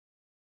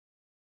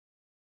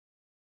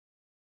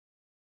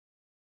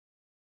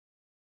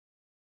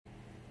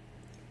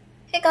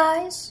Hey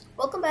guys,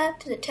 welcome back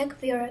to the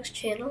TechVRX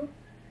channel,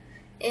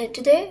 and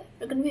today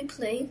we're going to be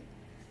playing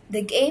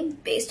the game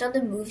based on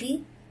the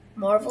movie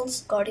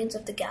Marvel's Guardians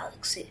of the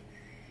Galaxy.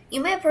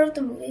 You may have heard of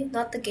the movie,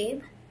 not the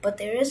game, but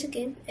there is a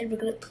game and we're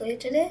going to play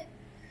it today.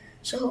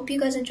 So I hope you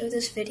guys enjoy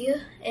this video,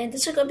 and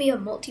this is going to be a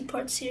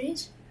multi-part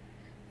series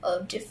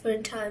of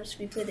different times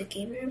we play the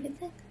game and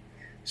everything.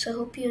 So I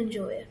hope you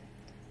enjoy it.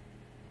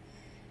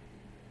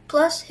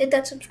 Plus, hit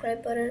that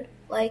subscribe button,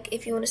 like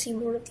if you want to see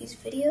more of these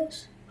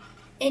videos.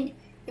 And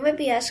you might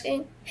be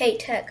asking, hey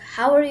Tech,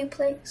 how are you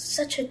playing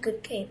such a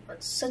good game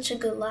on such a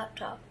good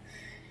laptop?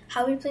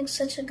 How are you playing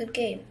such a good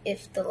game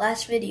if the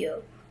last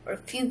video, or a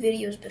few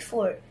videos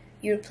before,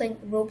 you were playing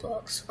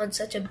Roblox on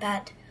such a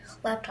bad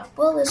laptop?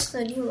 Well, this is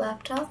a new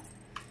laptop,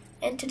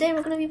 and today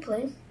we're going to be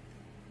playing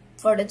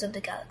Guardians of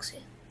the Galaxy.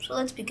 So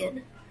let's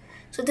begin.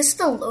 So this is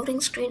the loading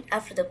screen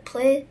after the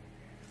play.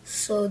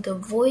 So the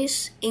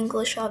voice,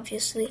 English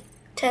obviously,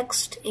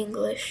 text,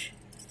 English.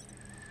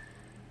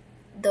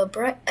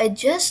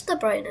 Adjust the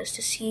brightness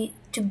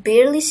to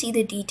barely see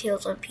the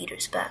details on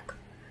Peter's back.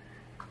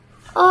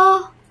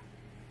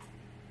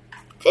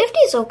 50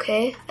 is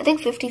okay. I think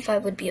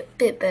 55 would be a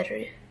bit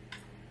better.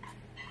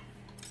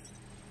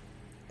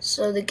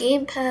 So the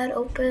gamepad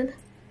open.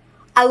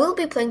 I will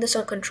be playing this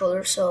on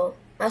controller, so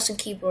mouse and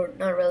keyboard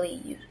not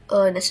really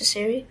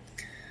necessary.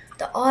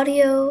 The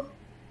audio.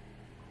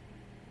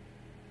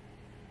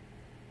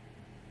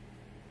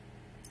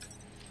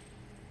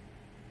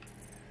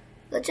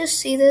 Let's just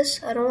see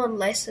this. I don't want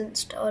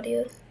licensed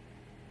audio.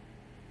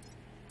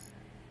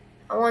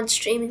 I want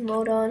streaming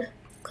mode on,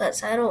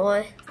 because I don't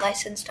want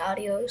licensed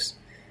audios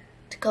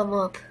to come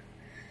up.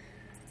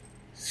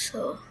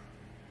 So,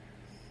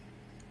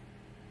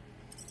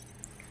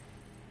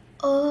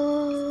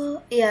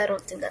 yeah, I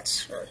don't think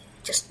that's really,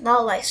 just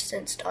not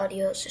licensed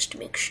audios, just to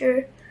make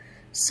sure.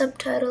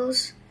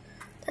 Subtitles,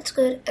 that's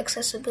good.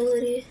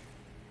 Accessibility.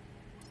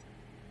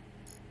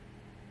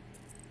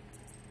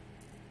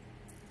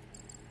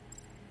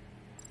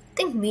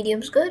 I think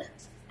medium's good.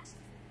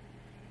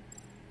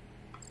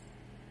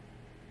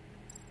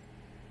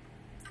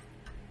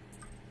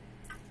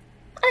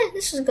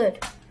 This is good.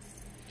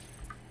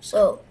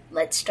 So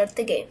let's start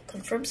the game.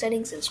 Confirm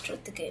settings and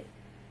start the game.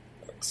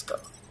 Let's go.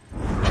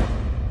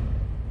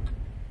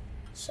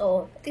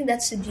 So I think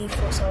that's the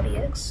GeForce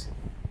RTX.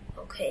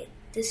 Okay,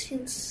 this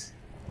feels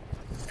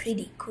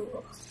pretty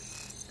cool.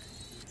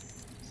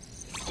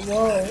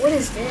 Whoa, what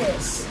is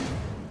this?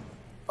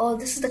 Oh,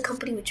 this is the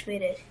company which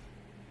made it.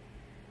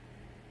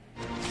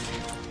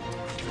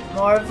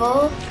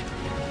 Marvel.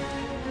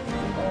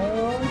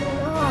 Oh my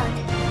god.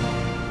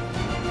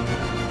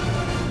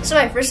 This is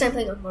my first time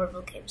playing a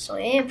Marvel game, so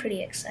I am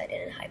pretty excited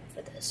and hyped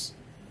for this.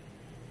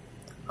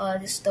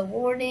 This is the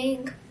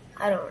warning.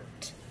 I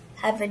don't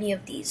have any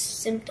of these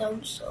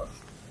symptoms, so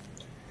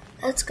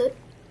that's good.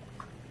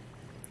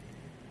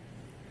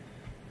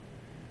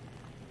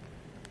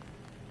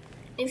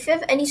 If you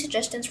have any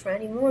suggestions for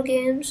any more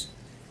games,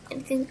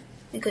 anything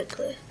we could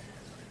play.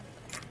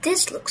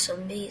 This looks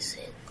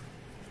amazing.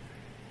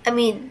 I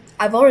mean,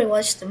 I've already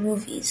watched the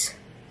movies,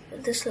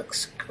 but this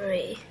looks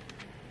great.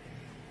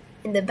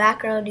 In the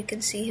background, you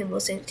can see him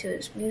listening to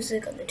his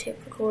music on the tape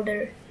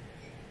recorder.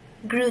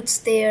 Groot's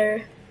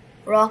there,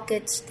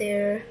 Rocket's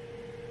there,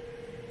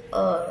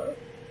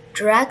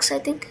 Drax, I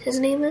think his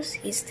name is,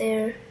 he's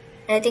there.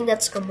 And I think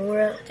that's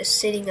Gamora, just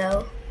sitting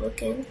out,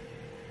 looking.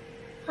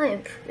 I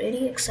am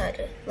pretty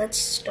excited. Let's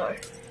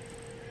start.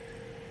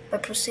 By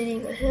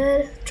proceeding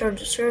ahead,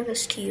 terms of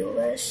service,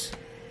 TOS.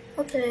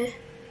 Okay.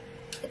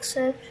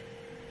 Accept.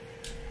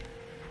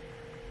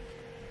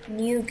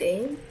 New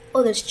game.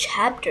 Oh, there's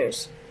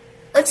chapters.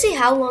 Let's see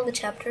how long the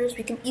chapter is.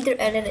 We can either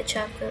edit a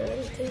chapter or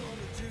anything.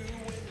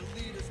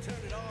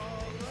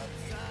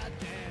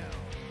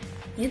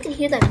 You can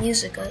hear that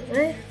music,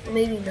 right? Or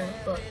maybe not,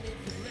 but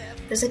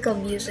there's like a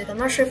music. I'm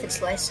not sure if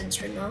it's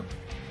licensed or not.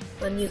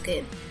 A new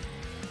game.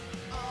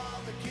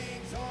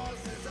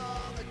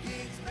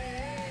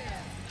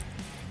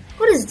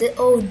 What is this?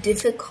 Oh,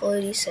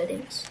 difficulty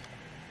settings.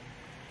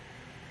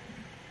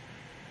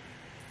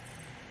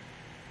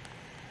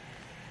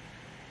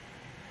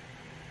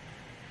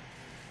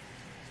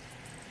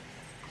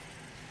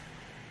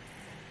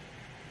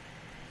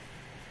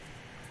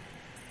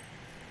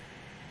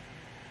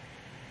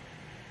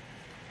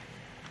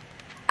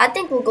 I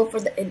think we'll go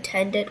for the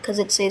intended, because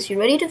it says you're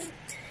ready to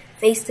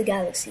face the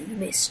galaxy. You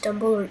may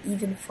stumble or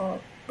even fall,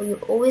 but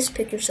you'll always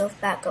pick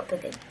yourself back up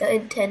again. The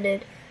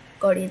intended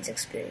Guardians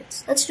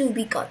experience. Let's do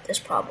we got this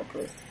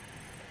probably.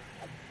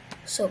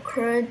 So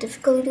current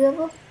difficulty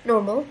level,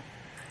 normal.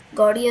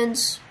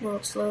 Guardians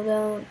will slow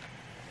down.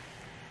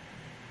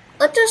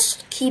 Let's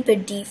just keep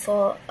it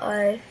default.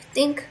 I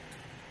think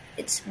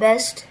it's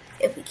best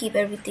if we keep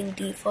everything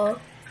default,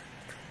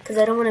 because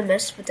I don't want to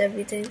mess with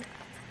everything.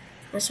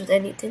 Mess with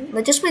anything.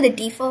 Let's just play the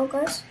default,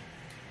 guys.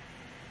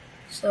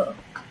 So,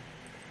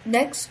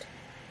 next.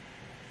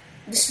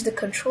 This is the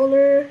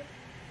controller.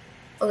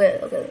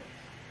 Okay.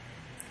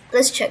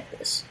 Let's check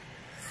this.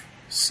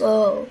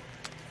 So,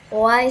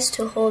 Y is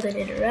to hold and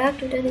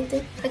interact with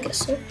anything. I guess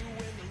so.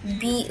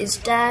 B is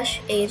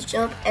dash, A is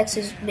jump, X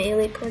is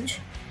melee punch.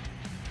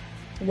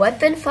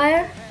 Weapon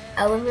fire,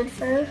 element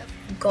fire,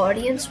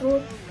 Guardians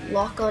mode,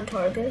 lock on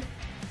target.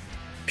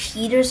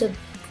 Peter's a...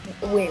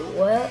 Wait,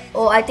 what?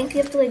 Oh, I think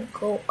you have to like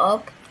go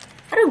up.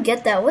 I don't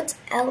get that. What's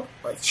L?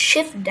 Like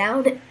shift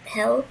down,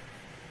 L?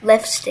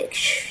 Left stick,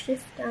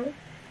 shift down.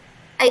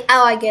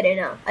 I get it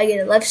now. I get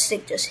it. Left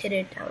stick, just hit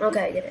it down.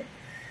 Okay, I get it.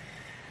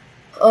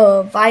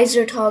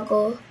 Visor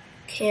toggle,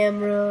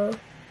 camera,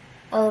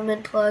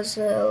 element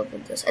plaza,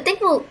 element this. I think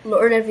we'll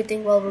learn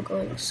everything while we're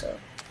going, so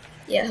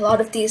yeah, a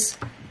lot of these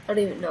I don't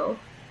even know.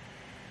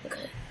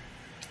 Okay.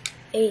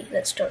 Hey,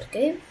 let's start the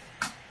game.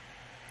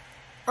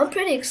 I'm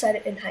pretty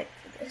excited and hyped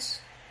for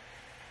this.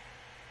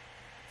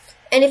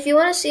 And if you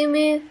want to see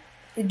me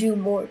do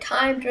more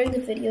time during the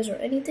videos or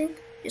anything,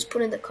 just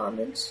put in the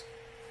comments.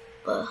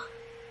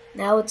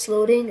 Now it's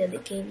loading and the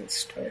game will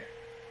start.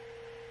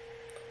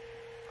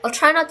 I'll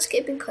try not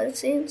skipping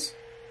cutscenes.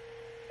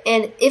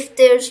 And if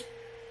there's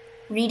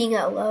reading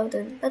out loud,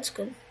 then that's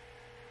good.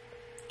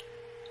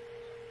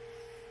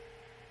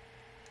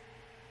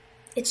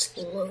 It's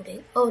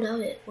loading. Oh, now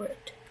it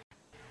worked.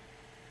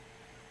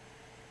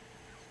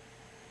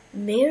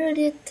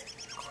 Meredith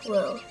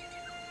Quill.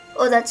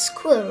 Oh, that's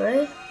Quill,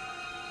 right?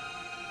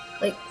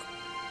 Like,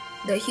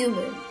 the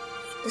human.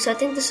 I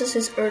think this is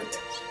his Earth.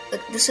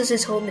 Like, this is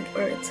his home in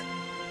Earth.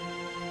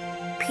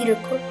 Peter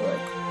Quill.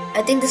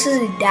 I think this is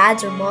his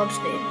dad's or mom's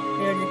name.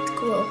 Meredith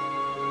Quill.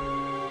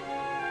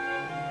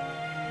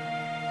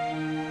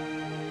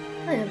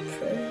 I am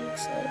pretty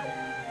excited.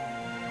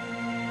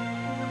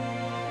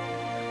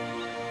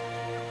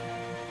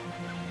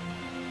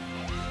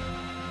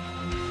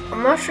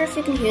 I'm not sure if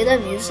you can hear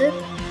that music,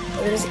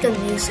 but there's like a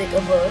music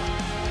of a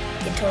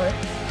guitar.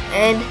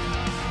 And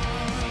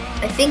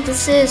I think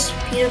this is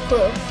Peter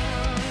Quill,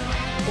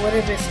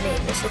 whatever his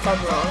name is, if I'm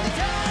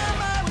wrong.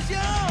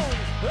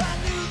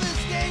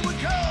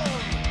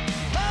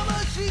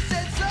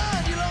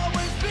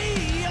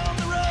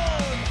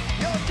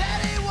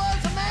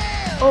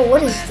 Oh,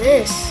 what is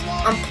this?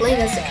 I'm playing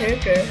as the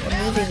character.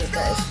 I'm moving it,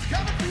 guys.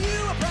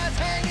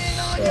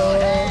 So,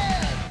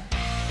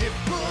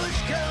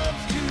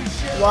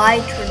 Y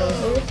turn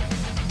over.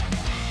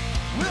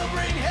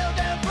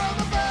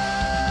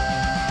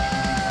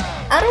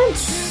 I don't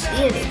see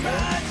anything.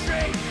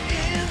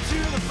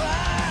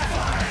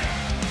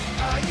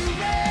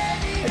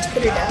 Let's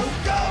put it down.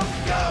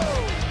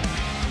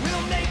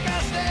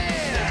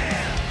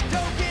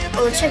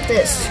 Oh, check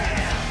this.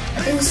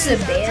 I think this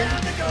is a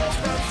band.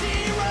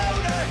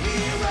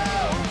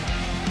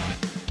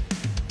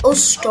 Oh,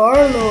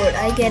 Star-Lord,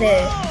 I get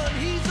it.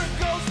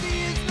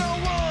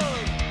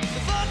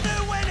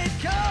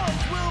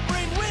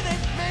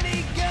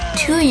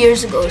 Two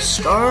years ago,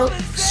 Star-Lord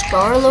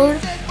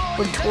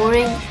were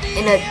touring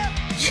in a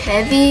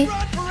Chevy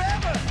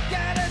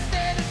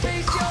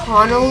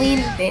Connolly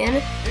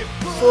van.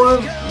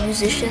 4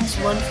 musicians,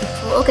 1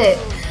 people. Okay,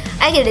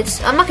 I get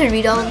it. I'm not gonna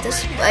read all of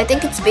this, but I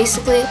think it's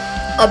basically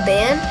a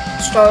band.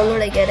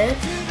 Star-Lord, I get it.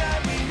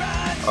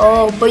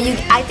 Oh, but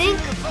I think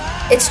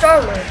it's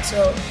Star-Lord,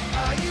 so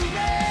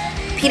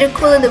Peter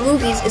Quill in the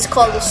movies is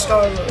called the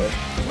Star-Lord.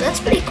 That's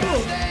pretty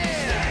cool.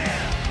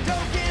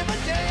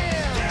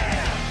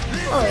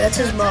 Oh, that's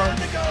his mom.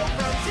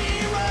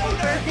 Hey,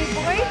 birthday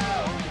boy.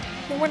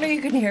 No wonder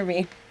you couldn't hear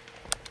me.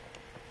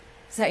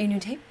 Is that your new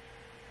tape?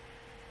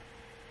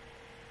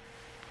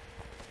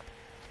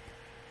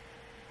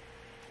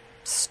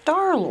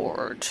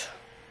 Star-Lord.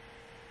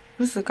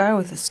 Who's the guy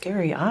with the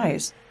scary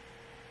eyes?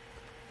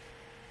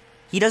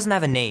 He doesn't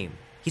have a name.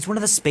 He's one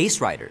of the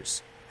Space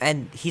Riders.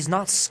 And he's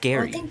not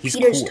scary. I think he's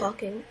Peter's cool.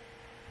 talking.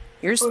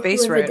 Your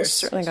Space Rider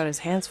certainly got his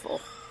hands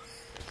full.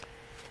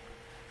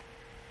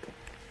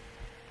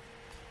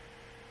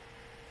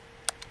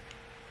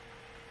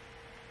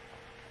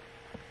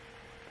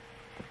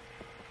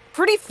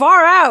 Pretty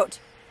far out.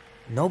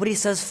 Nobody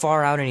says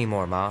far out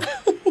anymore, Ma.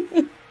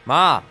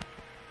 Ma!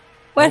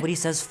 What? Nobody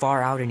says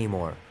far out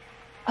anymore.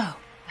 Oh,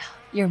 well,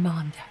 your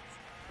mom does.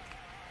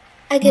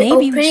 I get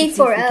Maybe pretty we should see if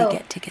far we could out.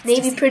 get tickets to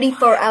Maybe see pretty it.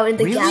 far out in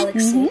the Really?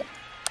 galaxy. Mhm.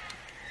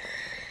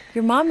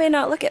 Your mom may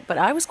not look it, but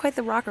I was quite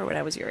the rocker when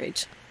I was your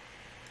age.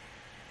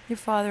 Your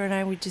father and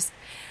I would just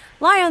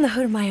lie on the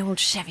hood of my old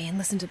Chevy and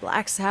listen to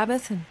Black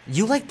Sabbath and...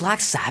 You like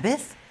Black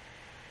Sabbath?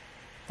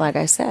 Like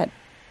I said,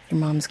 your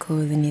mom's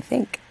cooler than you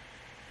think.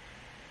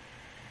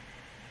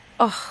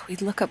 Oh,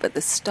 we'd look up at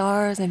the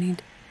stars and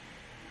he'd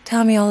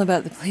tell me all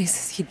about the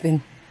places he'd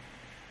been.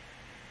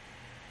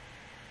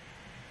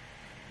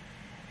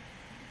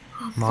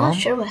 I'm Mom? not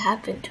sure what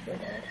happened to her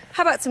dad.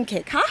 How about some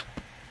cake, huh?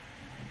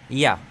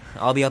 Yeah,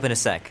 I'll be up in a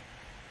sec.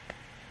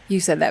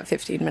 You said that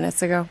 15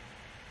 minutes ago.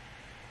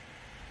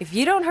 If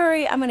you don't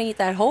hurry, I'm gonna eat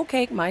that whole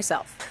cake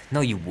myself.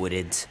 No, you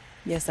wouldn't.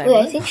 Yes, I Wait,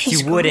 would. I think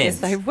she's You wouldn't.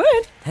 Yes, I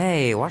would.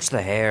 Hey, watch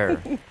the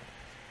hair.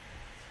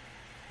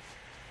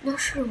 Not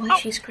sure why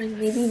she's crying.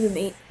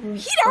 Maybe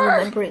Peter!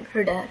 remembering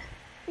her dad.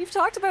 We've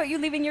talked about you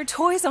leaving your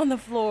toys on the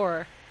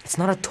floor. It's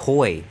not a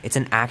toy. It's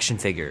an action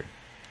figure.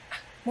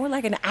 More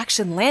like an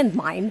action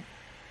landmine.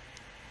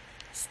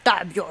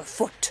 Stab your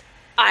foot.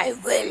 I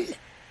will.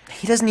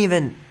 He doesn't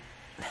even...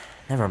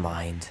 Never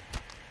mind.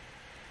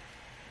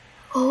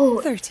 Oh,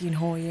 13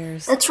 whole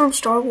years. that's from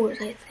Star Wars,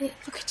 I think.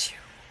 Look at you.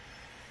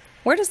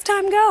 Where does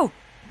time go?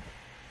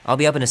 I'll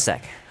be up in a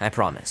sec, I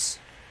promise.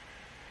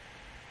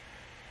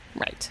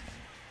 Right.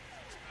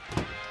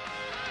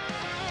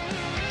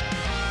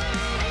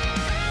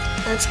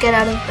 Let's get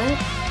out of bed.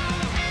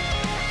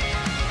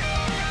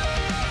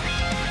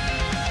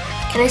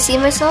 Can I see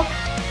myself?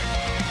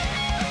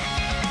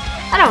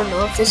 I don't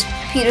know if this is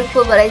Peter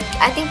Quill, but I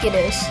think it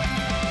is.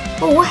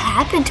 Oh, what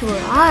happened to her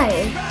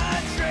eye?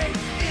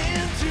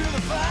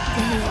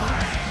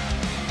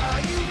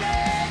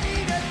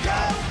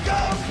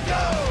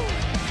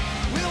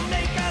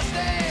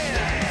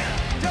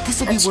 This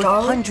will be That's worth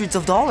Star-Lord? hundreds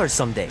of dollars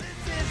someday.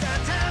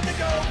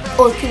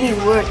 Oh, it could be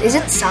worth. Is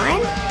it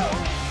signed?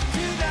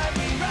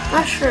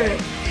 Not sure.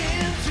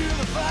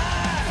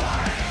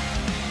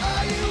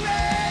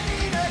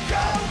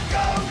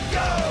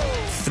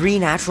 Three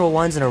natural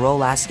ones in a row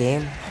last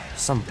game.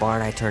 Some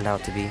barn I turned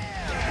out to be.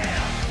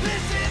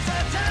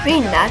 Three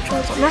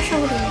naturals? I'm not sure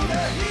what it means.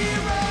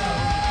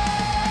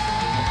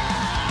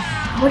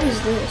 What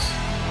is this?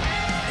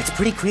 It's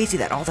pretty crazy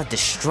that all that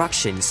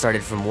destruction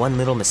started from one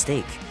little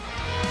mistake.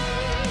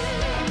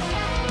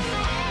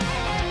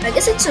 I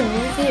guess it's a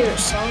movie or a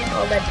song.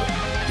 All that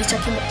he's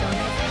talking about the movie,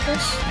 I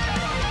guess.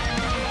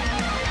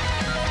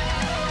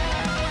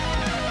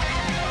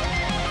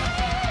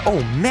 Oh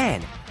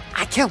man,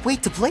 I can't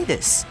wait to play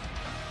this.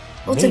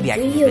 Oh, it's a Maybe I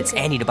can video convince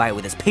game. Annie to buy it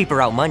with his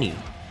paper out money.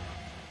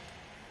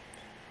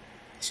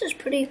 This is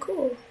pretty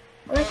cool.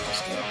 I like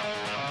this game.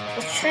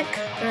 Let's check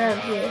around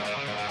here.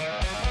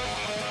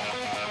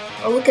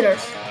 Oh, look at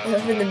us. We're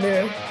in the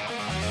mirror.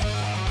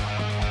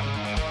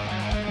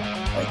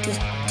 Like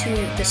to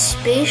the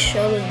space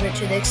shuttle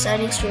adventure, the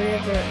exciting story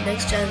of our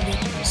next giant leap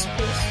into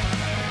space.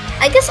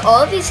 I guess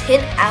all of these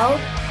hint out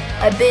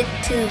a bit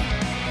to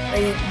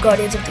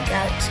Guardians of the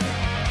Galaxy.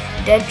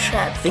 Dead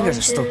Trap. Fingers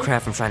are still Function.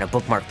 cramped from trying to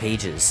bookmark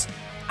pages.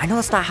 I know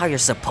it's not how you're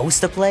supposed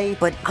to play,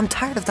 but I'm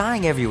tired of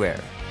dying everywhere.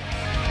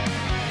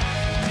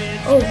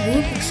 Oh,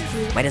 Rubik's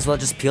Cube. Might as well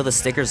just peel the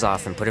stickers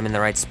off and put them in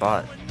the right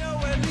spot.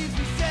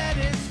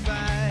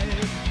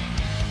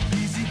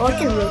 Oh, I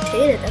can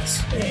rotate it.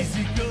 That's good.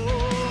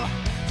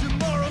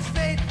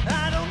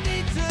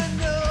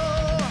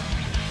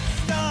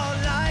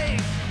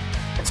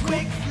 That's cool.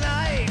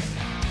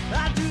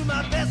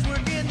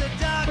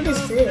 What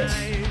is this?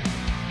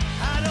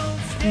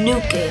 New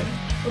game.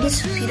 What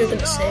is Peter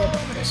gonna say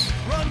about this?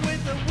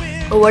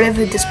 Or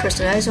whatever this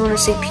person. I just want to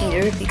say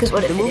Peter because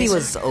what if The it movie isn't?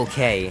 was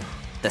okay.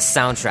 The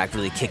soundtrack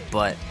really kicked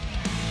butt.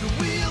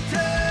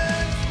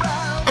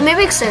 I mean, it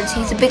makes sense.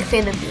 He's a big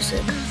fan of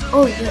music.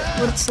 Oh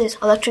yeah. What's this?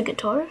 Electric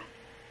guitar?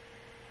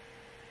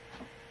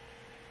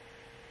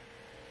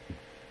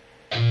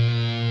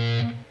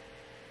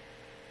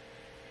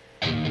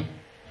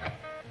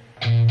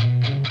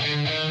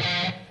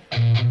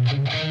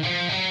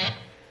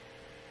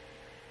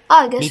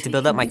 Oh, I guess Need to we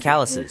build can up my do-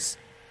 calluses.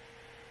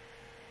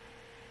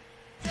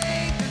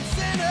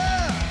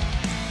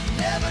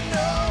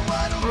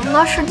 I'm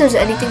not sure there's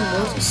anything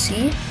more to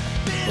see,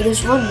 but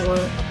there's one more.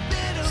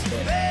 What's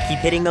this? Keep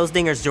hitting those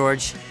dingers,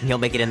 George. and You'll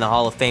make it in the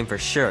Hall of Fame for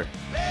sure.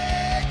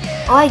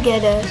 Oh, I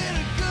get it.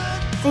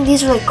 I think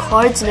these are like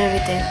cards and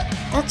everything.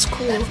 That's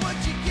cool. Kind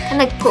of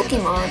like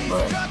Pokemon,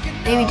 but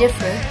maybe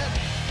different.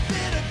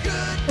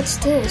 What's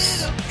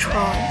this?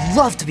 Tron.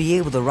 Love to be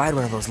able to ride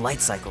one of those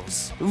light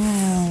cycles.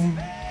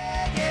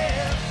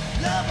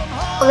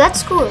 Oh,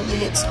 that's cool. I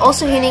mean, it's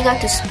also heading out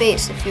to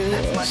space if you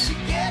realize.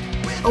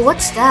 Oh,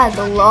 what's that?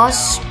 The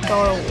Lost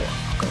Star Wars.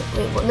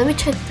 Wait, let me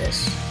check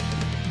this.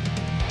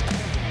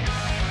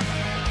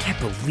 Can't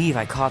believe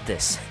I caught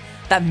this.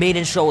 That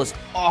maiden show was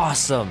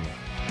awesome.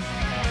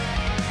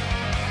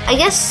 I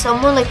guess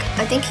someone like,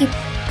 I think he,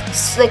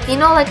 like, you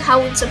know, like how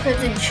when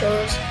sometimes in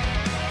shows,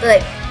 they,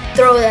 like,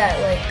 throw that,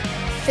 like,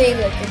 thing,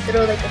 like, they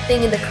throw, like, a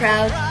thing in the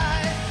crowd,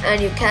 and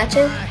you catch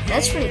it?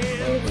 That's pretty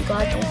cool. We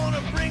got that.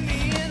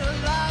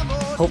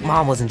 Hope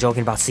Mom wasn't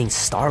joking about seeing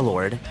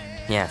Star-Lord.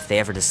 Yeah, if they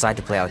ever decide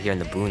to play out here in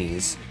the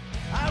boonies.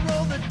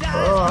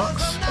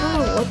 Rocks. I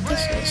don't know what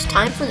this is.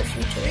 Time for the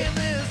future.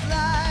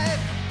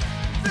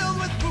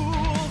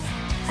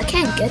 I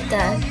can't get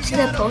that. See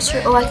that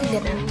poster? Oh, I can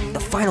get it. The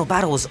final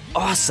battle was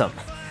awesome.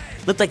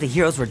 Looked like the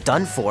heroes were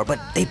done for, but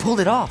they pulled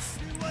it off.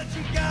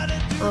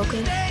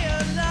 Okay.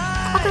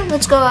 Okay,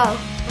 let's go out.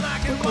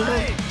 Let's go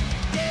down.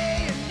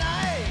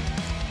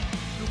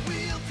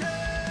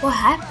 What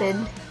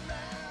happened?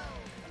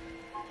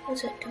 Why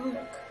is it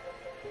dark?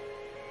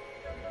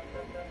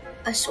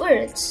 I swear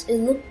it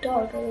looked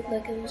dark. It looked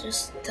like it was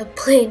just a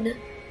plain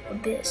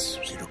abyss.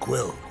 Peter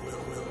Quill.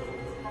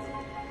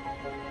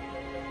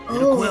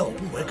 Oh, Quill,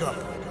 wake up.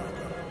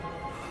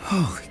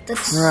 Holy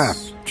that's crap,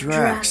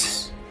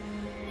 Drax.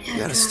 Yeah, You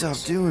gotta Drax. stop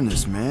doing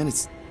this, man.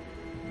 It's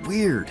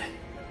weird.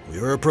 We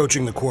are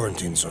approaching the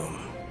quarantine zone.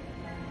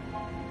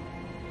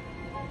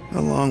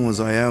 How long was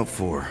I out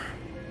for?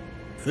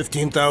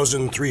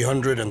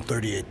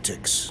 15,338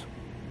 ticks.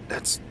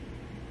 That's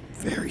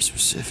very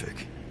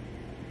specific.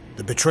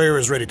 The betrayer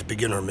is ready to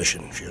begin her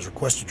mission. She has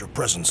requested your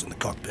presence in the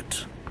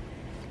cockpit.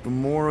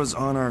 Gamora's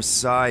on our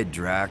side,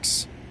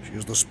 Drax. She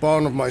is the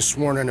spawn of my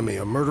sworn enemy,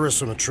 a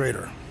murderess and a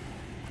traitor.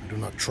 I do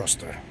not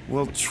trust her.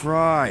 Well,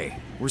 try.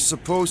 We're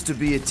supposed to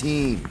be a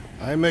team.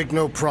 I make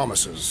no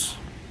promises.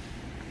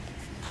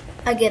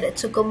 I get it.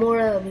 So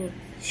Gamora, I mean,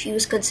 she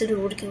was considered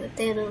working with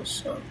Thanos,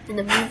 so in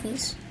the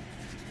movies.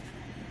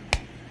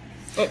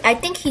 And I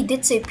think he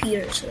did say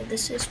Peter, so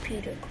this is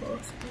Peter Quill.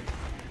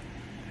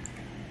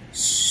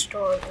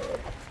 Star-Lord.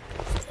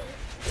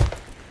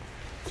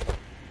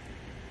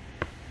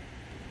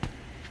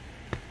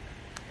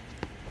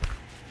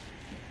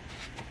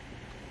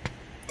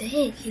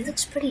 Dang, he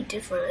looks pretty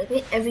different. I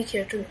think every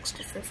character looks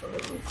different from the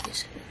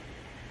movies.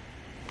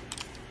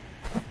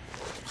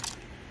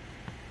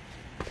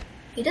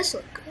 He does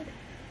look good.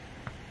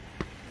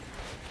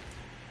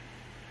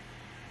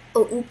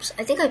 Oh, oops.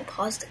 I think I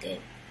paused the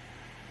game.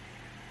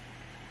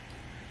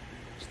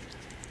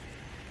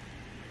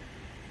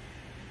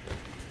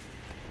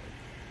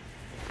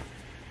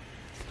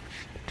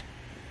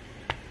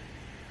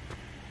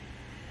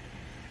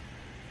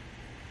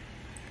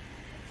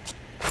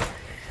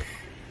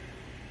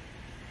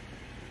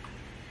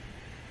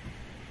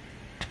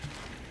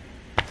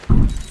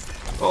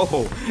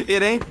 Oh,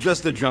 it ain't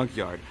just a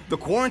junkyard. The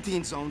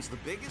quarantine zone's the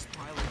biggest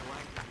pile of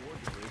black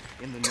debris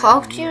in the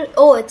Talk to your...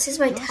 Oh, it says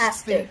my Just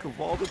task there. think of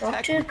all the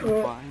Talk tech to your we can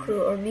crew, find.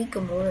 or meet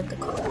Gamora at the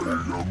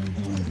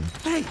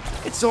cockpit. Hey,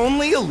 it's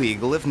only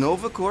illegal if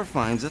Nova Corps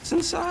finds us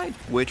inside,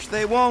 which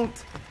they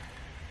won't.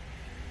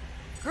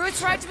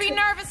 Groot's right to be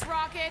nervous,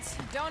 Rocket.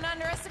 Don't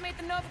underestimate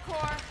the Nova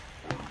Corps.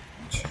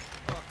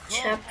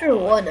 Chapter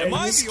 1, A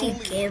Risky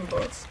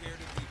Gamble.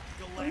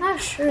 I'm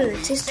not sure.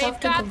 It says They've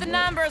talk to got the Gamora.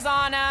 numbers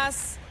on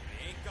us.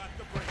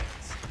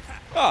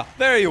 Ah,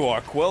 there you are,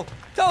 Quill.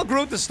 Tell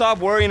Groot to stop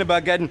worrying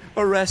about getting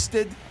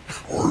arrested.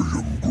 I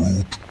am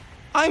Groot.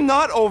 I'm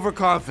not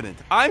overconfident.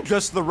 I'm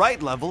just the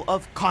right level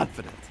of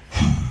confident.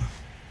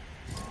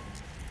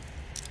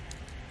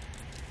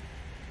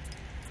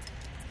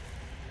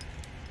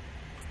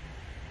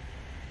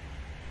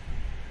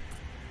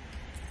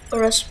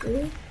 Arrest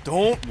Groot?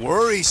 Don't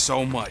worry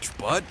so much,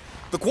 bud.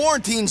 The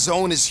quarantine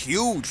zone is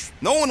huge.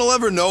 No one will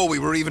ever know we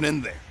were even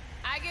in there.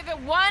 I give it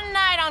one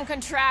night on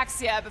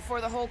Contraxia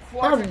before the whole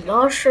quarter. I'm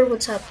not sure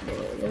what's happening.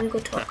 Let me go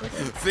talk with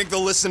him. Think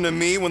they'll listen to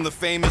me when the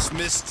famous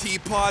Miss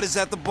Teapot is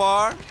at the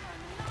bar?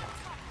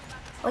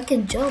 I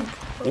can jump.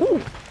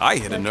 Ooh, I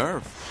hit a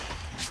nerve.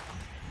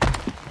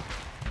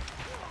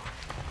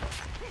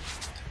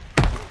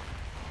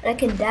 I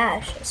can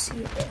dash. I see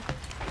it there.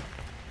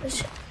 Let's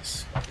check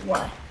this.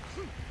 Why?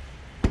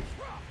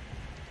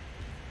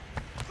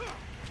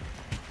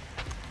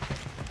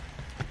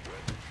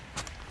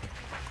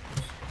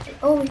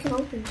 Oh, we can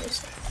open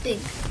this, I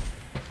think.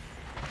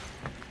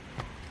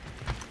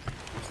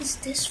 What is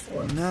this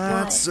for?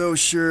 Not Why? so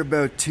sure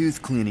about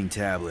tooth cleaning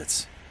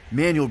tablets.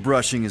 Manual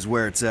brushing is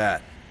where it's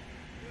at.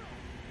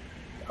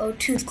 Oh,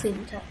 tooth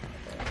cleaning tablet.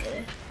 I get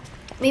it.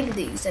 Maybe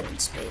they use that in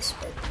space,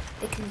 but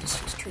they can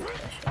just use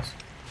toothbrushes.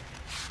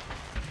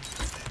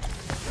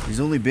 He's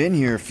only been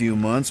here a few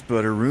months,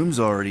 but her room's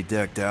already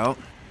decked out.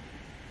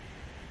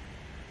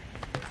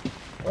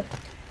 What?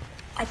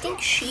 I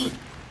think she...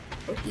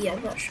 Or he,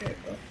 I'm not sure,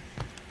 but...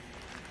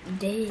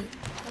 Dang,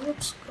 that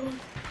looks good.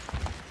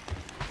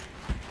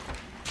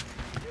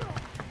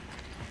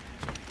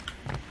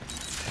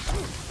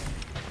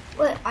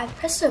 What? I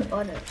pressed a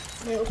button.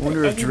 They open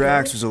Wonder if any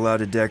Drax door? was allowed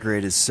to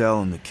decorate his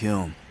cell in the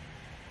kiln.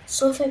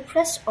 So if I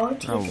press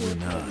RT, it Probably can open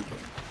not. it again.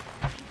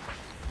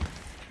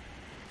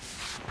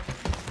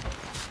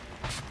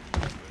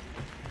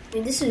 I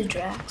mean, this is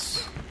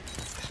Drax.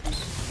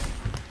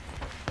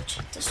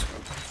 Check this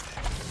one.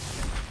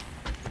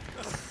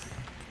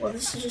 Well,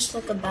 this is just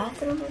like a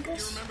bathroom, I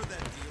guess. Remember that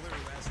dealer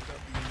who asked about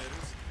the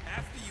emitters?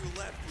 After you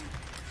left,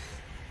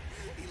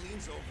 he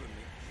leans over to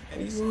me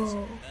and he says,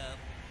 Whoa,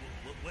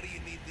 what do you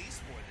need these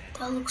for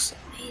then? that looks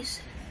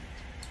amazing.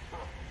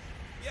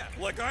 Yeah,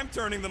 like I'm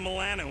turning the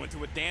Milano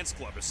into a dance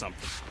club or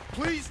something.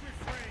 Please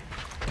refrain.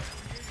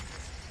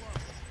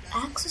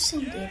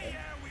 Accessing data.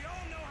 We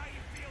all know how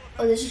you feel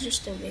Oh, this is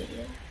just a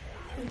radio.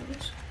 Who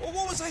knows? Well,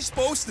 what was I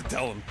supposed to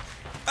tell him?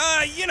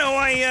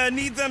 I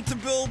need them to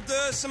build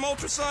some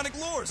ultrasonic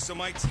lures so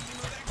my team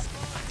of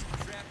ex-spies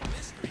can trap a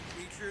mystery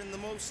creature in the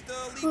most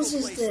legal Whose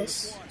is place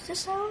this? in the Is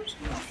this ours?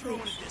 Throw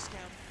in a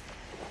discount.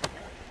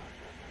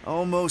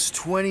 Almost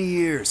 20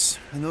 years,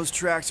 and those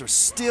tracks are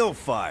still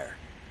fire.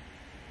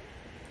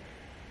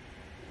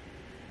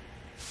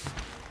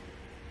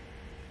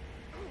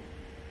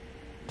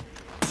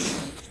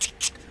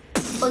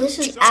 Oh, this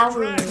is So, our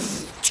Drax,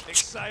 room.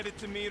 excited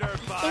to meet our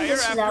think buyer this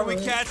is after our we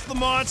room. catch the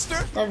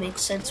monster? That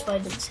makes sense why I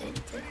didn't say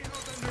anything.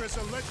 There is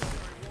a legendary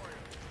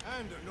warrior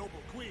and a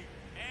noble queen.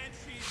 And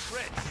she's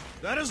rich.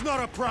 That is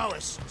not a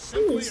prowess, Who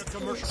simply is a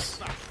commercial this?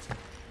 fact.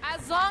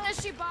 As long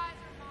as she buys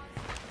her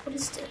monster. What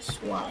is this?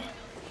 Why?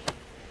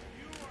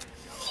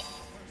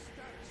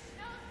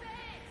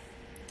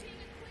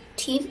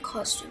 team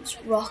costumes.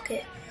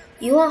 Rocket.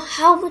 You want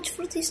how much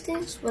for these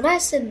things? When I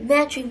said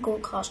matching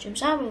gold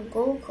costumes, I meant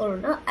gold color,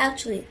 not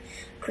actually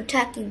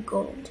protecting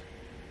gold.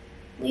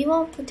 We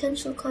want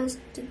potential clients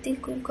to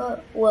think we've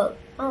got, well,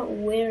 not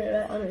wear it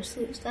right on our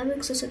sleeves. That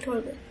makes us a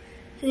target.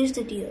 Here's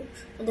the deal.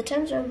 When the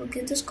times are, we'll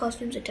give those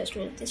costumes a test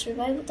run. If they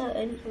survive without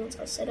any holes,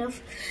 I'll set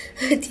off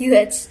with you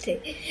at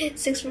stake.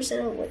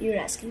 6% of what you're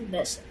asking,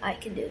 best I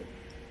can do.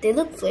 They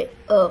look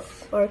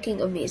fucking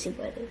amazing,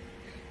 by the way.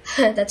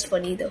 That's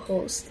funny, the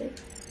holes thing.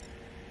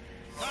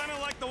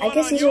 I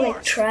guess these are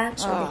like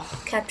tracks, or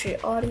they capture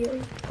your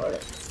audio, or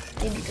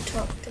maybe you can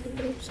talk to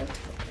anybody or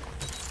something.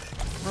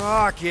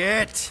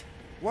 Rocket!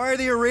 Why are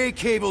the array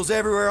cables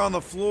everywhere on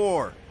the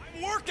floor?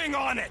 I'm working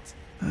on it!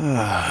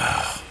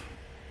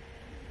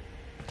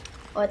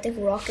 Oh, I think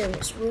Rocket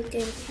was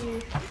working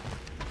here.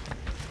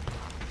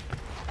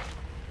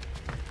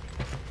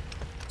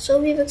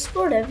 So we've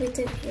explored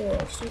everything here.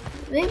 So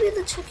maybe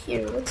let's check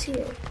here. What's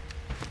here?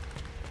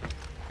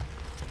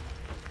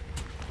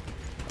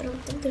 I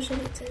don't think there's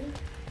anything.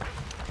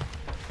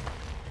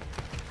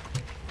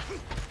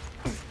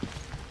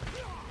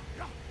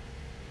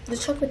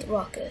 Let's check with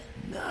Rocket.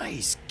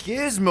 Nice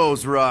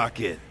gizmos,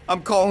 Rocket.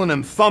 I'm calling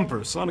them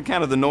thumpers on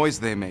account of the noise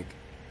they make.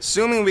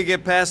 Assuming we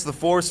get past the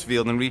force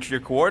field and reach your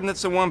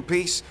coordinates in one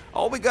piece,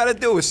 all we gotta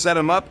do is set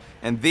them up,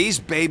 and these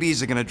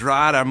babies are gonna draw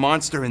out our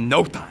monster in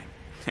no time.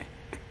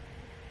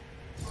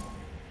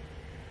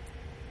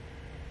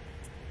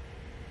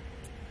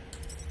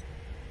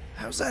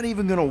 How's that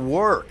even gonna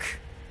work?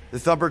 The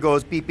thumper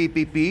goes beep, beep,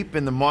 beep, beep,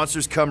 and the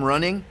monsters come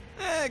running?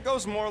 It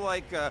goes more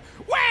like, wah!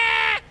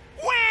 Wah!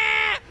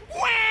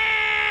 Wah!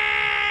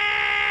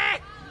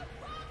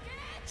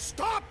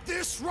 Stop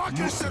this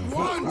ruckus at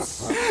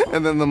once!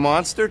 And then the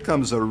monster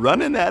comes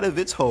a-running out of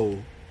its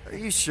hole. Are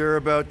you sure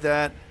about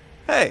that?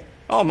 Hey,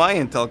 all my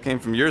intel came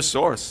from your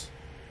source.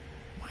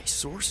 My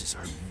sources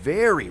are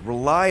very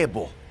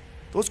reliable.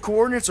 Those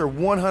coordinates are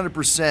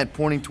 100%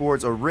 pointing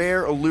towards a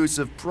rare,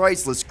 elusive,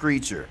 priceless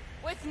creature.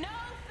 With no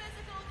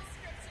physical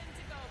description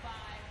to go by.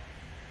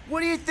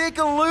 What do you think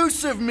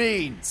elusive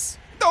means?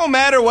 Don't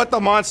matter what the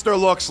monster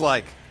looks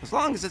like. As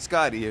long as it's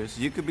got ears,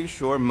 you can be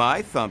sure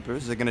my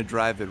thumpers are gonna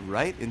drive it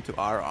right into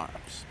our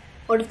arms.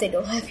 What if they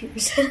don't have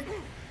ears?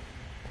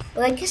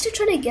 Well, I guess they're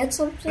trying to get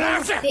something.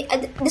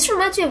 This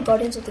reminds me of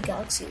Guardians of the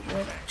Galaxy,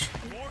 right,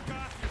 actually.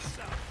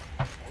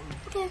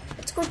 Okay,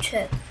 let's go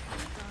check.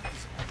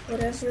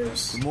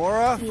 Whatever's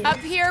Gamora? here. Up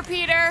here,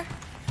 Peter.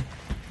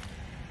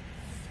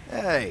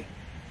 Hey,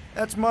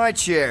 that's my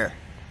chair.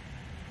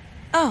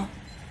 Oh,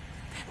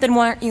 then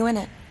why aren't you in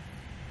it?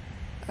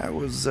 I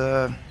was,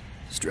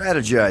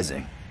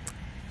 strategizing.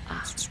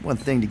 It's one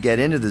thing to get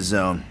into the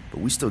zone, but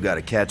we still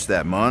gotta catch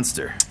that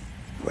monster.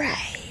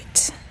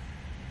 Right.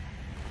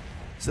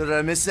 So did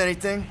I miss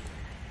anything?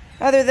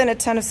 Other than a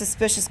ton of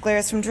suspicious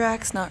glares from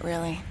Drax, not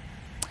really.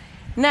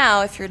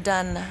 Now, if you're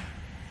done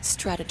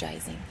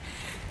strategizing,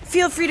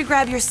 feel free to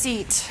grab your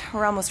seat.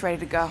 We're almost ready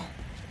to go.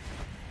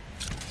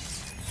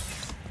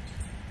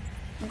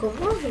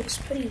 Gamora looks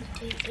pretty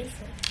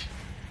different.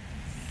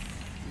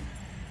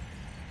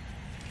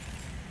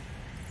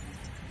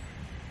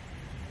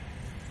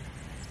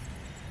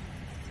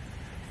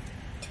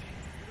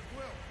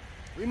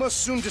 We must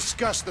soon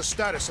discuss the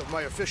status of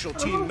my official I'm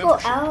team gonna go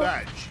membership out.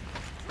 badge.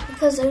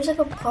 Because there's like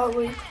a part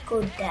where you could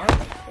go down, I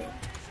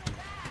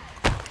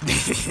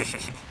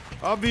think.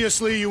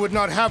 Obviously, you would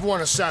not have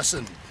one,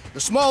 assassin. The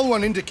small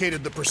one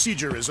indicated the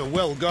procedure is a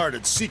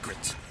well-guarded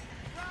secret.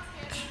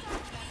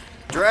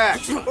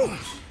 Drax!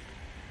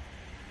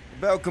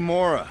 About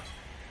Gamora.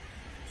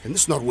 Can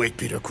this not wait,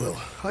 Peter Quill?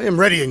 I am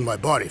readying my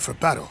body for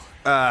battle.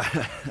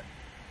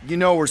 You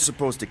know we're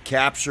supposed to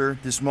capture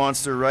this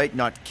monster, right?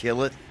 Not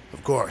kill it?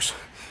 Of course.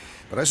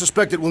 But I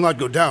suspect it will not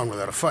go down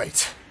without a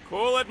fight.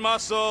 Cool it,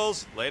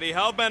 Muscles. Lady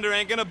Hellbender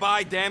ain't gonna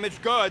buy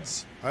damaged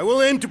goods. I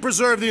will aim to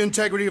preserve the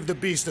integrity of the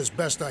beast as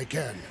best I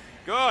can.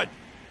 Good.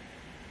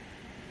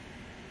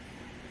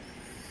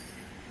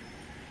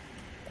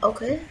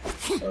 Okay,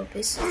 so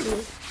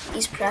basically,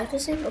 he's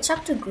practicing. Let's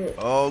talk to Groot.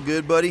 All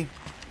good, buddy?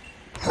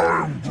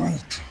 I'm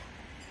Groot.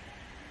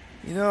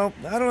 You know,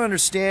 I don't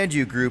understand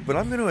you, Groot, but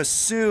I'm going to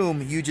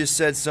assume you just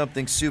said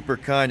something super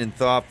kind and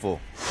thoughtful.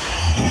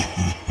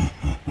 I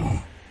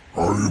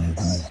am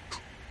Groot.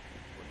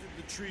 What did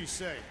the tree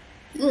say?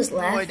 He was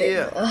laughing.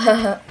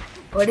 idea.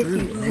 What if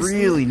Groot you listen?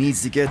 really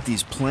needs to get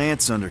these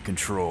plants under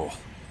control.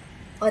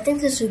 Oh, I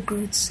think this is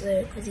Groot's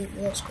there because he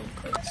loves green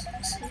plants.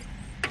 Let's see.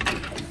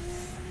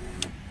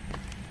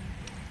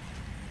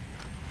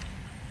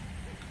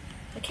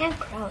 I can't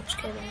crouch,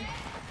 can I?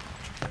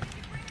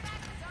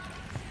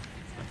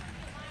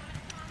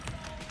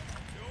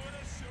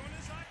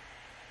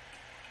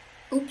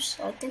 Oops,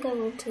 I think I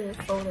went to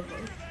photo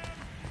mode.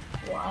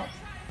 Why?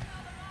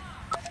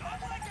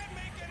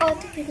 Oh, I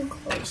think you can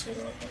close it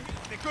over.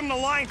 They couldn't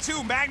align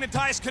two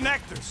magnetized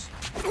connectors.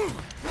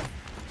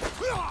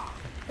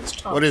 Let's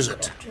talk What is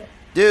about it? that.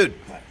 Dude,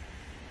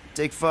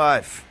 take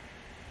 5.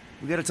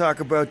 We got to talk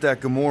about that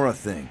Gamora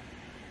thing.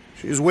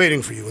 She is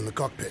waiting for you in the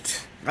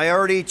cockpit. I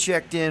already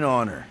checked in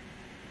on her.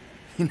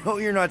 You know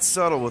you're not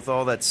subtle with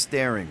all that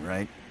staring,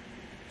 right?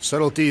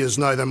 Subtlety is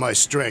neither my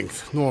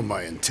strength nor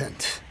my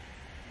intent.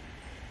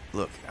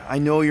 Look, I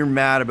know you're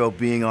mad about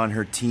being on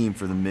her team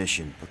for the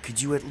mission, but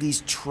could you at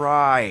least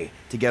try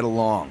to get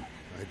along?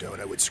 I doubt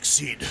I would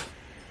succeed.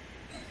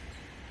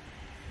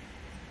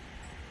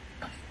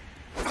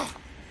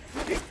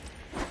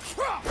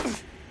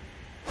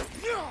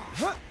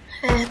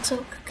 It's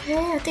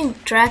okay. I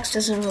think Drax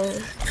doesn't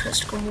really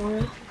trust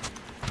Gamora.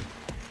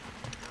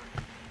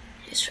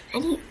 Is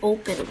there any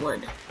open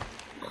one?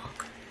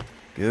 Look.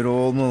 Good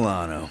old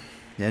Milano.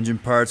 Engine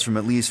parts from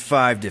at least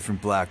 5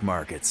 different black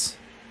markets.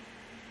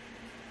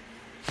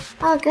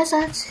 Oh, I guess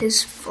that's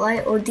his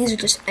flight, or these are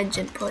just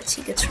engine parts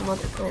he gets from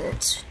other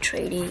planets.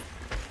 Trading,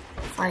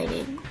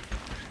 fighting.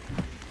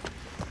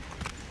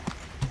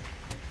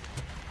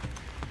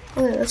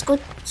 Okay, let's go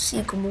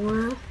see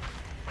Gamora.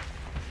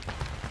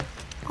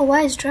 Oh,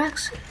 why is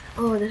Drax?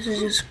 Oh, this is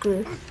just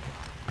Groot.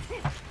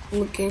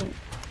 Looking.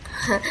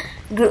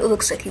 Groot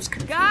looks like he's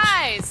confused.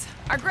 Guys!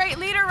 Our great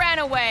leader ran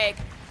away.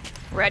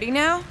 Ready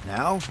now?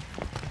 Now?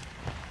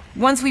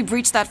 Once we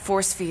breach that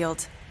force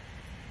field,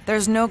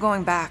 there's no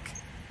going back.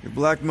 Your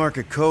black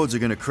market codes are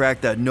gonna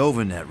crack that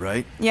Nova net,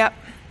 right? Yep.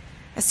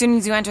 As soon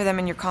as you enter them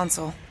in your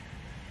console.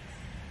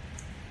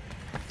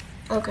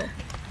 Okay.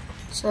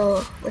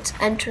 So, let's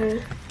enter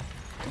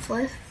the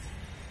flight.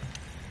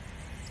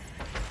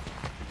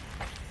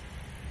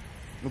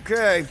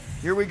 Okay,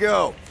 here we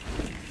go.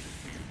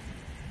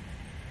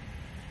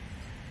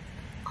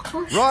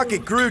 Oh,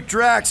 Rocket, Groot,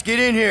 Drax, get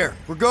in here.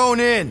 We're going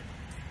in.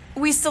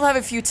 We still have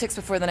a few ticks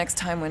before the next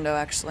time window,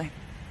 actually.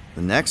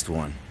 The next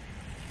one?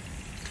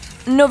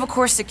 Nova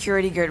Corps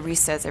security grid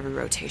resets every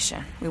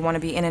rotation. We want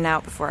to be in and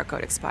out before our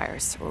code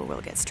expires, or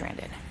we'll get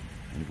stranded.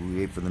 And if we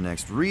wait for the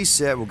next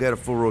reset, we'll get a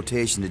full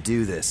rotation to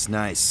do this.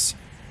 Nice.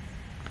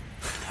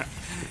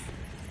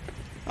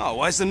 Oh,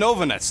 why's the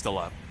Novanet still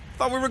up?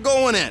 Thought we were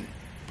going in.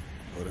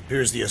 Well, it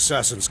appears the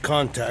assassin's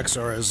contacts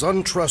are as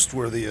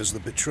untrustworthy as the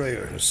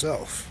betrayer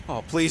herself.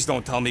 Oh, please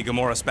don't tell me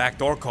Gamora's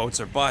backdoor codes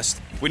are bust.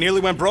 We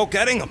nearly went broke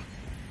getting them.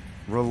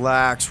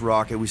 Relax,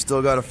 Rocket. We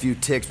still got a few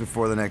ticks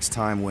before the next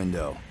time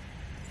window.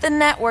 The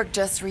network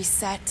just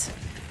reset.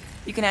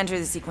 You can enter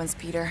the sequence,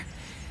 Peter.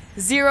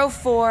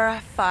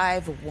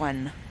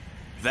 0451.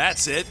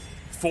 That's it?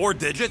 4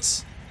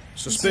 digits?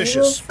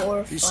 Suspicious.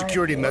 0451. These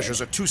security measures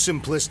are too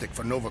simplistic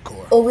for Nova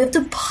Corps. Oh, we have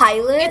to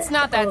pilot? It's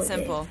not that Okay.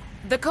 simple.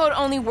 The code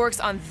only works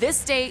on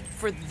this date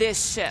for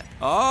this ship.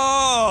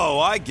 Oh,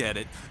 I get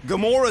it.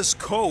 Gamora's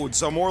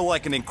codes are more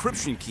like an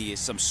encryption key of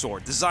some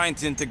sort, designed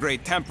to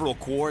integrate temporal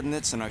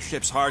coordinates and our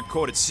ship's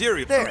hard-coded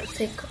serial. There. I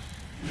think.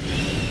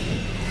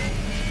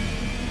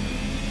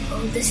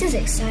 Oh, this is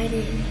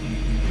exciting.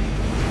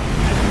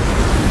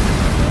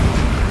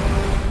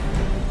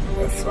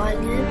 We're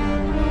flying in.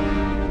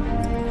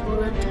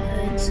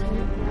 Quarantines.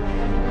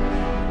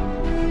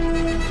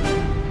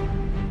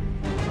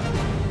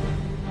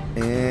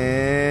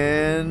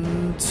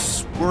 And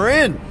we're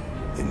in.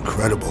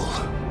 Incredible.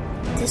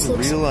 This I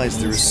looks realized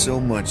there was amazing. so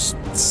much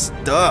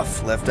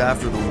stuff left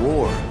after the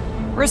war.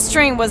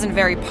 Restraint wasn't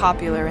very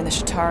popular in the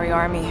Shatari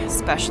army,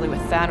 especially with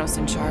Thanos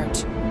in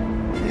charge.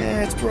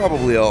 Yeah, it's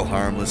probably all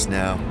harmless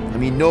now. I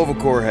mean, Nova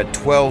Corps had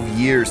 12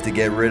 years to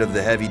get rid of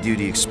the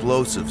heavy-duty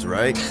explosives,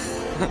 right?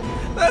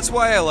 That's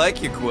why I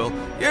like you, Quill.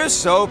 You're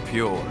so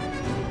pure.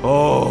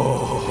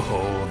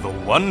 Oh, the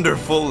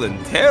wonderful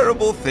and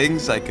terrible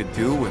things I could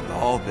do with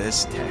all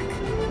this tech.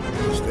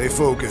 Stay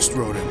focused,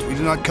 Rodent. We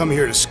did not come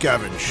here to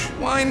scavenge.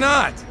 Why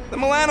not? The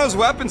Milano's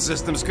weapon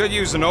systems could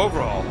use an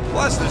overhaul.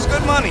 Plus, there's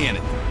good money in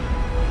it.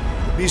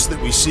 The beast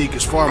that we seek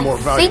is far more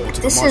I valuable think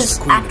to the this monster is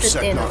queen of after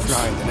Seknarf Thanos.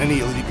 9 than any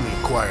illegally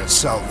acquired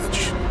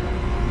salvage.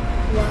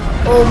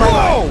 Wow. Oh my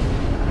god.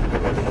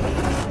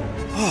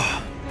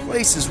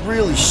 Place is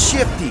really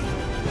shifty.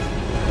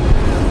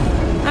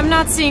 I'm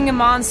not seeing a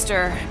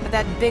monster, but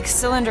that big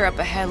cylinder up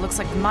ahead looks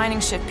like the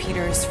mining ship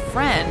Peter's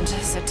friend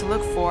said to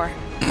look for.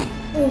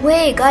 Oh,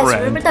 wait, guys, Friend.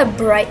 remember that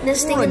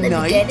brightness thing For a in the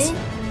night. beginning?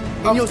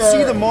 And you'll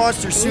see the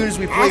monster as soon as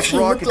we place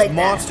Actually looked Rocket's like that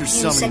monster a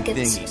few summoning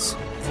seconds. thingies.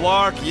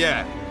 Flark,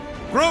 yeah.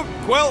 Groot,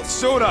 Quill,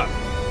 suit up.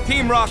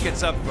 Team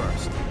Rocket's up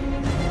first.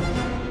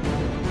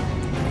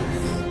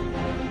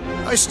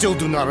 I still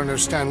do not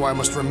understand why I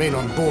must remain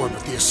on board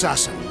with the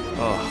assassin.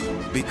 Oh,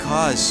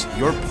 because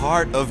you're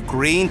part of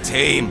Green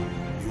Team.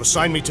 You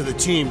assigned me to the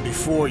team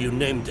before you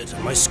named it.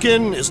 My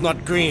skin is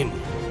not green.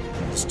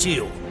 It's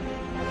teal.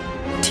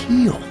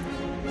 Teal?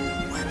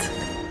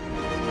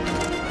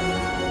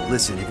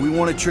 Listen, if we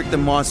want to trick the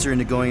monster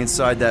into going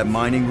inside that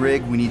mining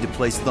rig, we need to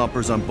place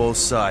thumpers on both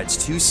sides.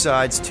 2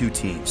 sides, 2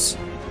 teams.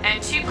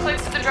 And cheap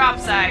clips at the drop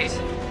site.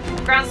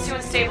 Ground's too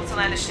unstable to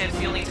land the ship, so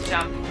you'll need to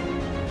jump.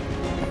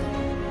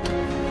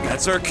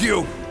 That's our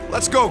cue.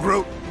 Let's go,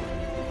 Groot.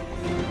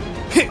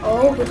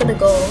 Oh, we're gonna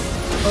go.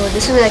 Oh,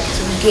 this is like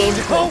some game.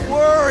 Don't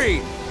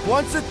worry!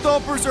 Once the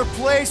thumpers are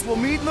placed, we'll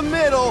meet in the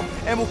middle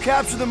and we'll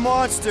capture the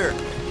monster.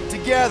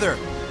 Together.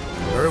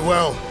 Very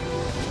well.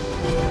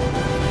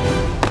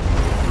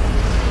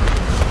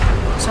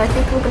 So I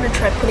think we're gonna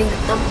try putting the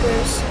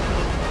thumpers.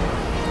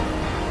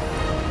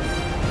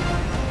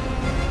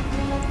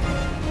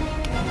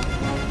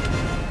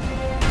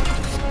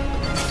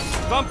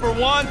 Thumper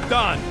 1,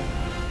 done.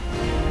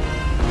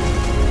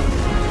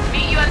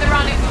 Meet you at the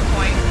rendezvous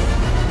point.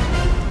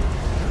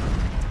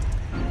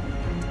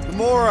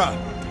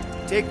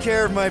 Gamora, take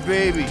care of my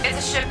baby. It's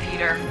a ship,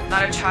 Peter,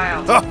 not a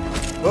child.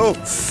 Oh,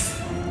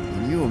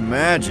 can you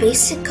imagine?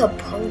 Basic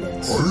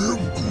components.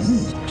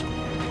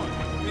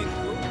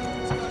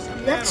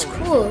 That's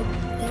cool.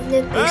 Even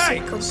the basic Hey,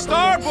 components.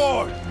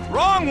 starboard!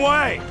 Wrong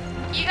way!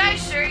 You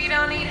guys sure you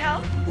don't need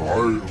help?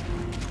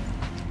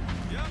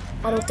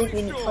 I don't think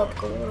we need help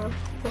going around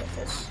with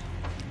this.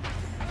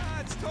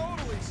 That's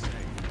totally safe.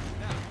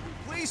 Now,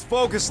 please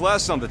focus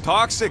less on the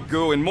toxic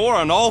goo and more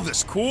on all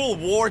this cool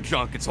war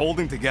junk it's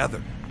holding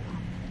together.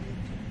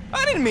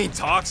 I didn't mean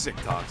toxic.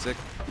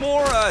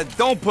 More,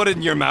 don't put it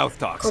in your mouth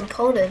toxic.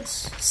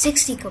 Components.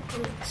 60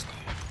 components.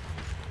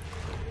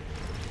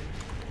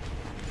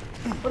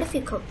 What if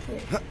you come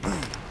here?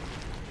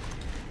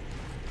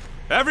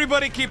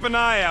 Everybody keep an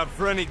eye out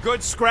for any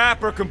good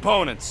scrap or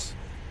components.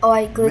 Oh,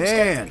 I glitched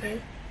Man, it.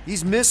 Okay.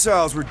 these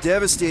missiles were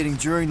devastating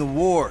during the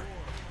war.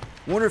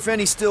 Wonder if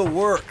any still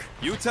work.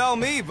 You tell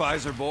me,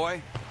 Visor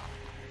Boy.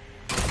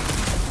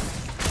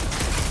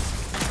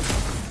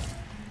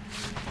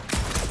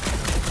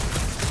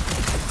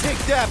 Take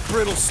that,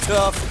 brittle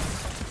stuff.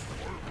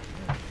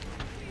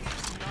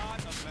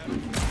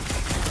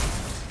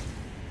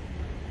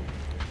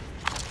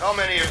 How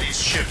many of these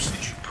ships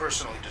did you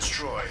personally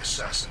destroy,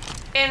 Assassin?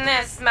 In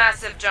this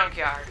massive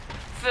junkyard,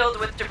 filled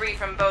with debris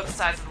from both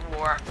sides of the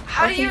war.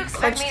 How do you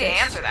expect me to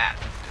answer that?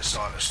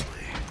 Dishonestly.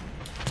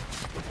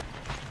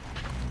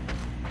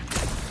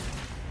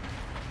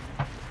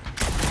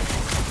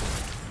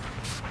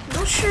 I'm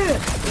not sure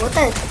what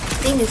that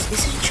thing is.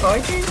 Is it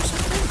charging or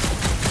something?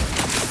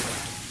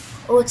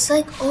 Oh, it's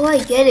like, oh, I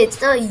get it.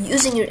 It's not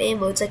using your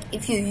ammo. It's like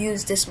if you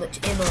use this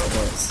much ammo at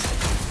once.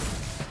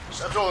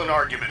 Settle an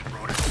argument,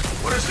 Rodent.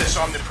 What is this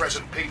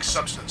omnipresent pink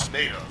substance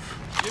made of?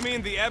 You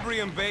mean the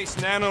Ebrium-based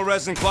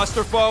nanoresin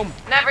cluster foam?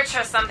 Never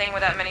trust something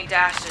with that many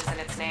dashes in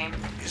its name.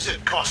 Is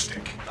it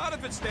caustic? Not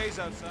if it stays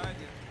outside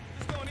you.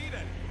 Just don't eat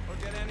any. Or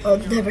get any. I'll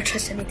never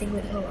trust anything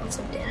with lots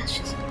of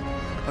dashes.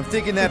 I'm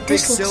thinking that But big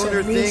this looks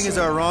cylinder thing is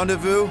amazing. our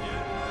rendezvous.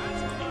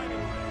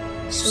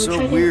 So,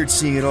 So weird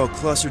seeing it all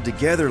clustered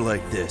together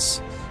like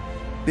this.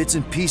 Bits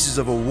and pieces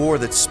of a war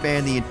that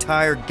spanned the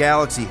entire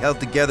galaxy held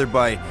together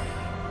by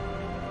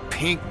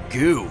pink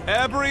goo.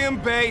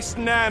 Ebrium-based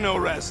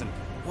nanoresin.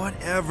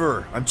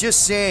 Whatever. I'm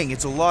just saying,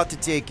 it's a lot to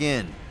take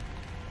in.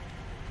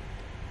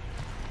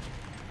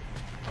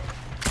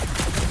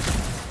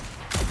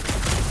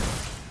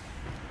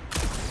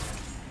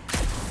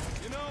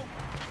 You know,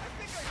 I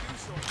think I do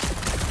so.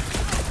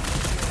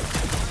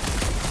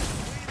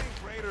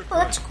 Oh,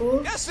 that's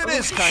cool. Yes, it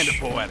is kind of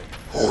poetic.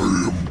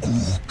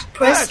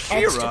 Press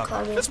Cheer X to up.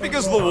 comment. Just for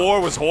because the more.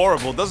 war was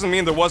horrible doesn't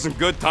mean there wasn't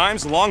good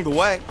times along the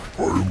way.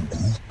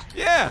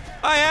 Yeah,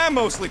 I am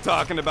mostly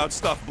talking about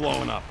stuff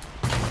blowing up.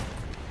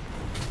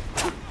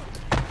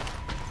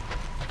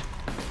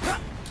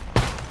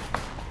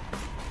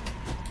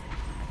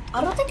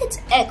 I don't think it's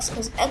X,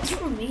 because X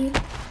for me.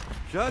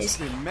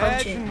 Just Is imagine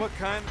punching. what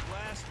kind of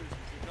blasters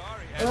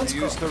Chitauri had Let's to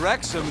go. use to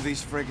wreck some of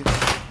these frigates.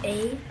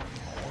 A.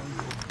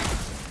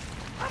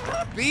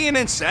 Being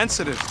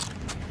insensitive.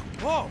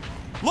 Whoa,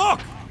 look!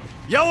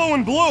 Yellow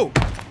and blue.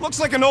 Looks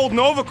like an old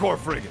Nova Corps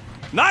frigate.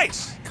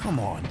 Nice! Come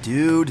on,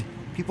 dude.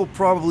 People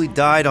probably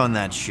died on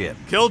that ship.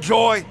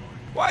 Killjoy,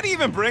 why'd he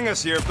even bring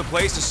us here if the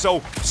place is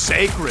so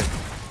sacred?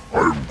 I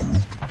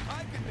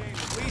can name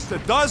at least a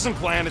dozen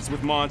planets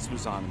with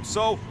monsters on them,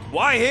 so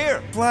why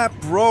here? Flat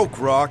broke,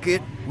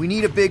 Rocket. We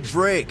need a big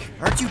break.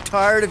 Aren't you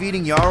tired of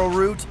eating yarrow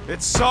root?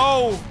 It's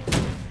so...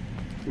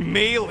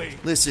 mealy.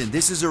 Listen,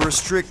 this is a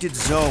restricted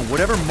zone.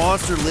 Whatever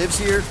monster lives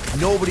here,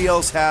 nobody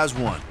else has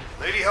one.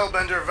 Lady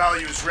Hellbender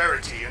values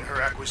rarity in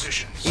her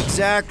acquisitions.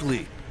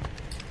 Exactly.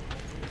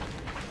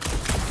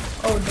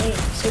 Oh, dang.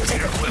 So it's like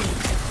Peter a Quill.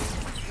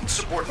 P.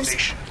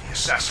 Insubordination of the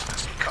assassin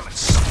has become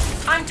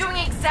insufferable. I'm doing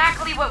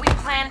exactly what we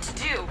planned to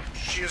do.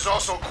 She is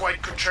also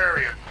quite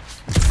contrarian.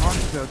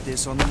 Talked about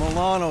this on the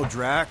Milano,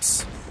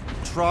 Drax.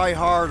 Try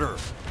harder.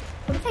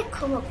 What if I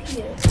come up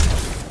here?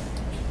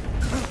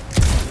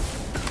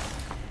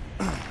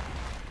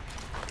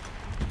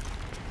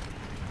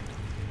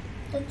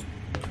 That's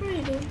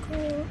pretty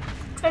cool.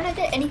 Try not to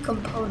get any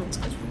components,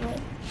 because we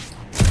might.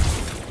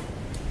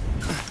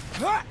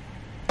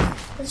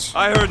 Let's-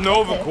 I heard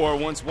Nova okay. Corps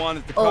once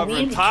wanted to Oh, cover we need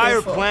to be entire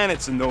careful.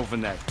 planets in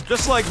Novanet,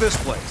 just like this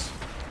place.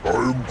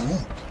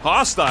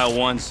 Hostile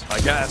ones, I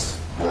guess.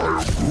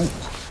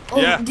 Oh,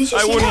 Yeah, did you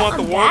I see wouldn't that? want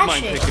the I'm Warp Mine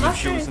dashing. picking I'm and not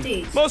sure if choosing.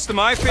 these. Most of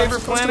my favorite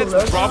supposed to planets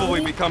learn will probably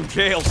that, become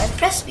jails. I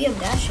pressed B, I'm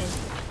dashing.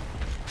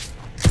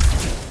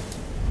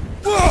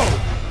 Whoa!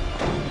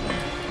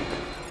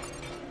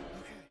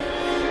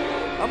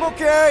 I'm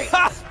okay.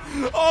 Ha!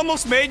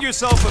 Almost made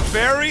yourself a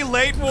very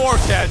late war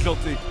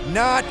casualty.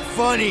 Not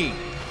funny.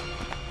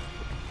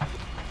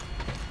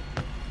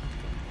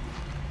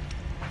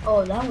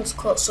 Oh, that was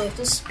close. So if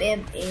this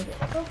spam A, then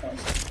okay.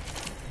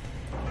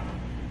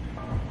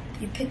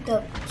 You picked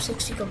up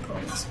 60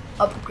 components.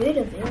 Upgrade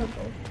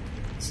available.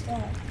 What's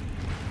that?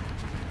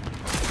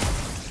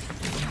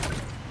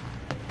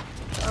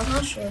 I'm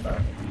not sure about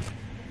it.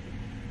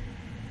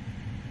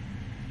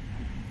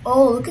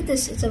 Oh, look at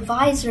this. It's a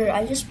visor.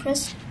 I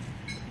pressed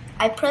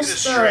It is the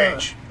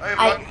strange. I have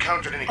not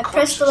encountered any I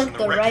pressed corpses in the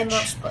the right wreckage.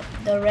 mouse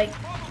button,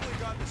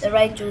 the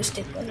right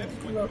joystick button.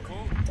 Look,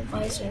 the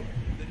visor.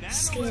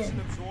 Scan.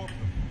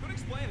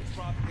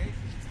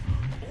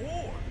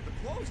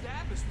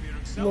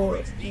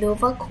 Lore.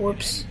 Nova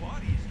Corps.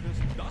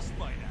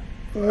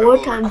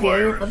 Wartime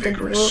variant of the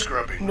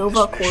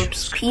Nova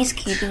Corps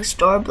Peacekeeping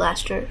Star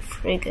Blaster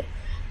frigate.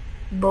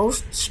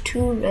 Boasts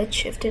 2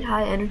 red-shifted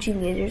high-energy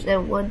lasers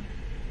and 1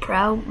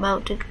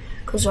 prow-mounted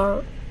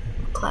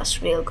Khazar-class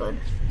railgun.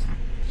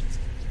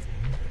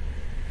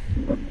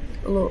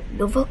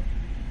 Nova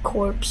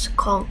Corps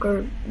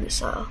Conquer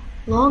missile.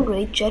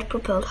 Long-range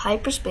jet-propelled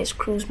hyperspace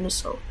cruise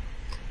missile.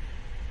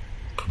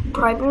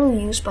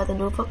 Primarily used by the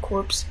Nova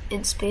Corps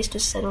in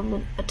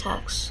space-to-settlement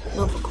attacks.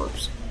 Nova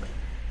Corps.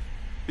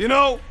 You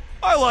know,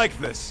 I like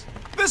this.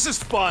 This is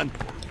fun.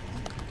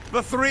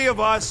 The 3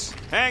 of us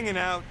hanging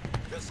out.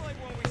 Just like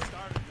when we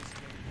started this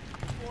game.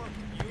 Before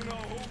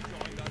you-know-who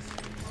joined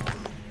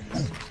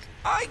us.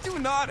 I do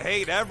not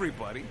hate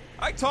everybody.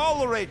 I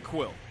tolerate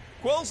Quill.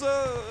 Quill's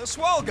a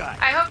swell guy.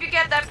 I hope you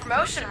get that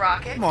promotion,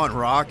 Rocket. Come on,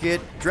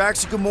 Rocket.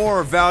 Drax and Gamora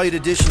are valued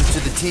additions to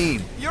the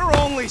team. You're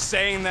only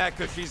saying that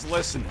because she's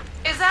listening.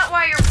 Is that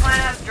why your plan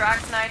has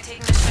Drax and I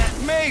taking the ship?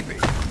 Maybe.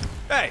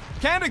 Hey,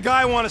 can't a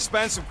guy want to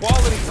spend some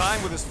quality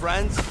time with his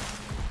friends?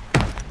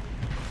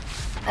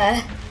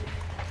 I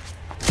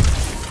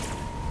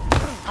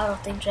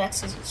don't think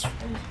Drax is his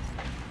friend.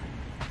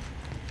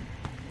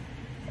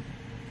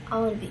 I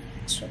want to be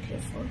extra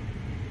careful.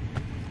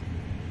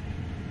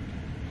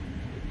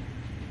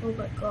 Oh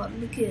my god,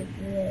 look at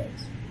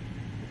this.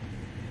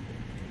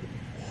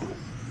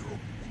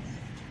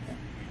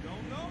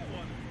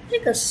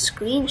 Take a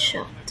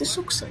screenshot. This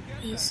looks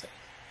amazing.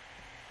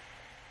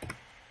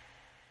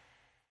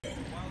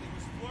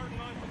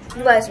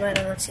 You guys might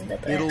have not seen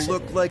that, but It'll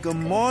look like a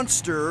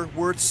monster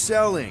worth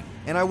selling.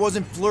 And I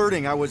wasn't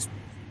flirting, I was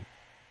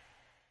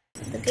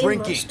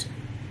drinking.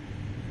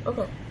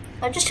 Okay,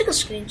 I just took a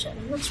screenshot.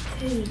 It looks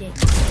pretty dang.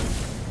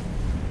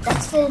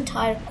 That's the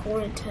entire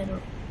core antenna,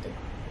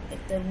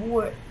 like the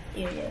war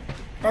area.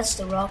 That's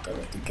the rocket.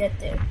 We have to get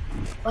there.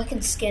 Well, I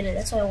can scan it.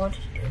 That's what I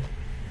wanted to do.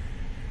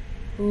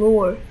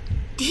 Lore: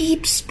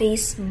 deep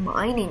space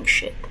mining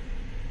ship,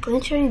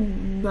 planetary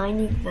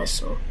mining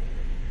vessel.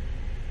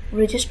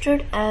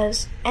 Registered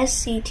as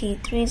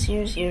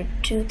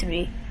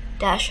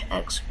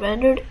SCT-30023-X,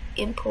 rendered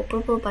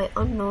impalpable by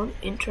unknown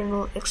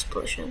internal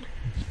explosion.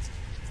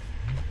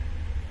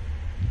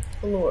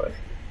 Lore: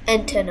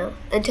 antenna.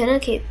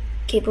 Antenna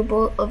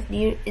capable of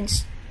near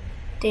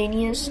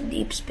instantaneous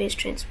deep space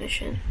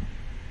transmission.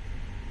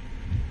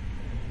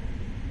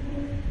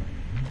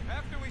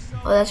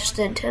 Oh, that's just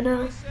the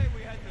antenna.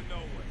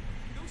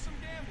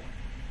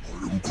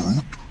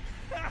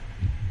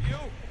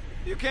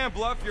 You can't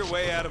bluff your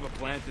way out of a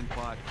plantain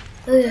pot.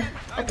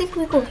 I think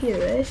we go here,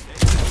 right?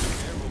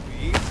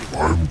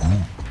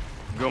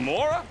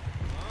 Gamora?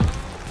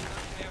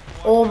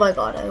 Oh my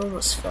god, I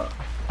almost fell.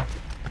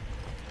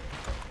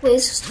 Wait,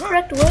 is this the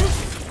correct way?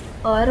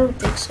 Oh, I don't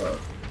think so.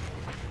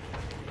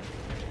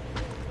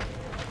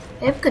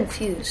 I'm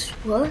confused.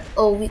 What?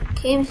 Oh, we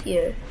came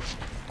here.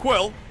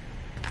 Quill?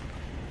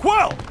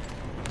 Quill!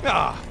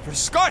 Ah, for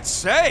Scott's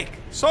sake!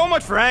 So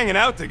much for hanging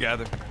out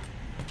together.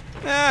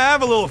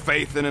 Have a little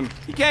faith in him.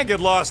 He can't get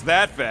lost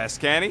that fast,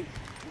 can he?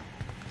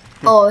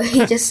 Oh,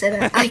 he just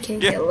said I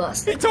can't get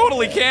lost. He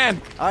totally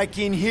can. I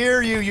can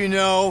hear you, you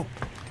know.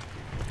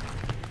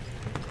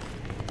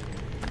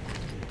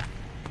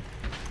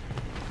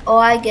 Oh,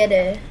 I get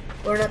it.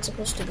 We're not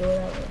supposed to go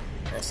that way.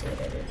 I see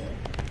what I did there.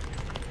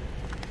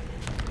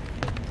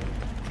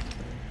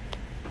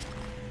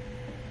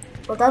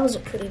 Well, that was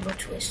a pretty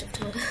much waste of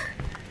time.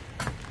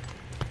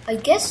 I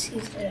guess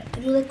he's there. I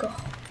do like a...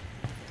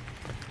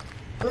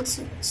 Let's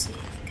see if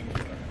we can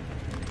do it.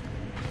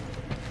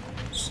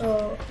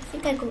 So, I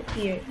think I go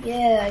here.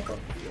 Yeah, I go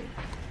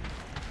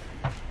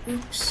here.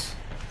 Oops.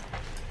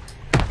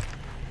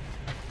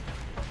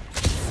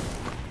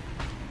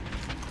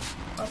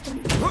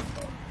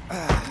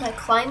 Can I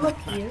climb up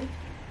here?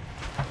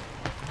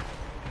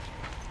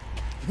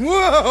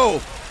 Whoa!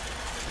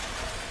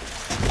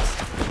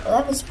 Oh,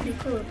 that was pretty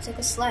cool. It's like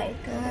a slide.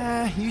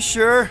 You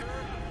sure?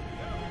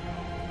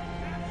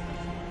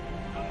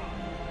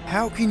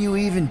 How can you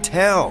even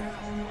tell?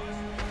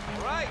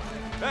 Right.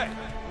 Hey,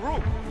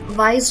 Rook.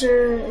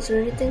 Visor, is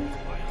there anything you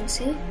can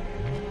see?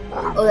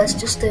 Oh, that's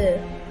just a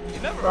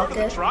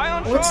rocket.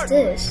 What's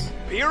this?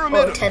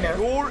 Pyramid of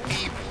pure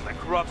evil that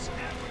corrupts.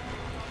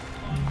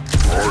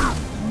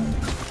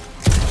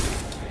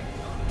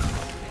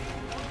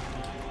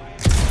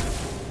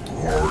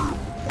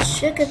 Let's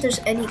check if there's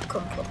any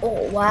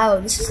oh wow,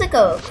 this is like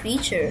a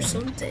creature or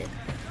something.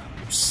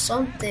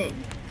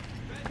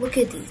 Look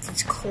at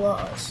these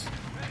claws.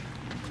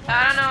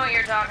 I don't know what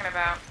you're talking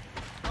about.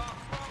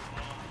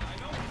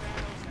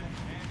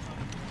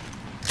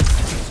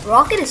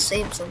 Rocket is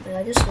saying something,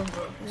 I just don't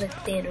know. It was like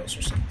Thanos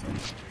or something.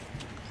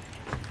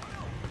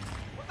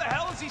 What the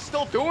hell is he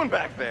still doing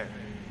back there?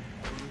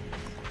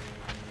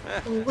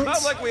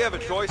 Not like we have a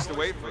choice to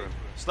wait for him.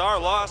 Star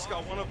Lost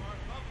got one of...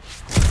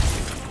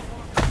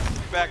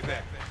 Back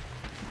there.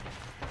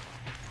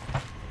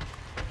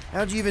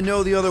 How'd you even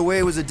know the other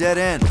way was a dead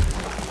end?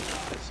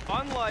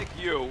 Unlike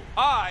you,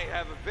 I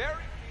have a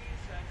very keen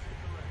sense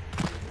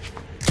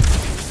of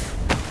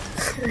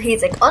direction.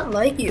 He's like,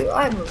 unlike you,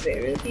 I'm a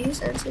very keen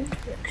sense of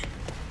direction.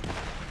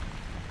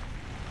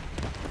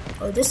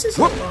 Oh, this is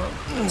a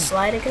long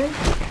slide again.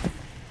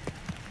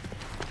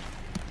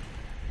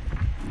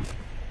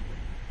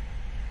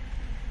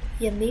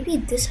 Yeah, maybe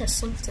this has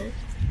something.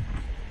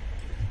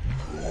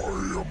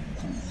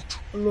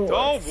 Lord,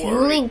 Don't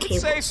fueling worry,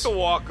 cables. it's safe to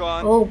walk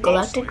on. Oh,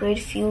 galactic grade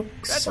fuel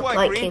That's supply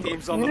why green cable.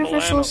 team's on the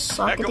Universal Milano.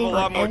 socketing Heck of a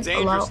lot on more ends allow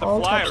dangerous to all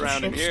fly types of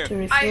around in ships here. to I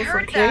refuel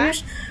heard from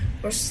carriers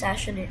or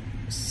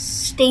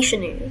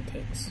stationary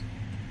tanks.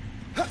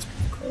 That's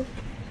cool.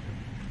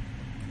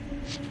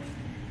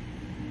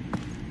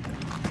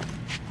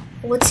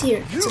 What's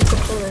here? Some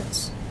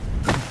components.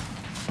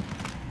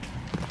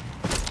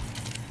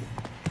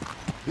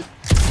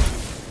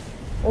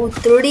 Oh,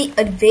 30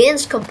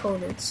 advanced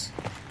components.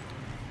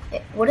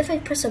 Hey, what if I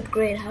press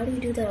upgrade? How do you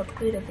do that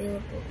upgrade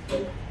available?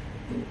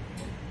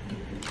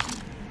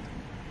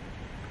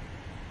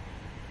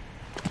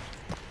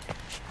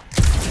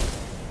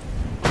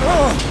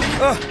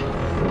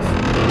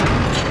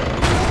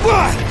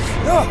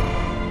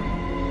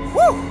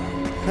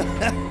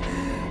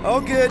 All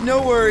good,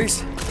 no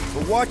worries.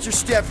 But watch your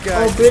step,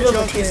 guys. Oh, brittle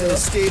Junk isn't material.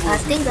 as stable I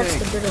as we think that's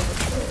the think. brittle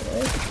material,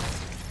 right?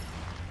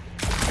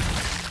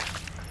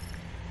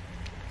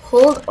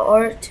 Hold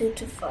R2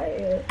 to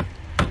fire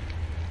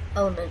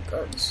element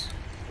guns.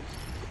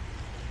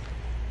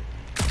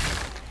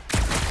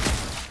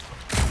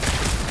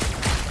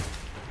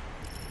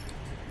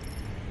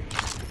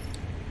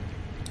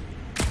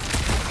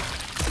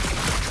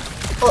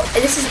 Oh,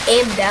 and this is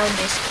aim down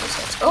basically.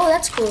 So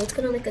that's cool. It's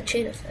kind of like a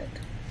chain effect.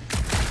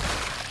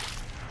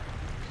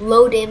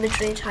 Low damage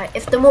range, high.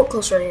 If the more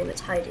closer I am,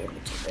 it's high damage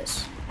in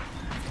this.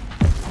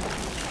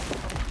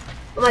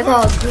 Oh my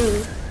god,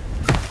 Groot.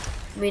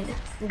 I mean,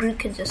 Groot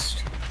can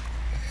just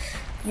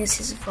use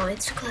his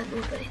vines to climb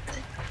over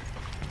anything.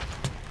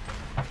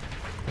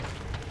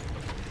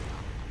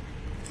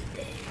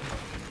 Dang.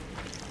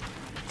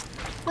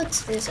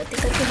 What's this? I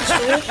think I can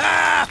destroy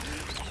it.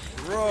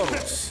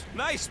 Gross.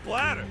 Nice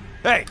splatter.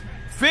 Hey,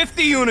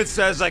 50 units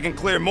says I can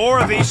clear more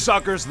of these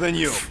suckers than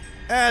you.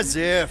 As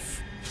if.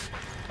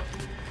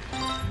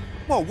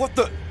 Whoa, what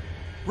the?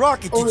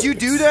 Rocket, Oh, did you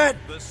do that?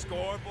 The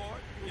scoreboard,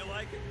 you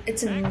like it?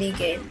 It's a mini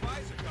game.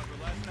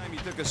 Last time you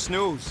took a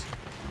snooze.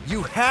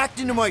 You hacked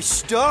into my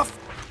stuff?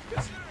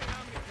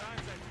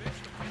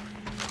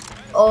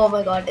 Oh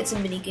my god, it's a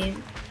mini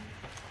game.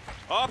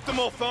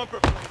 Optimal thumper.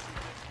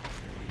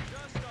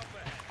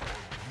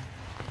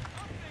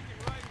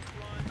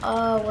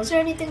 Was there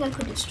anything I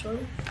could destroy?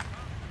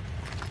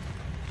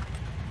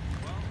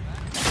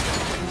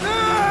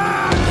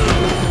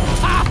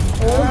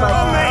 Oh my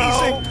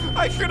god. Amazing!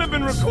 I should have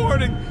been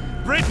recording.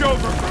 Bridge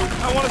over, Groot.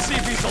 I want to see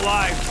if he's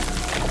alive.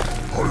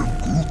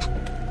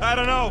 I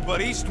don't know,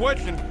 but he's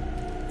twitching.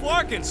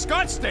 Flarkin,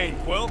 Scott stain,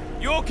 Quill.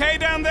 You okay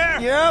down there?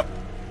 Yep.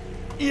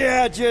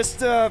 Yeah, just,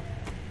 thought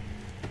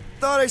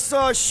I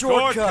saw a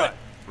shortcut.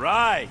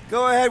 Right.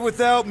 Go ahead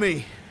without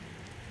me.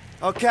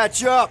 I'll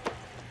catch up.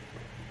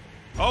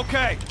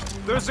 Okay.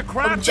 There's a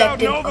crapped out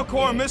Objective Nova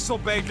Corps upgrade. missile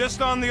bay just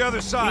on the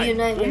other side.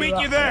 Reunite We'll with meet you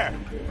Rocket. there.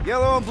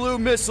 Yellow and blue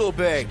missile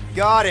bay.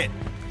 Got it.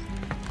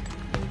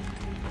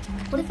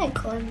 What if I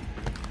climb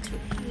through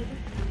here?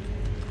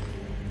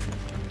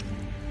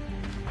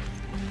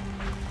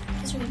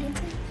 Is there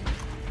anything?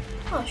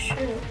 Oh, sure.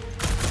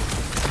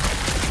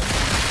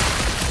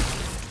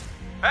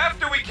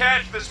 After we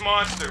catch this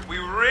monster, we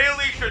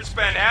really should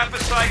spend half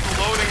a cycle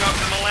loading up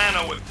the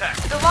Milano with tech.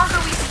 The longer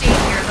we stay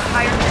here, the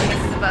higher the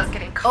chances of us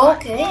getting caught.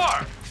 Okay. More.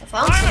 I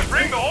found Trying to something.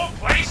 bring the whole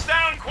place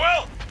down,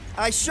 Quill?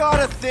 I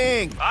shot a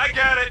thing. I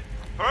get it.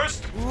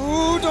 First,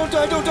 Ooh, don't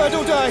die, don't die,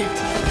 don't die.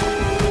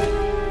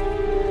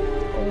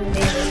 Oh,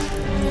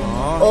 maybe.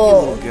 Aw,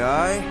 Oh. you little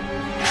guy.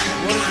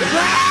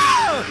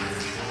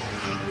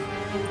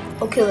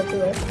 Oh, kill it,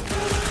 kill it.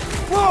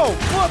 Whoa,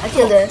 what I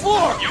killed it.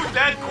 floor? you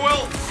dead,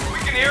 Quill? We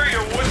can hear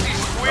your woodsy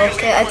squealing.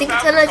 Okay, I think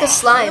it's kind of like a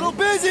slime. Little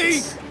busy.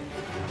 Is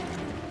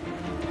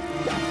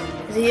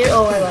it here?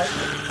 Oh my god.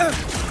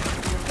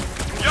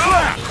 Yo,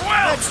 Quill!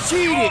 That's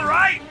cheating. You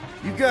alright?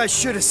 You guys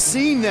should have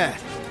seen that.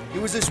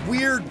 It was this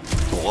weird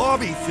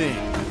blobby thing.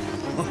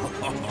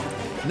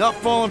 Not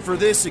falling for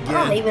this I don't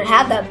again. even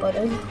have that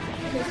button.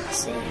 Let's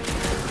see.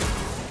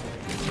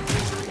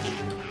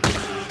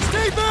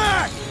 Stay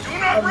back! Do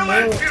not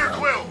relent, Peter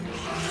Quill!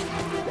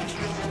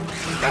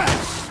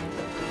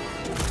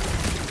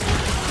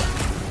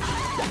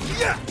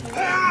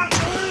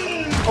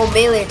 Oh,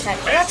 melee attack.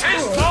 Oh, It's that's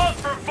his cool. fault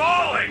for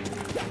falling!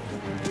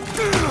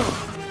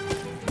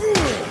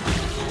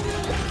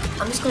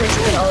 I'm just gonna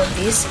spin all of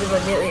these with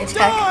a melee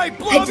attack. Die, I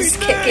blobby just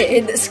thing! kick it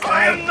in the I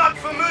sky. am not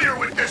familiar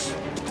with this,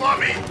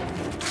 Blobby.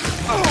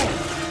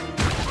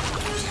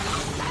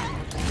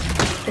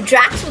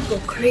 Drax would go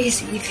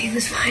crazy if he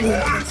was fighting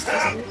against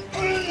us.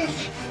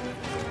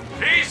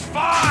 He's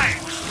fine!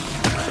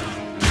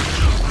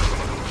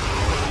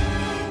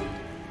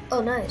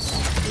 Oh, nice.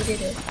 You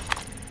did it.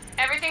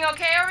 Everything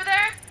okay over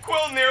there?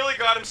 Quill nearly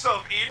got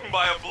himself eaten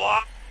by a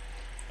blob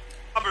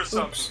or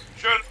something. Oops.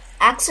 Should...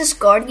 Access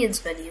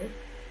Guardians menu.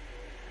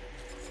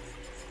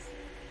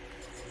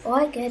 Oh,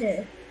 I get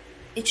it.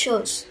 It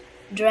shows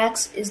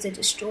Drax is the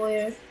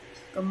Destroyer,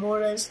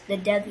 Gamora's the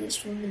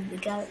deadliest woman in the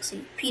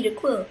galaxy, Peter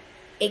Quill,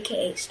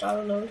 aka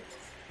Star-Lord,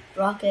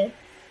 Rocket,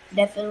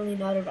 definitely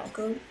not a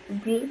raccoon,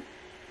 Groot,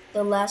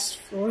 the last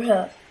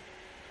Flora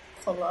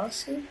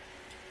Colossi.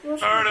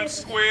 Heard him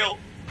squeal.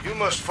 You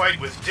must fight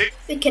with Dick.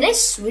 Wait, can I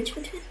switch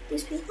between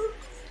these people?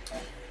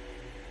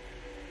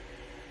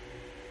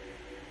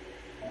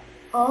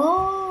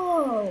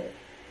 Oh,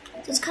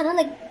 so it's kind of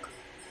like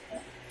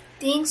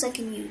things I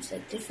can use,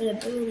 like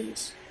different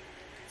abilities.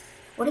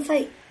 What if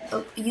I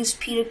use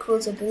Peter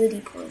Quill's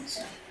ability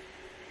points?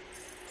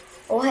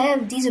 Oh, I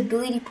have these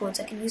ability points.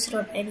 I can use it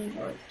on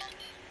anyone.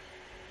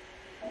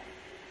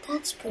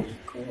 That's pretty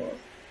cool.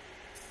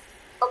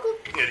 Okay.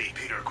 Dignity,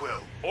 Peter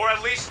Quill. Or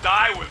at least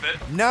die with it.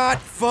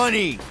 Not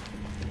funny.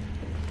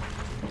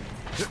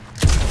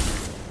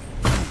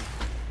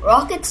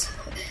 Rocket's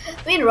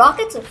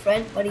a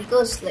friend, but he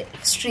goes like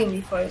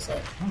extremely far. Is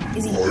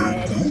he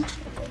dead?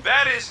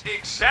 That is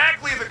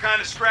exactly the kind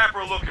of scrap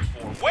we're looking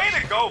for. Way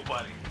to go,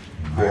 buddy.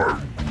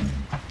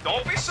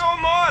 Don't be so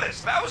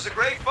modest. That was a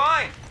great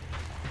find.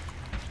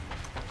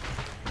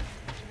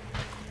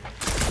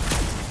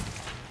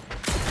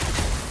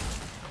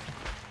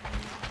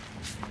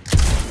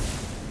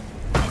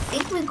 I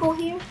think we go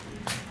here.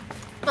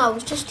 No, I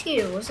was just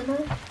here, wasn't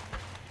I?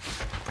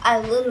 I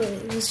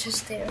literally was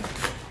just there.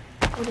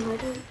 What am I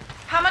doing?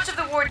 How much of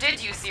the war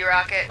did you see,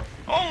 Rocket?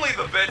 Only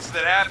the bits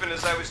that happened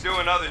as I was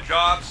doing other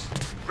jobs.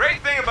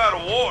 Great thing about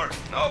a war,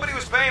 nobody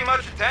was paying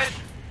much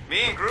attention.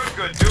 Me and Groot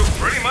could do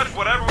pretty much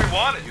whatever we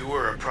wanted. You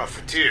were a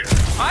profiteer.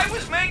 I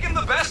was making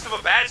the best of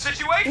a bad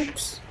situation.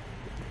 Oops.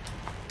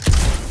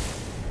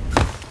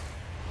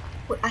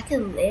 Wait, I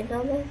can land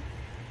on that?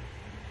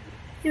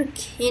 You're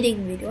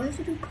kidding me. Do I have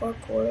to do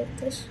parkour like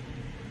this?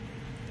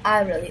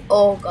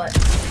 Oh god.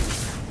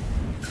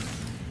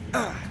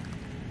 I'm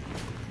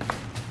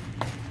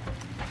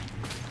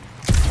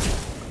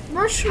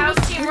not sure. How's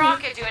Team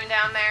Rocket doing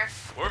down there?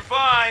 We're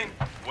fine.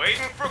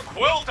 Waiting for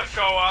Quill to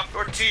show up.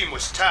 Your team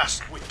was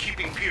tasked with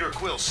keeping Peter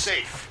Quill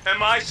safe.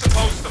 Am I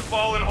supposed to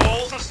fall in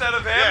holes instead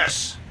of him?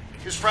 Yes.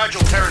 His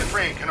fragile Terran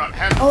frame cannot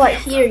handle. Oh, I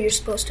hear you're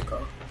supposed to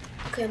go.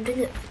 Okay, I'm doing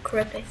it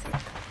correct, I think.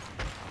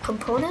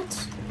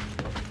 Components?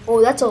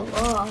 Oh, that's a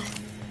lot.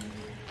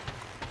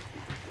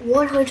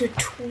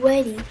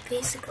 120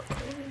 basic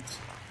components.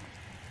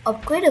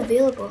 Upgrade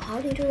available.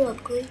 How do you do the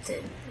upgrade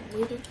then?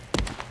 I'm waiting.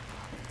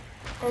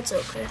 That's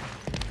okay.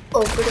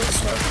 Open it,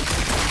 stuff.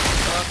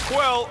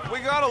 Quill, we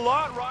got a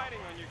lot riding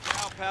on your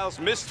gal pal's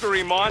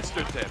mystery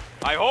monster tip.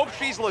 I hope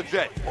she's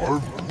legit.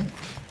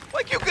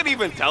 Like you could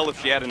even tell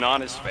if she had an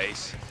honest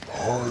face.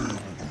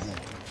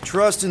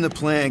 Trust in the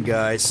plan,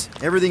 guys.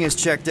 Everything is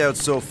checked out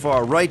so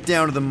far, right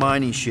down to the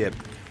mining ship.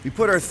 We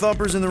put our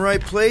thumpers in the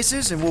right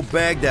places, and we'll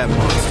bag that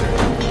monster.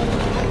 He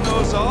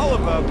knows all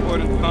about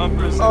putting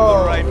thumpers in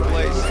the right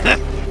place.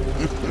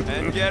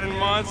 And getting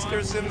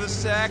monsters in the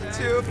sack,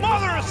 too.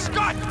 Mother of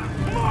Scott!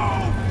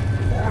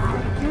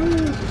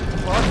 Move!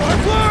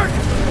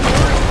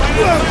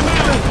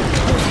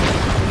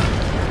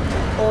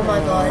 Oh my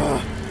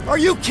god. Are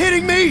you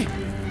kidding me?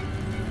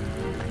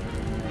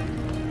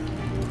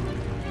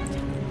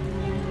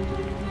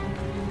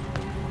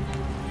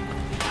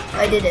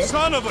 I did it.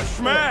 Son of a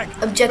schmag!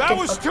 Objective that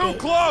was update. too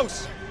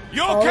close!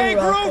 You okay,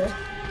 Groot?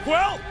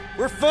 Well,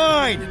 we're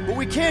fine, but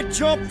we can't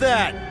jump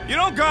that. You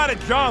don't gotta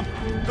jump.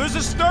 There's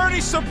a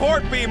sturdy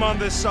support beam on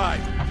this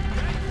side.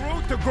 Get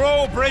Groot to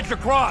grow a bridge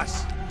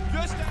across.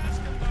 Just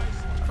ask him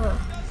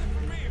nicely.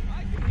 Doesn't agree.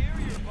 I can hear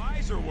your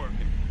visor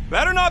working.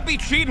 Better not be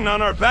cheating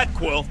on our bet,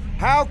 Quill.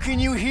 How can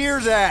you hear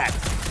that?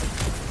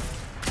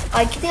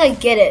 I think I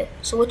get it.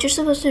 So what you're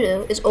supposed to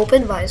do is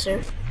open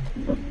visor.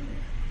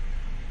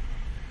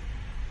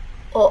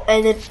 Oh,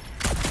 and then...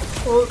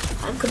 Well,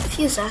 I'm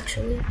confused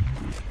actually.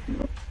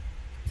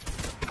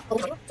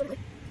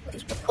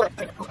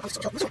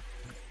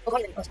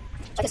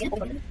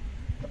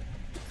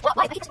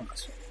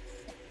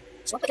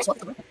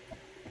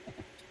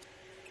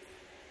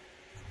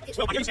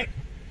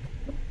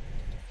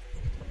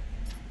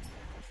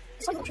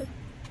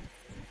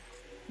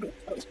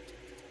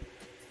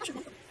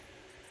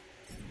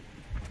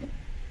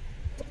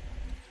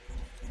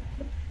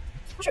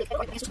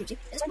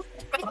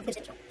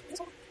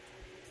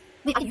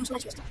 Maybe I can use my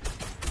system.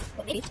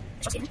 But maybe I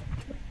shall see. Is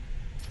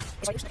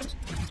I use things?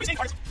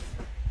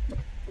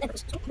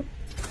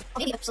 Oh,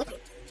 maybe I'm slipping.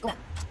 Go down.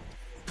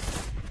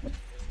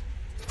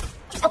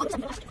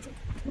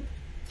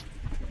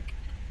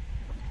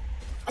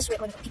 I swear I'm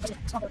going to keep pressing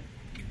it. It's not good.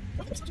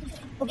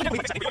 Oh, get it.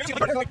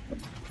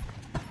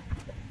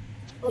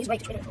 Oh, he's right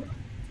to trade it.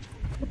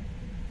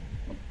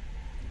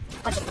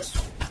 I like this.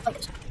 I like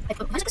this. I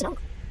put my 6 now.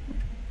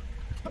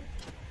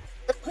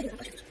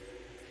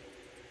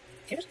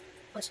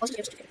 I'm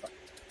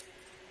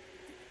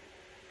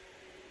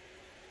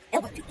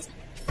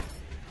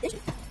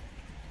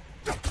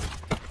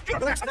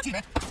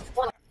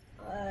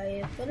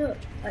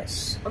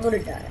gonna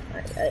die.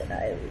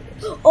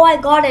 Oh, I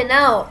got it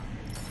now.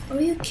 Are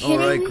you kidding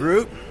me? Alright,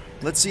 Groot.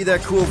 Let's see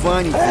that cool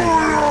viney thing.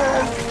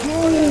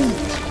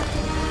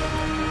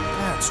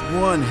 That's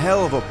one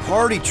hell of a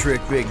party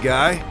trick, big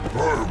guy.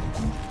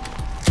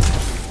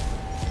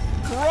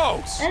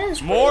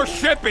 Gross! More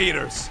ship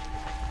eaters!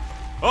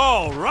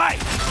 All right!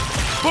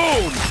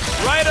 Boom!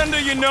 Right under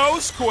your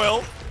nose,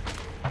 Quill!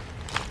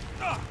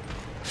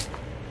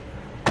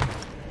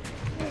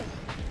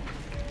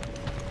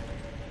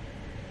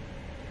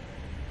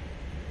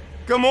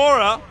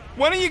 Gamora,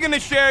 when are you gonna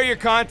share your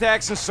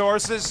contacts and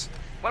sources?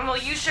 When will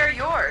you share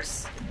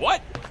yours?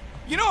 What?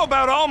 You know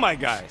about all my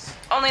guys.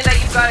 Only that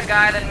you've got a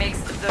guy that makes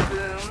the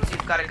booms,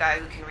 you've got a guy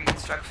who can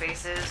reconstruct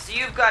faces,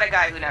 you've got a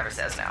guy who never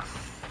says no.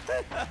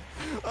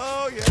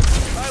 Oh,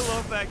 yes. I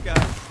love that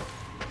guy.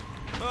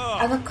 Oh,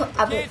 I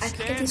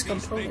can get these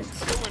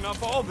components. Doing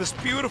up all this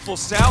beautiful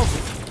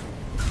salvage.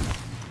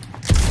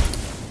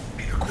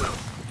 Peter Quill,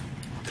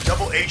 the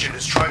double agent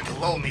is trying to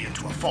lull me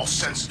into a false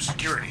sense of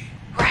security.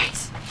 Right.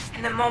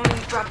 And the moment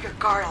you drop your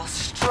guard, I'll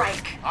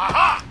strike.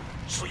 Aha!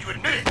 So you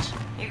admit it.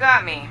 You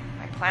got me.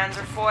 My plans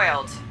are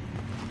foiled.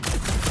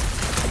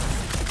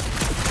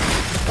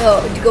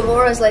 Oh,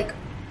 Gamora's like,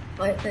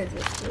 my plans are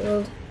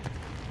foiled.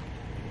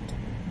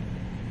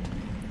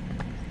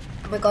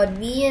 Oh my god,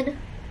 me and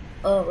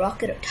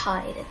Rocket are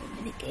tied in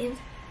the minigame.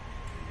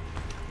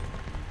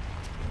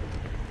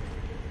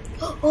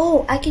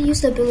 Oh, I can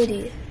use the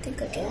ability. I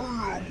think I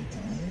can.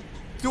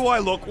 Do I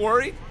look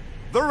worried?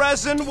 The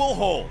resin will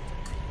hold.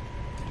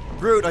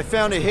 Groot, I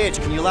found a hitch.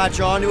 Can you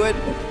latch onto it?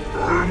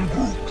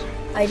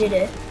 I did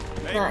it.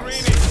 Hey,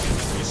 Nice.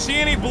 Greenie, you see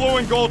any blue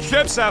and gold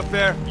ships out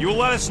there, you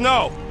let us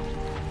know.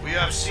 We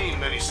have seen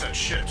many such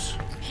ships.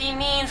 He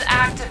means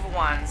active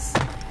ones.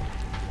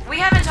 We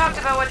haven't talked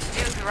about what to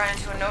do if we run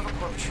into a Nova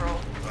Corps patrol.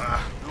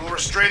 We will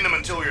restrain them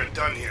until we are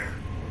done here.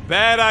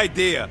 Bad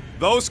idea.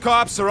 Those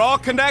cops are all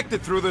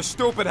connected through their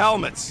stupid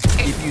helmets.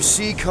 If you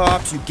see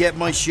cops, you get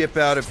my ship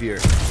out of here.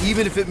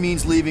 Even if it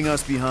means leaving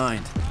us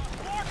behind.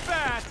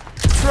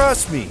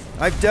 Trust me,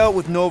 I've dealt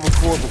with Nova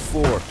Corps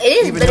before.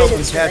 Even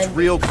helping catch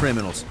real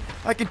criminals.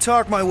 I can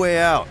talk my way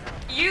out.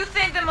 You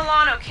think that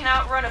Milano can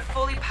outrun a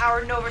fully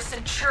powered Nova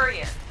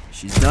Centurion?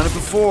 She's done it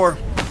before.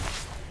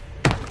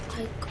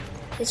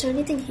 Is there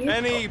anything here?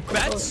 Any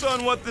bets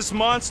on what this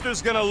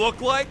monster's gonna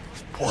look like?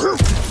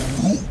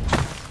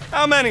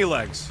 How many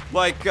legs?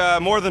 Like,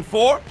 more than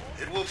 4?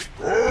 It will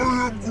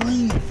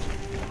be...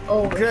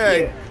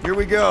 Okay, here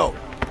we go.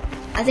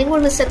 I think we're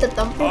gonna set the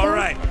thumper down.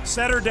 Alright,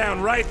 set her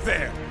down right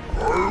there.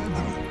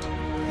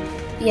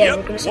 Yeah,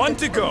 we're gonna set one the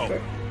to go.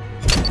 thumper.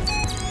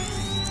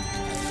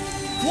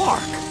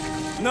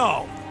 Flark!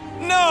 No!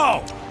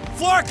 No!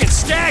 Flark and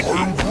Skaggy!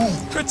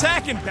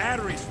 Attacking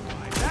batteries.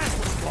 That's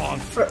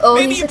what's wrong.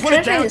 Maybe you put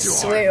it down too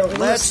hard.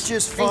 Let's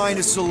just find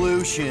a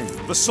solution.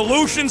 The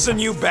solution's a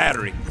new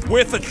battery,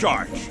 with a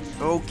charge.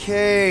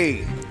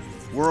 Okay.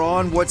 We're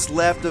on what's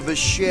left of a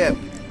ship.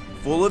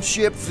 Full of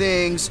ship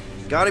things.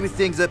 Gotta be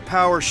things that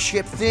power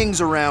ship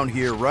things around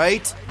here,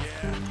 right?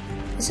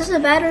 Is this a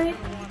battery?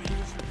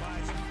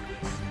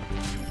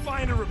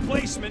 Find a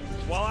replacement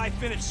while I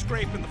finish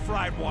scraping the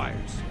fried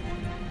wires.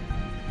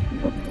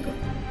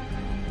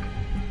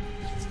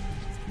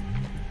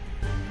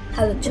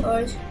 How to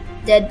charge?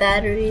 Dead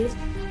battery.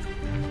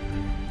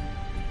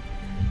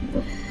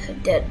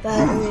 Dead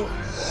battery.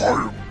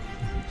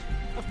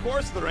 Of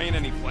course there ain't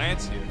any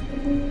plants here.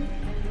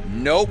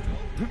 Nope.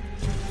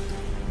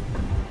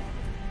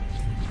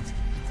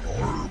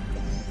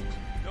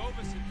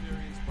 Nova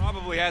Centurions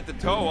probably had to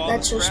tow all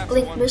That's the just scrap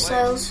blink in one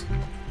missiles.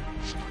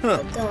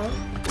 Huh.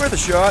 Worth a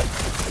shot.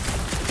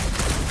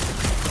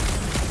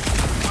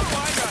 What do I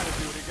gotta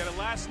do to get a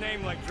last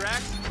name like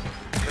Drax?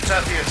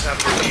 Katafians have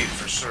no need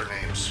for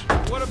surnames.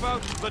 What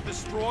about the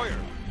Destroyer?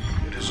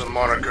 It is a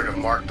moniker to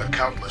mark the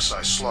countless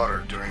I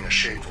slaughtered during a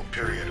shameful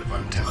period of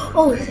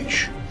untempered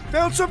rage.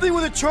 Found something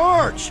with a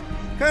charge.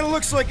 Kind of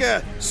looks like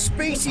a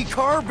spacey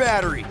car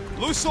battery.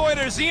 Lucioid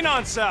or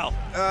xenon cell?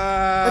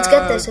 Let's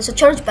get this. It's a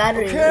charged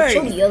battery. Okay.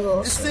 It's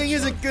yellow. This thing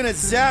isn't gonna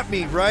zap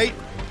me, right?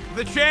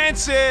 The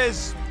chance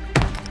is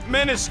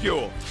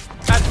minuscule.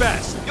 At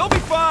best. You'll be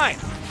fine.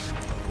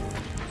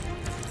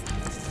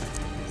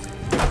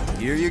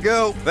 Here you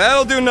go.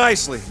 That'll do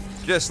nicely.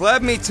 Just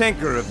let me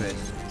tinker a bit.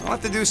 I'll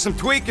have to do some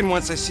tweaking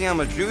once I see how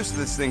much juice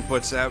this thing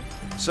puts out.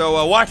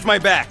 So watch my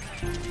back.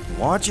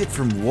 Watch it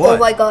from what? Oh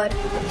my god.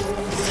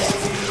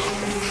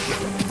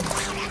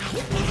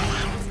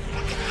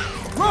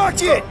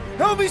 Rocket!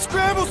 Help me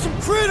scramble some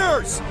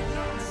critters!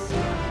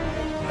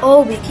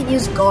 Oh, we can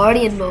use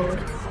Guardian mode.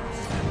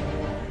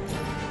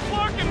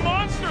 Fucking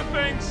monster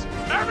things!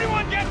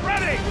 Everyone get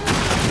ready!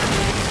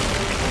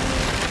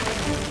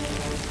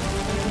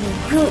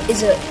 Groot,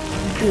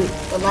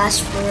 the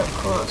last Fleur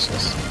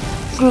Colossus.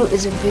 Groot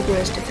is a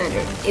vigorous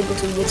defender, able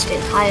to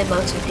withstand high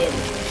amounts of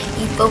damage.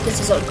 He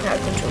focuses on crowd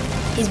control.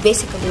 His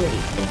basic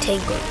ability,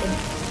 Entangle,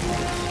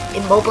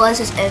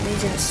 immobilizes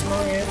enemies in a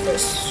small area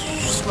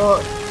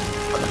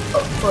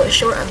for a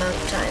short amount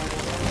of time.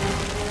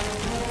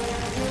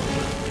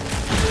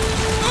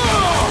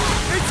 Oh,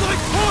 it's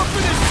like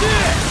pumping a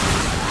shit!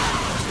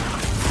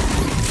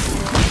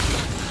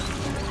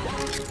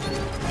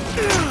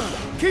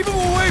 Keep him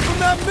away from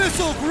that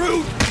missile,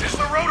 Groot! Is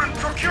the rodent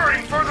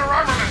procuring further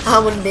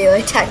armament? When they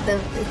attack them,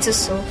 it's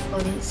just so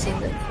funny seeing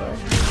them fly.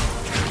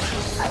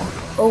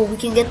 Oh, we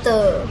can get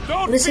the...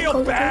 Don't what is it feel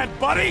called bad, again?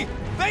 buddy!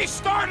 They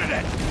started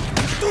it!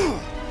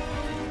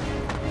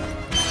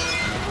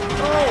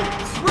 Oh,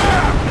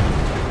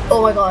 crap!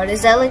 Oh my god,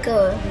 is that like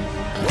a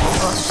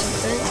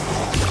awesome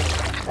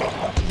thing?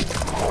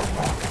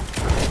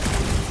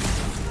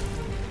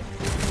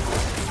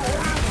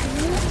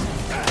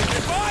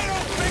 If I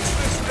don't fix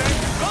this thing,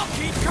 they'll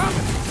keep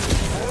coming!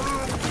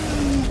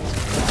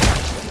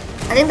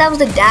 I think that was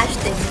the dash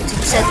thing that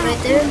you said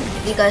right there.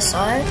 If you guys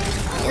saw it. I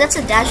think that's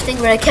a dash thing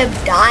where I kept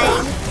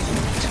dying.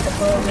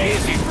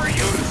 Easy for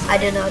you to I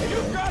didn't know how to do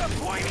it. got a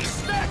pointy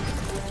stick!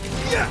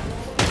 Yeah!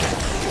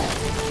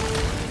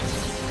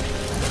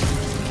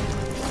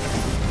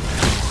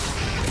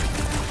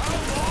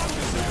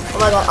 Oh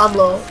my god, I'm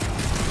low.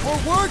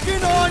 We're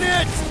working on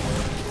it!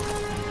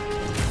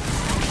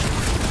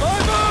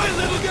 Bye-bye,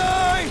 little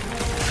guy!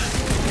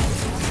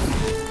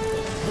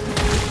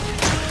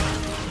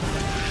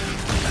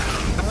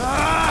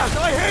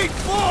 Ah, I hate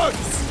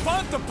bugs!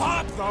 Fun to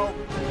pop, though.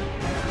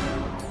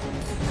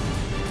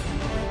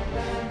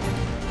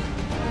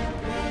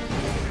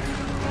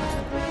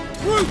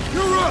 Groot,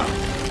 you're up!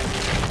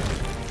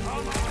 Come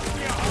on,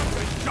 you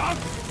hunk junk!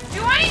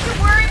 Do I need to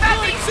worry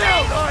about these Lights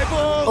out, things?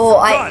 eyeballs! Oh,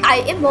 Done. I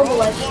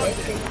immobilized it, I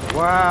think.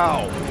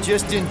 Wow,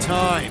 just in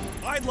time.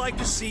 I'd like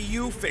to see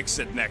you fix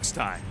it next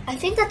time. I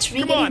think that's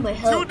Come regaining on, my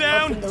health. 2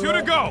 down, up in the 2 to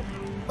left- go.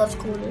 Left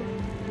corner.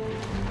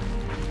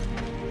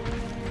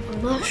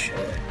 I'm not sure.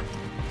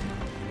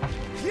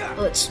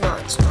 Oh, it's not,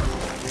 it's not.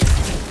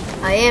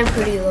 I am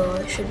pretty low,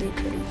 I should be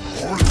pretty.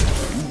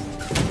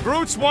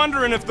 Groot's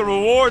wondering if the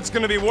reward's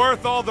gonna be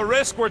worth all the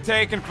risk we're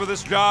taking for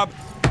this job.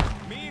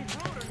 Me and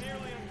Groot are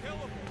nearly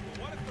unkillable.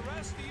 What if the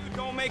rest of you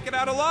don't make it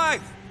out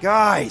alive?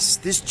 Guys,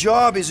 this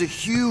job is a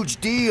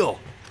huge deal.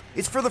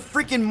 It's for the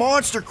freaking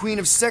monster queen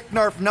of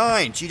Seknarf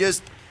 9. She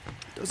just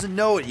doesn't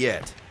know it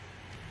yet.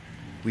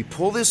 We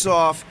pull this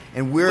off,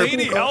 and we're...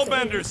 Lady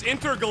Hellbender's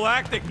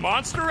intergalactic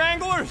monster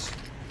anglers?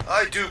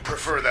 I do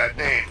prefer that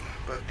name,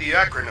 but the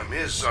acronym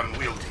is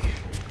unwieldy.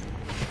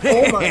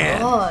 Oh my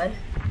god.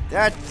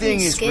 That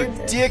thing is scanned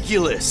it.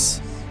 ridiculous.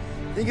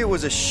 Think it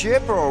was a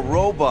ship or a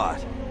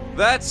robot?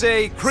 That's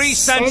a Kree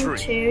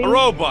Sentry, a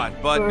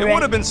robot, but it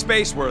would have been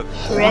space-worthy.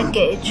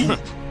 Wreckage.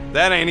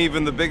 That ain't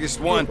even the biggest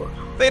one.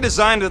 They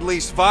designed at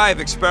least 5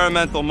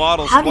 experimental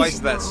models How does twice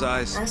he that know?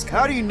 size. That's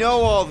How do you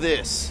know all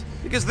this?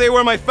 Because they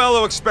were my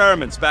fellow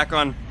experiments back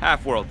on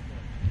Half-World.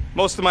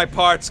 Most of my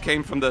parts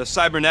came from the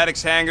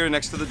cybernetics hangar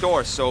next to the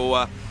door,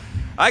 so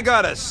I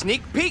got a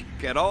sneak peek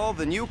at all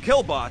the new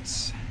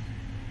killbots.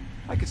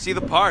 I could see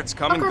the parts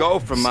come and go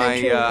from my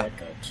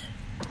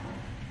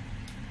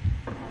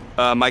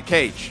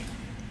cage.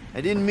 I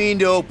didn't mean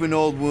to open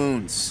old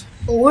wounds.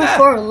 Well, we're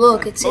far a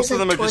look. It Most says of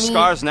them like are just 20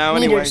 scars now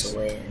meters anyways.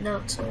 away. Now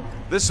it's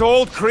like... This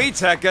old Kree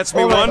tech gets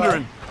me Oh my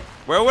wondering. God.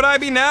 Where would I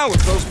be now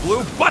if those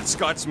blue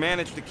butt-scuts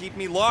managed to keep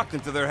me locked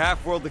into their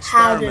Half-World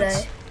How did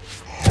experiments?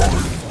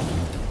 I?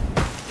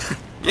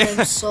 Yeah,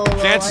 I'm so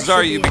low. chances I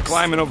are should you'd be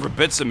climbing over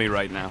bits of me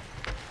right now.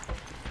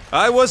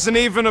 I wasn't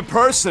even a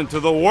person to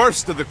the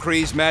worst of the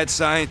Kree's mad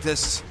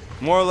scientists.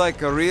 More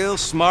like a real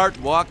smart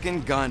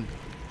walking gun.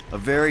 A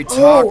very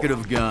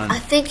talkative gun. I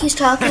think he's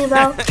talking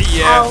about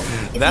Yeah, how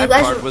if that you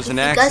guys, part was an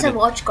if you guys have accident.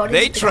 watched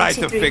Guardians They of the tried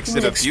Galaxy to 3, fix he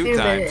it a was few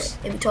experimented, times.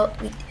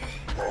 And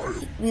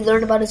we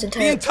learned about his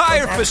entire The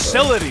entire backstory.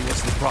 facility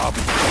was the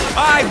problem.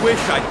 I wish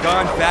I'd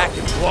gone back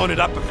and blown it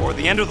up before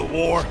the end of the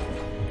war.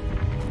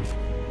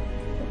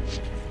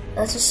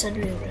 That's a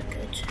Sentry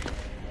wreckage.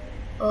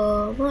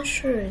 I'm not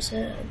sure. Is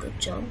that a good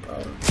jump?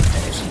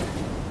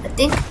 I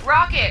think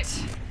Rocket!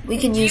 we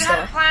can Do you use have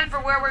a that. plan for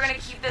where we're gonna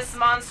keep this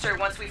monster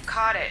once we've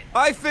caught it?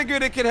 I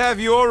figured it could have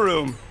your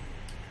room.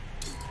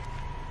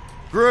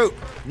 Groot,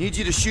 need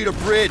you to shoot a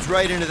bridge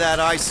right into that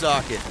eye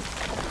socket.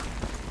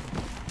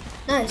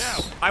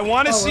 Nice. I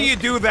want to Oh, see well. you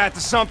do that to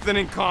something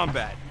in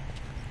combat.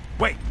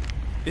 Wait,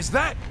 is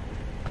that...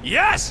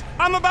 Yes!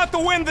 I'm about to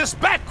win this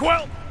bet,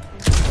 Quill!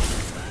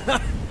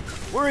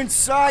 We're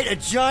inside a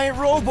giant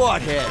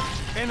robot head.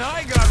 And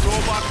I got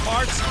robot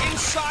parts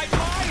inside my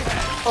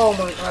head. Oh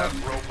my god.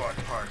 Robot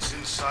parts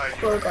inside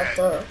Well, your got head.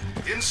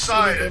 the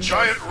Inside a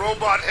giant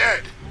robot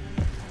head.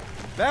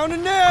 Found a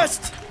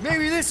nest.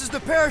 Maybe this is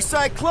the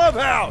Parasite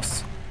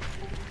Clubhouse.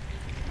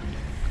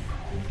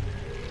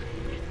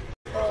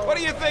 What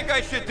do you think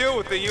I should do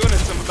with the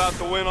units I'm about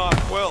to win off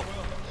Quill?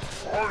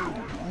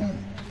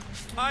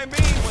 I mean,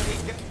 when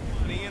he gets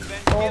money and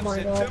then Oh gives my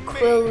it god, to me.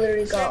 Quill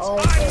literally got all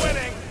I'm the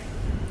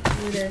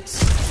winning.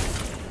 units.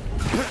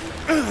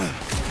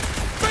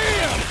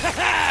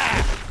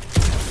 Bam!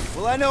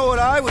 Well, I know what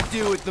I would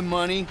do with the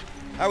money.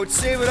 I would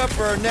save it up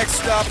for our next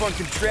stop on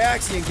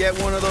Contraxie and get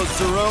one of those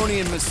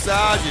Zeronian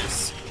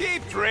massages.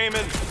 Keep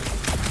dreaming.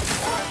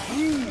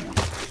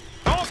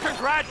 Don't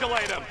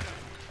congratulate him.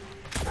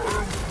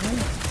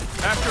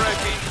 After I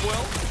beat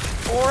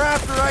Quill? Or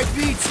after I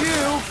beat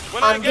you.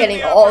 When I'm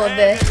getting all of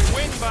it.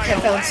 I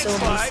found so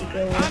many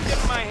secret ones. I'm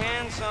getting my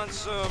hands on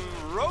some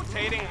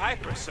rotating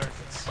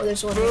hypercircuits. Oh,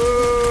 there's one.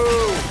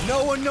 Boo!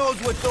 No one knows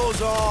what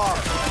those are.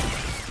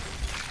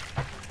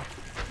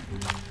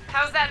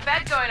 How's that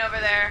bed going over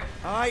there?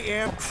 I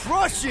am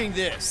crushing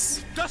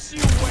this. Just you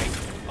wait.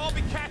 I'll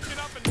be catching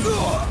up in...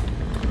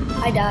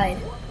 I died.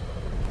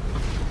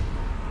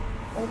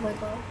 Oh my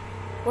god.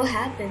 What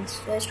happens?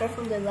 Do I start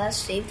from the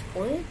last saved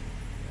point?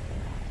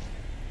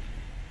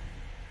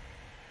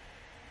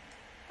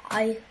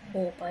 I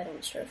hope I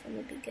don't start from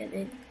the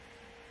beginning.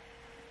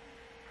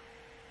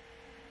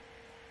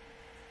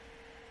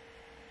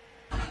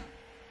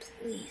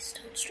 Please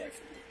don't start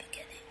from the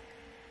beginning.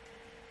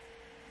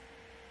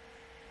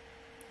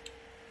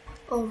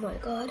 Oh my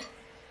god.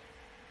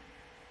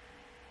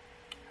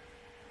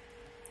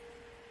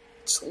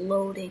 It's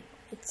loading.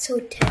 It's so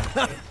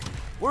tempting.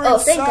 We're Oh,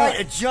 thank inside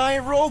God. a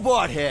giant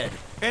robot head.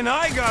 And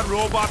I got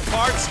robot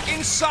parts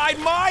inside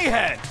my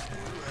head.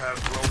 You have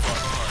robot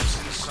parts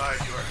inside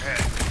your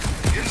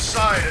head.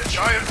 Inside a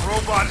giant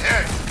robot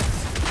head.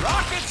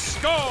 Rocket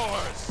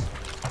scores!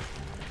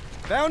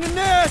 Found a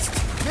nest.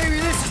 Maybe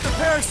this is the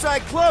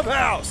Parasite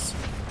Clubhouse.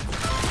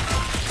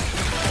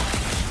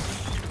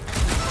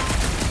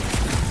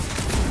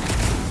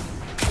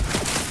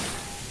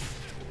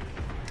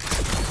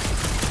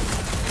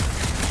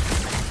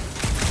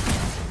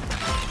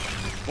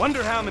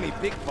 Wonder how many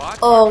big bot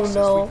Oh, carcasses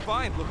no. we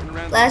find looking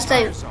around Last the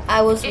time fire zone.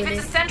 I was If winning.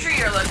 it's a sentry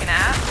you're looking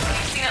at,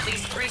 we've seen at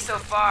least 3 so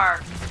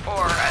far.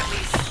 Or at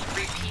least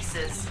 3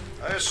 pieces.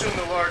 I assume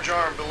the large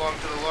arm belonged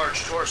to the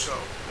large torso.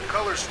 The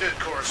colors did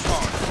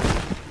correspond.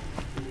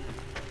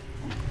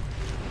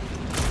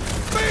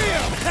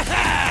 Bam!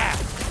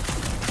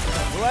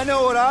 Well, I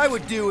know what I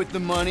would do with the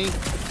money.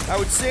 I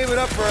would save it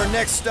up for our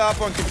next stop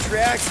on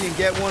Contraxie and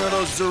get one of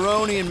those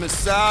Zeronian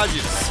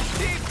massages.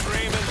 Keep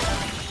dreaming.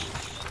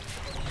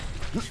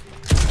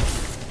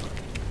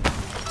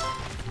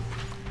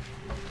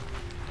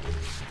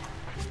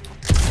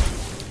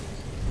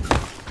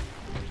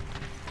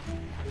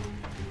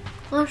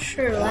 Not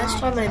sure. Last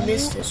time I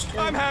missed this too.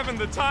 I'm having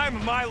the time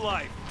of my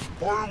life.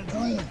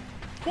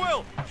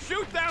 Quill,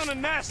 shoot down a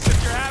nest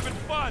if you're having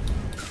fun.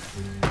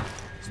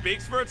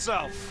 Speaks for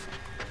itself.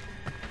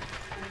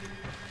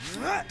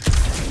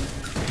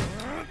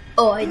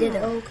 Oh, I did it.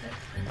 Oh, okay.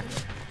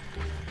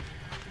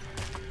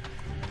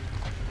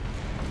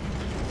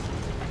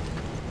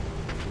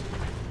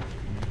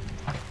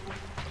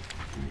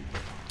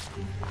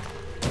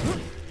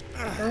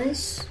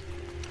 Nice.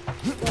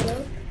 What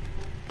up?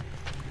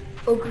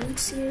 Oh,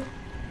 Groot's here.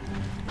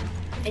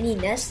 Any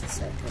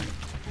nests? I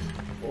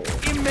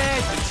think.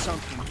 Imagine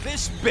something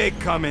this big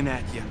coming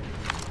at you.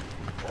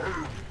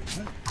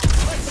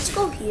 Let's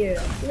go here.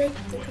 I feel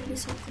like there could be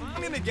something.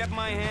 I'm gonna get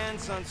my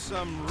hands on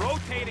some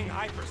rotating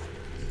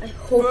hypercircuits. I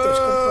hope there's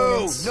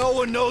components. No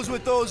one knows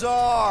what those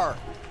are.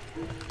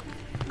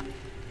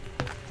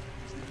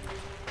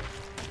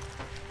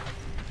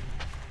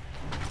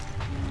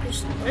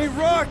 Hey,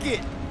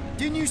 Rocket!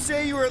 Didn't you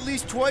say you were at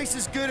least twice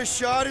as good a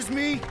shot as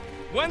me?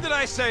 When did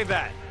I say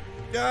that?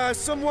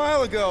 Some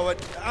while ago.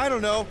 I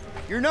don't know.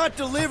 You're not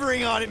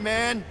delivering on it,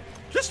 man.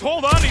 Just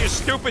hold on to your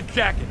stupid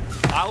jacket.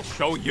 I'll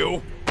show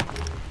you.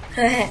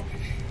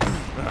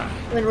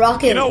 When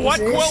Rocket You know what,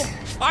 loses- Quill?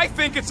 I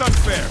think it's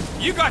unfair.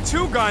 You got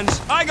 2 guns,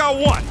 I got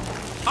 1.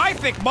 I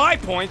think my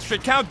points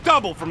should count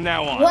double from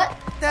now on. What?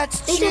 That's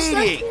They just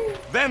left cheating. me.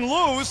 Then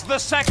lose the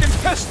second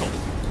pistol.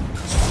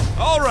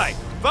 All right,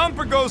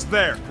 Thumper goes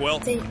there, Quill.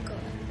 Thank God.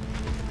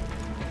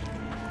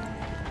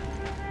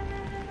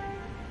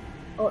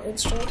 Oh,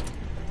 instruct.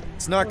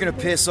 It's not gonna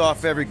piss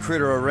off every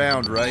critter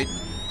around, right?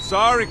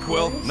 Sorry,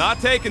 Quill. Not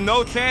taking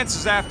no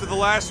chances after the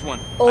last one.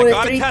 Oh, I the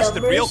gotta 3 test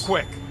it real thumbers?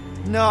 quick.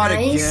 Not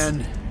Nice.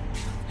 again.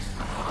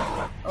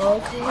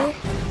 Okay.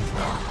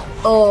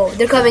 Oh,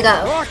 they're coming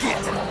out. Rocket!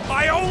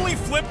 I only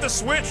flipped the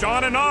switch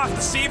on and off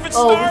to see if it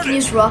Oh, we started. can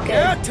use Rocket.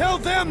 Yeah, tell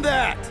them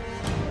that.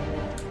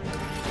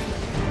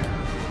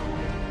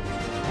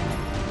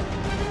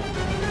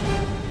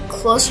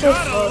 Cluster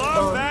Gotta love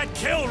bomb. that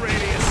kill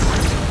radius.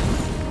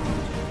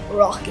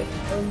 Rocket,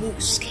 a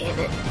loose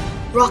cannon.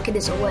 Rocket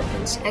is a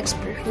weapons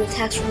expert who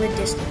attacks from a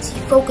distance. He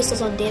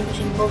focuses on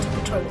damaging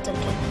multiple targets at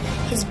a time.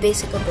 His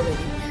basic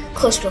ability,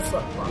 Cluster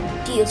Flux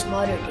Bomb, deals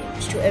moderate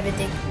damage to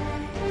everything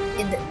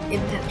in the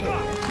impact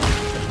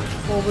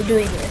area. Well, we're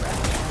doing it.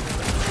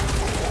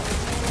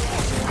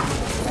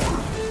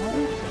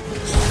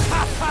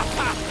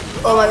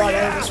 Oh my god,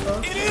 I almost fell.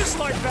 It is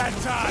like that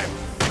time.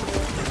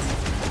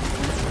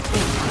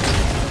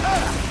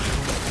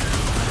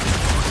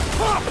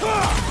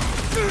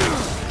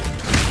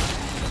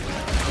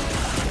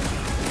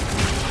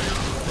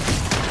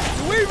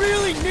 Do we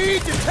really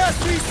need to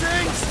test these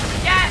things?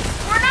 Yes,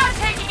 we're not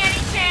taking any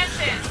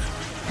chances.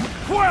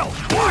 Quill,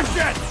 watch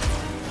it!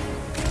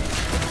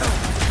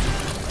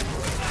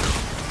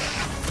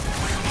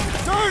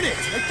 Darn it!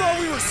 I thought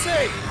we were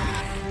safe!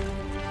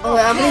 Oh,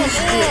 I'm gonna use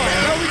Groot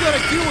now. Now we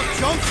gotta deal with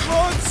junk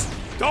slugs?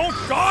 Don't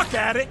gawk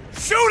at it!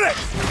 Shoot it!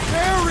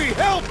 Very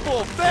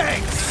helpful,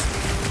 thanks!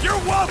 You're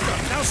welcome!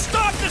 Now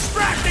stop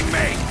distracting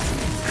me!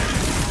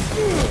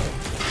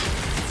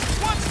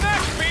 What's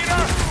next,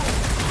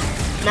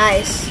 Peter?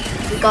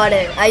 Nice. We got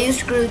it. I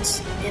used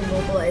Groot's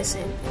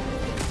immobilizing.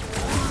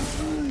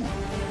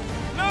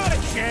 Not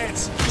a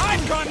chance!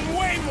 I've gotten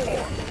way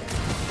more!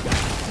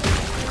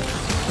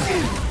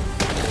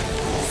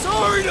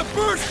 Sorry to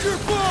burst your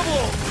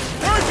bubble!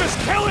 We're just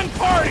killing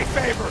party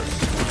favors!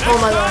 Next Oh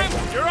my time,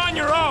 God. you're on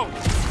your own!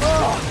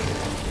 Oh,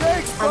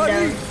 thanks, I'm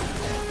buddy!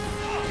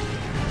 down.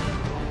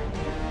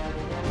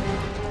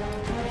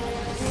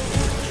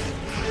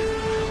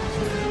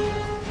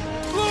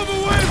 Move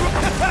away!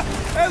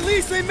 At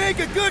least they make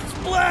a good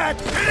splat!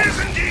 It is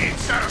indeed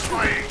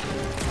satisfying.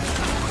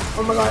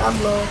 Oh my god,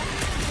 I'm low.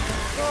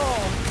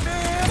 Oh,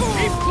 man!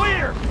 Keep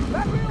clear!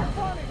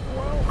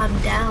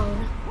 I'm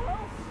down.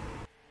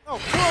 Oh,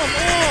 come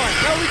on!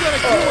 Now we gotta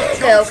deal Oh, with okay,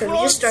 junk okay, we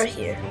slugs? just start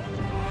here.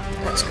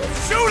 That's good.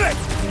 Shoot it!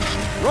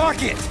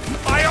 Rocket!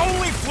 I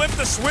only flipped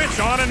the switch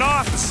on and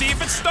off to see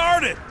if it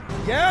started!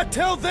 Yeah,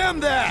 tell them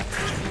that!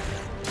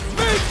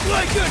 Make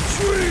like a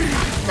tree!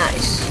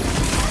 Nice.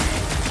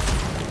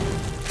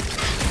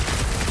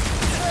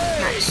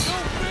 Nice. No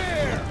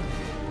fair!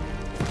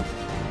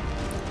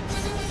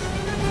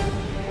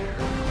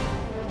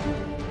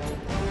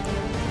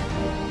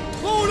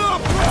 Load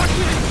up,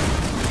 Rocket!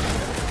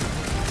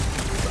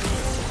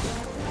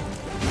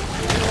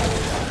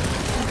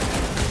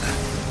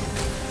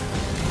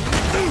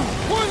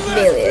 One last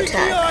Melee PTI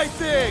attack.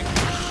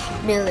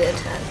 thing! Melee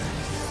attack.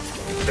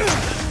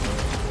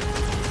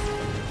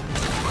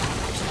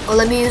 Oh,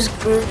 let me use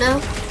Groot now.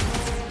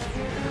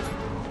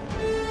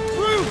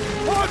 Groot!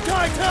 Hog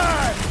tie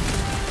time!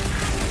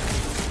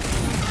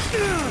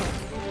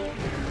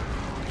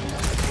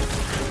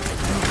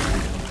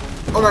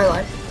 Oh my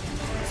god.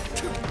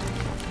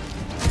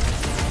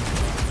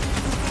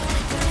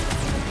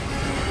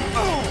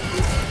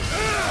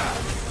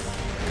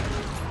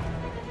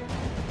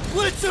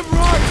 Blitz him,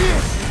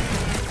 Rocket!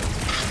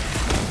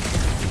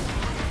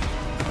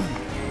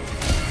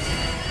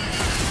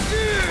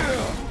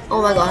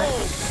 Oh my god.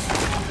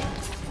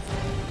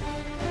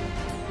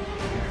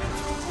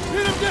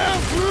 Hit him down,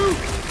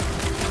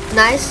 Groot!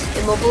 Nice.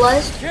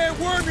 Immobilized. Can't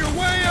worm your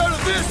way out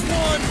of this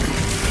one!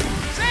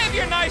 Save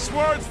your nice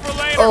words for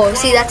later! Oh,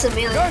 see, that's a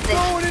melee Not thing.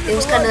 going into It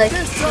was the kind of light like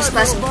this he was time,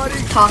 passing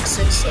nobody.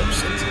 toxic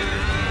substance.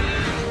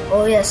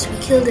 Oh yes, we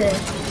killed it.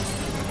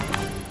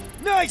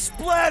 Nice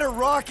splatter,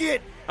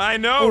 Rocket! I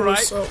know, Oh, right?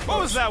 so What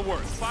was that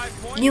worth?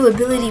 5 points? New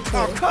ability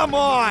Oh, point. come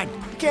on!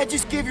 You can't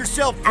just give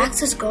yourself...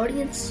 Access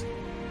Guardians.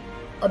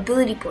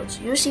 Ability points.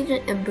 You received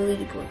an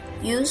ability point.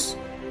 Use,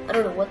 I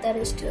don't know what that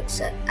is, to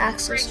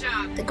access Great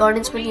job. the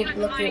Guardians when you Being a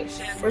unlock your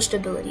connection. first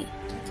ability.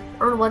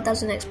 Earn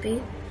 1000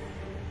 XP.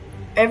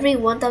 Every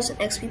 1000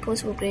 XP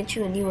points will grant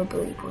you a new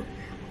ability point.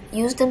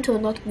 Use them to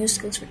unlock new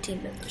skills for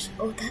team members.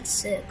 Oh, that's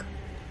sick.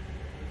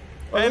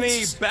 Well, Any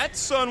let's-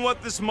 bets on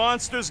what this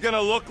monster's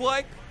gonna look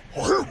like?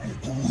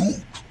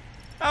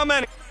 How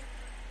many?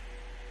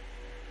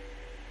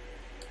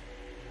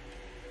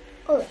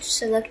 Oh,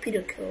 select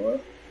Peter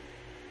Quill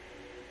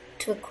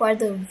to acquire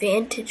the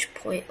Vantage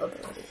Point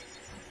ability.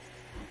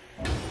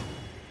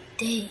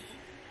 Dang.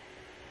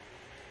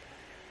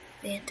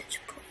 Vantage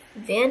Point.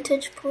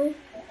 Vantage Point?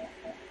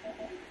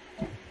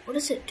 What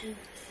does it do? Let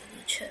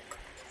me check.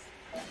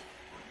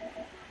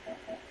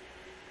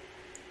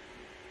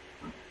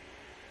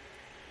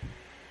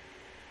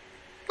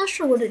 Not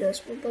sure what it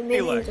does, but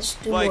maybe we'll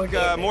just do more Like,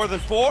 damage. more than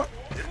 4?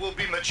 It will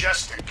be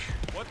majestic.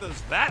 What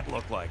does that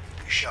look like?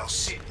 We shall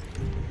see.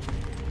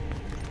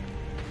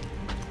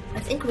 I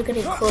think we're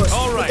getting close.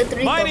 All With right, the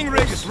 3 mining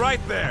rig bumpers. is right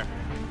there.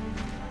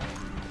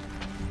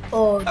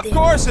 Oh, Of damn.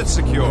 course it's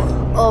secure.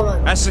 Oh my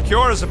god. As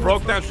secure as a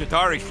broke-down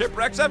Shatari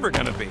shipwreck's ever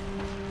gonna be.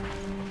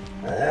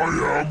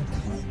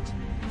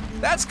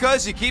 That's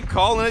cause you keep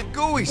calling it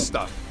gooey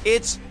stuff.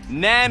 It's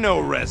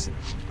nano-resin.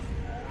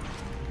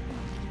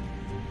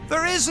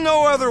 There is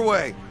no other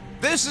way.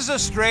 This is a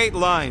straight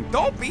line.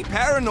 Don't be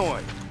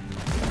paranoid.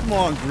 Come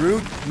on,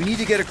 Groot. We need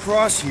to get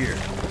across here.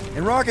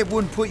 And Rocket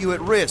wouldn't put you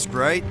at risk,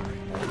 right?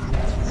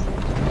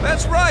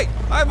 That's right.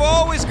 I've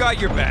always got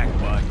your back,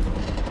 bud.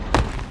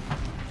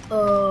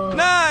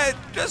 Nah, it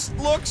just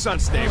looks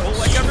unstable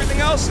like everything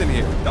else in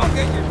here. Don't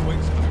get your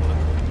twigs up.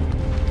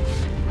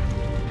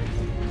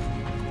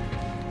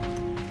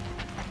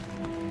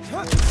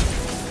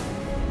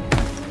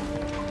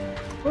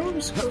 Where are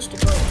we supposed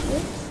to go?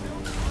 Here?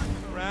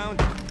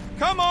 Around.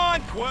 Come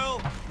on,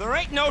 Quill. There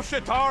ain't no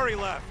Shatari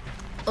left.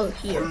 Oh,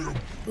 here.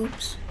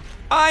 Oops.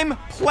 I'm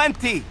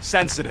plenty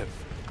sensitive.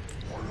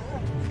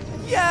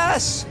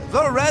 Yes,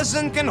 the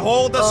resin can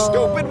hold a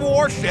stupid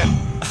warship.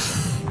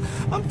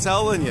 I'm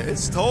telling you,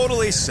 it's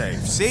totally safe.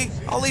 See?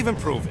 I'll even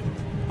prove it.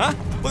 Huh?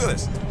 Look at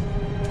this.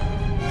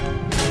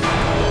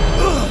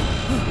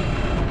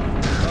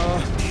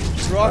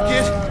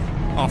 Rocket?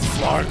 Oh,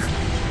 flark.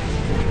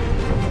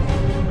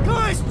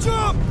 Guys,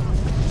 jump!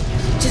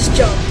 Just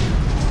jump.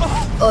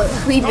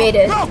 Oh, we made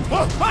it.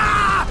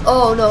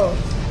 Oh no.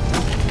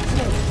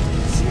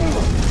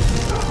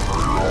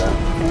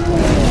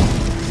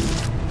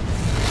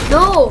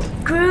 No,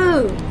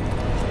 Groot.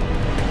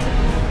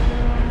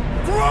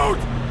 Groot!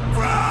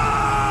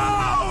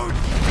 Groot!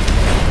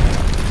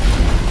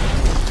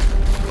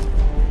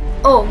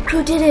 Oh,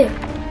 Groot did it.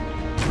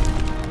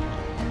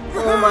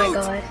 Oh my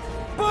god.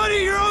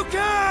 Buddy, you're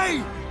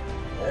okay!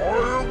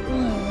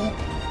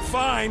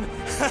 Fine.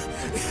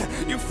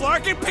 You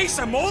flarkin' piece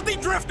of moldy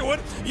driftwood!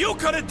 You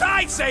could have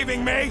died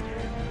saving me!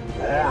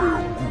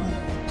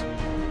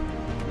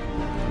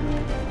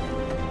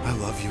 I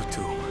love you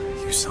too,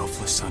 you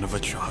selfless son of a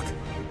chug.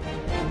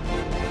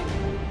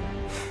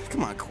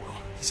 Come on, Quill.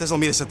 He says he'll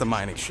meet us at the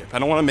mining ship. I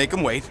don't want to make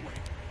him wait.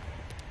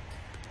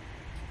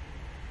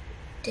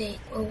 Dang,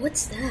 well,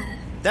 what's that?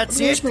 That's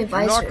Where's it? my You're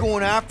visor? not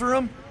going after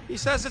him? He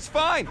says it's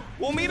fine.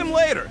 We'll meet him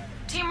later.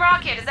 Team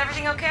Rocket, is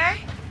everything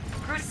okay?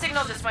 Groot's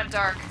signal just went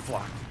dark.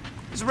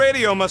 His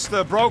radio must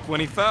have broke when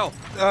he fell.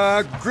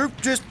 Groot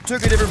just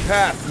took a different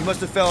path. He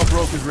must have fell and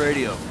broke his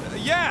radio.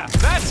 Yeah,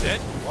 that's it.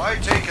 Why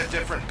take a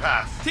different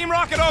path? Team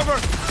Rocket over.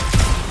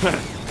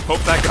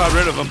 Hope that got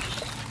rid of him.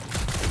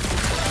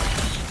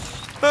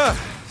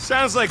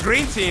 Sounds like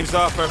Green Team's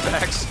off our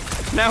backs.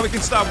 Now we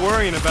can stop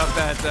worrying about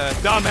that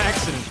dumb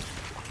accident.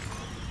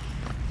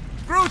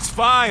 Groot's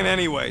fine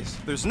anyways.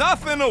 There's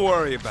nothing to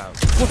worry about.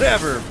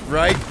 Whatever,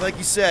 right? Like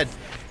you said,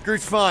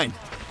 Groot's fine.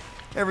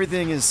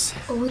 Everything is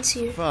Oh, what's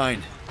here?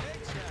 fine.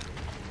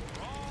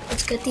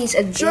 Let's get these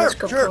advanced Sure,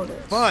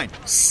 components. fine.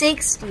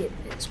 60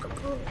 advanced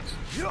components.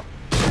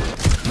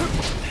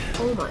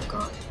 Oh my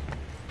god.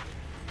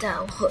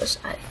 That was...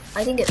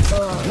 I think it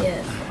fell out,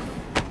 yeah.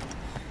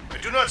 I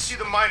do not see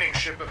the mining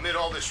ship amid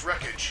all this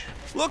wreckage.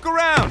 Look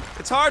around.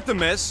 It's hard to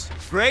miss.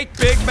 Great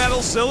big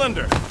metal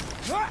cylinder.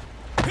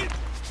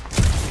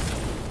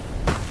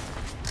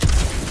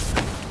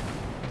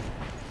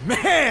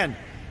 Man!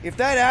 If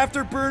that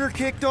afterburner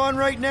kicked on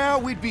right now,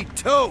 we'd be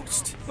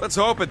toast. Let's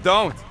hope it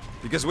don't,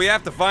 because we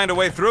have to find a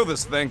way through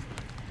this thing.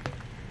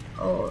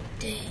 Oh,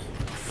 dang.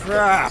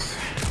 Crap.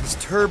 This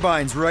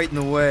turbine's right in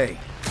the way.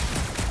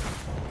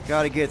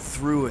 Gotta get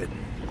through it.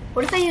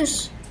 What if I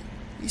use...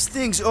 These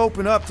things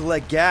open up to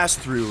let gas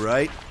through,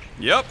 right?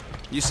 Yep.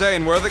 You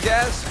saying we're the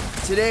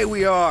gas? Today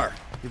we are,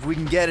 if we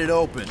can get it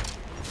open.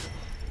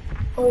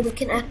 Oh, we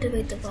can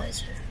activate the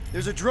visor.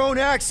 There's a drone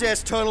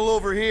access tunnel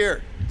over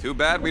here. Too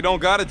bad we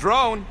don't got a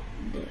drone.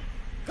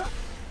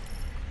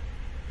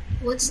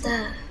 What's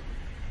that?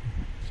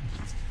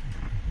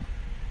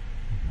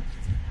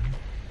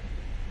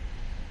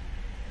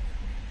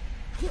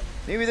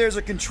 Maybe there's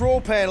a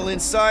control panel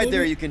inside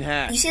there you can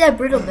hack. You see that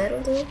brittle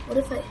metal though? What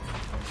if I...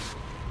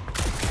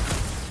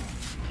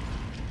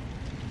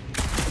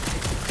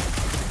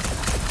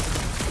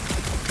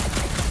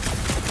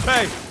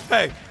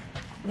 Hey,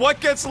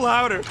 what gets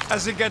louder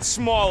as it gets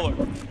smaller?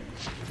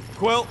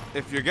 Quill,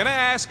 if you're gonna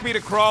ask me to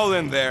crawl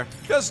in there,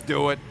 just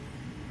do it.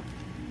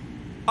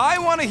 I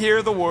want to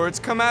hear the words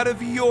come out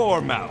of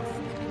your mouth.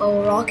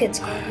 Oh, Rocket's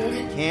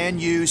coming. Can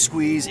you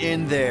squeeze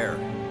in there?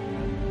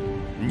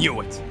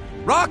 Knew it.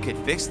 Rocket,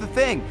 fix the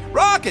thing.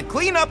 Rocket,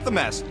 clean up the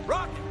mess.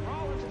 Rocket,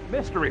 crawl into the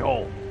mystery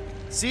hole.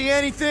 See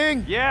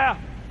anything? Yeah,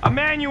 a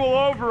manual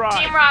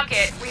override. Team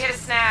Rocket, we hit a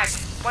snag.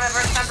 One of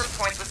our sensor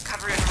points was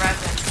covered in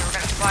resin, so we're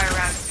gonna fly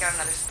around and scout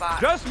another spot.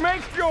 Just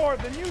make sure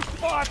the new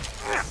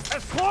spot's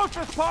as close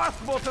as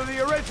possible to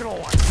the original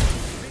one.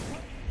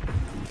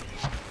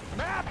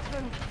 Maps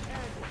and...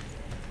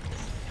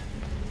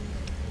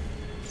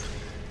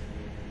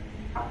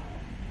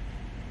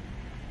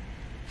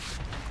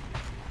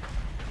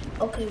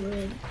 Okay, we're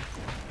in.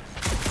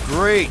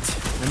 Great.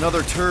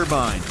 Another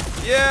turbine.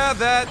 Yeah,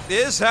 that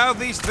is how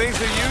these things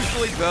are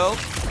usually built.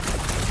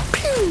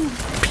 Pew!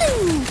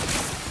 Pew!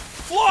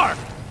 Flark!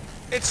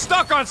 It's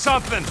stuck on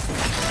something!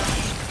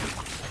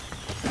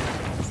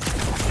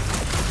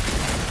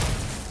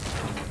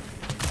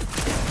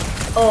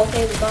 Oh,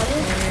 okay, we got it.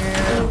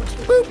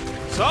 Boop.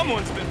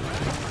 Someone's been...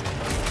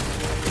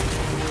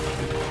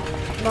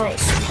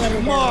 Nice.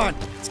 Come on,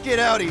 let's get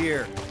out of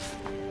here.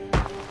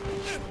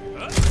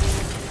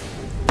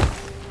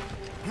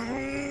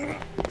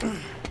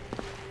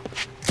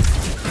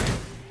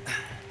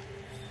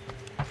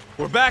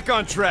 We're back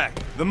on track.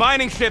 The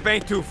mining ship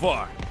ain't too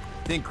far.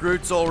 Think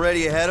Groot's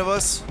already ahead of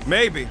us?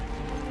 Maybe.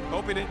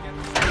 Hope he didn't get...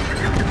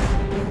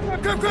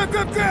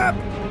 Grab!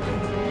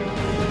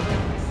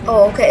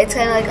 Oh, okay, it's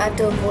kind of like I have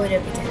to avoid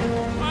everything.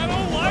 I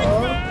don't like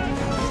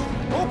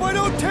that! Hope I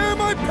don't tear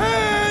my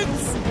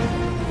pants!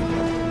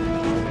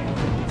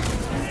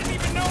 I didn't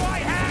even know I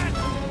had!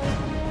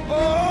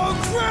 Oh,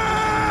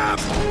 crap!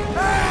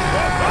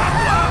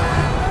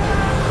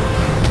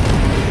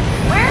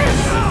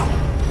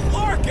 Where's...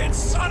 Larkin,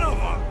 son of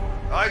a...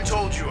 I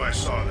told you I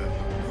saw them.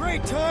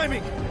 Great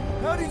timing!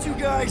 How did you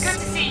guys... Good to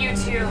see you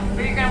two,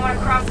 but you're gonna want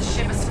to cross the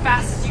ship as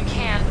fast as you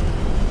can.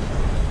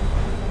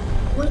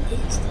 What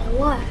is that?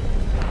 What?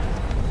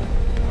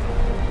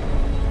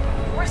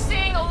 We're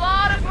seeing a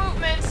lot of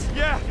movement.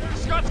 Yeah,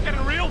 Scott's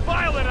getting real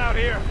violent out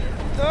here.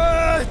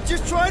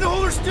 Just try to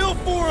hold her still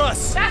for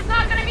us! That's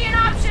not gonna be an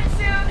option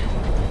soon!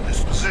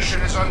 This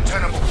position is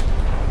untenable.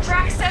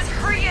 Drax says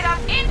hurry it up!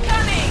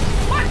 Incoming!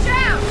 Watch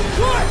out!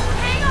 What?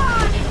 Hang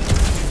on!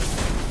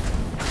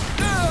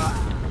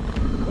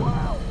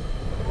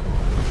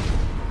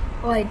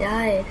 Oh, I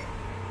died.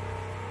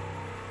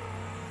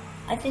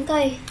 I think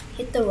I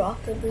hit the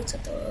rocket boots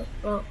at the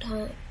wrong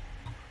time.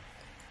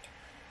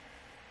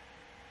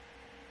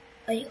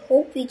 I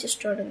hope we just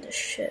start on the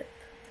ship.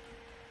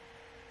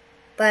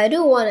 But I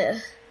do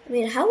wanna... I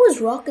mean, how was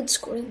Rocket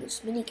scoring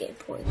this minigame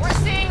points? We're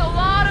seeing a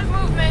lot of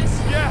movements.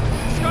 Yeah,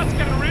 Scott's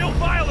getting real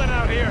violent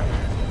out here.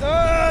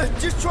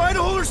 Just try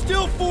to hold her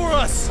still for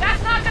us!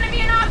 That's not gonna be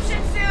an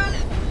option soon.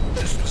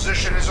 This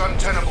position is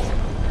untenable.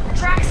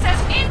 Drax says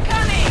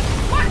incoming!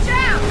 Watch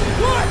out!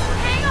 What?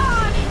 Hang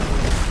on!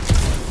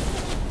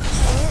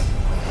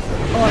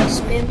 Oh, I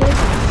spammed it?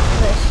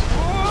 Nice.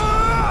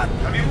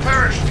 Have you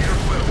perished, Peter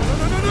Quill?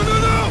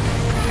 No!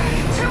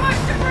 Too much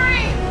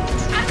debris!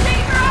 I'm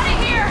taking her out of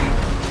here!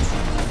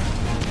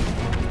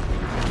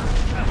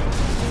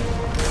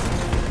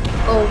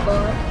 Oh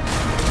god.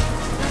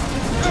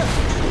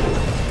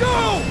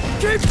 Go!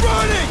 Keep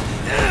running!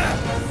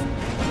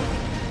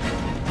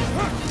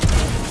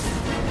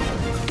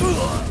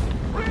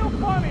 Real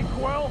funny,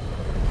 Quill.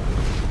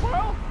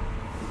 Quill?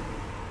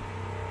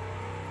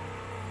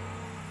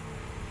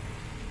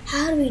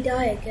 How do we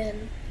die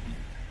again?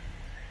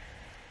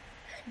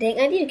 Dang,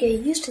 I need to get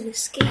used to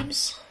this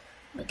game's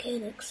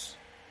mechanics.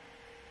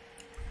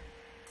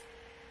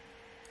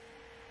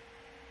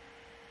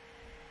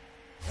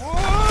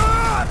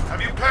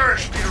 Have you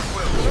perished, Peter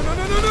Quill?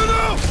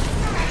 No!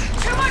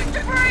 Too much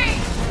debris!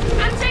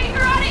 I'm taking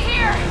her out of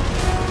here!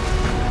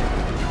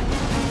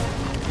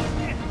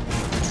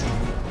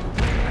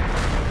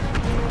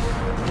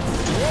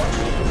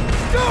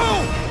 Go!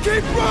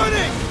 Keep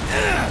running!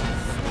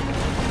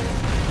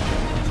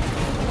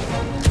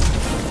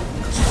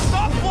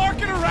 Stop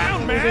flarking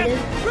around, man!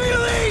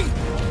 Really?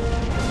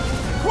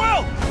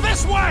 Quill,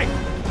 this way!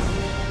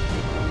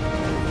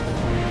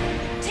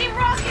 Team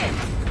Rocket!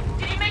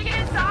 Did he make it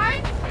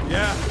inside?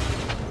 Yeah,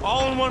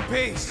 all in one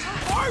piece.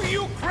 Are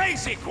you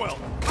crazy, Quill?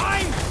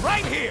 I'm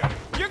right here.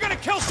 You're gonna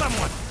kill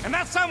someone, and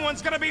that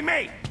someone's gonna be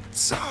me.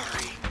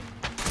 Sorry.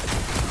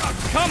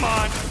 Come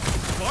on.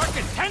 Clark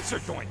and tensor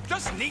joint.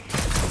 Just neat.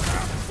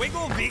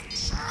 Wiggle the...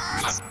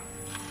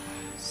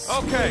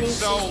 Okay,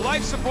 so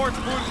life support's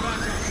booted back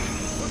in.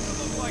 What's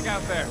it look like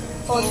out there?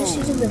 Oh, I'm just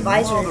using the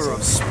visor. Mother of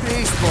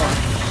spacebar.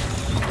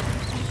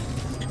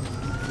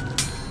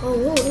 Oh,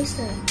 what is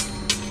that?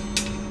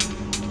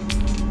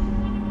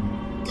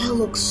 That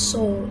looks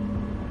so...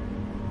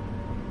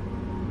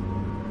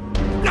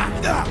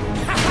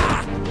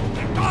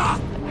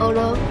 Oh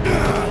no.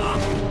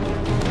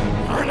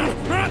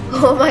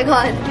 Oh my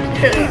god.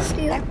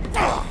 Steel.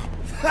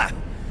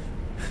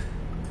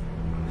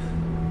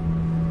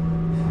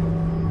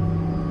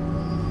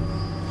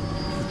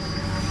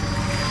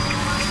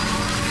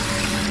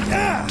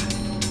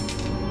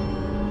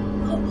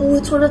 Oh,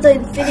 it's one of the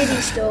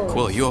Infinity Stones.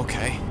 Quill, you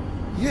okay?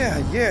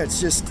 Yeah, it's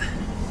just...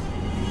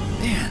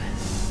 Man.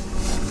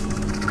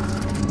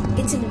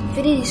 It's an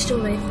Infinity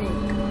Stone, I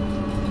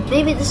think.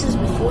 Maybe this is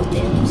before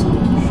Thanos.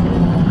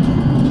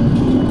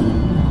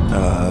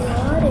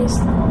 What is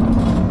that?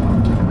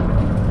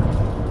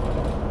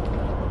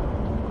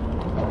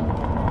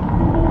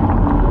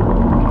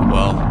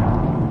 Well,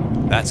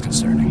 that's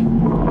concerning.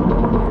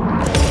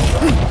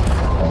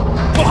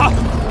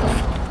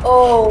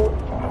 Oh,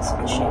 that's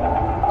the shit.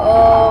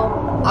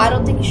 Oh, I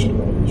don't think you should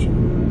wear it.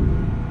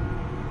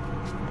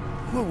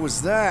 What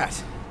was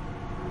that?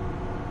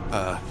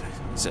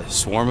 It's a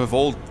swarm of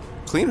old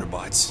cleaner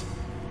bots.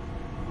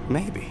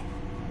 Maybe.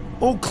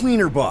 Oh,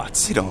 cleaner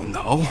bots. You don't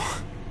know.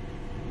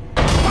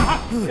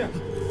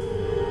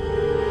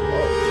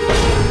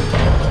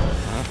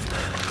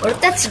 What if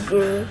that's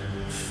Gru?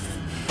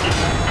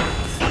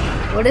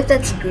 What if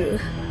that's Gru?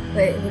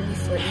 Wait, it would be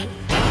funny.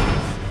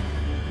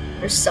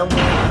 Or someone.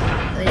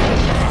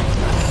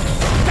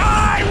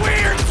 Die,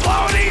 weird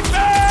floaty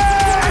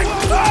thing!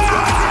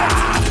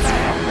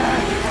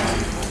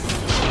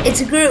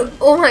 It's Gru!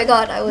 Oh my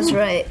god, I was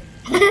right.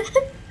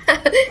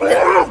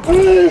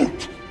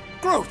 Groot!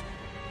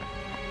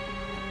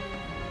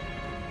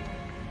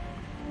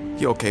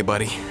 You okay,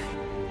 buddy?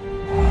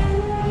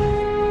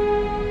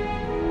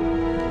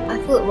 I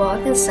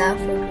feel sad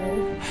for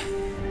Gru.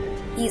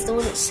 He's the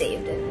one that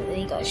saved him and then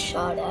he got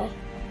shot at.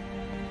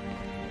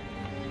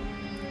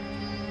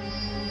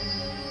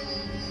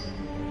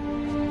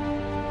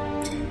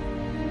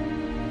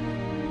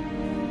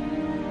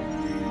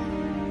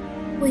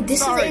 Wait, this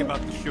Sorry is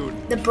about the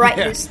shooting. the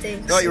brightness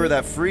thing. Thought you were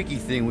that freaky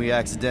thing we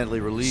accidentally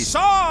released.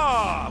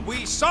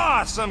 We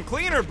saw some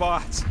cleaner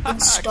bots.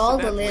 Install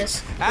the Accidentally.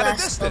 list. At a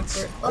Last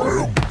distance. bumper.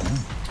 Oh.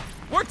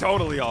 We're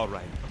totally all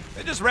right.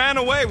 They just ran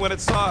away when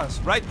it saw us,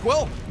 right,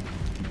 Quill?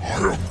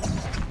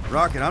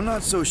 Rocket, I'm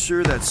not so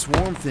sure that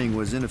swarm thing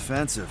was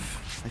inoffensive.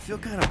 I feel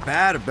kind of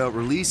bad about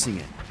releasing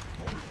it.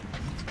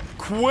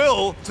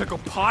 Quill took a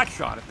pot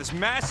shot at this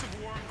massive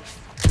worm.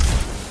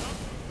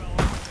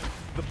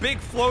 The big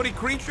floaty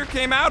creature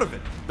came out of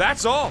it.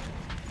 That's all.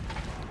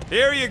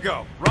 Here you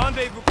go.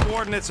 Rendezvous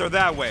coordinates are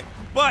that way.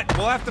 But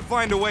we'll have to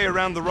find a way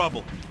around the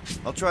rubble.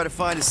 I'll try to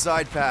find a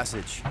side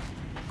passage.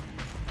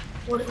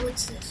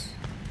 What's this?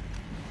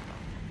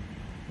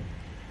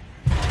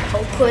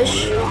 Oh,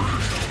 push.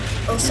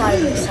 Oh,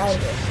 sideways.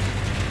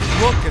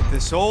 Look at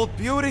this old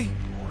beauty.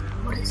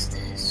 What is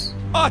this?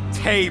 A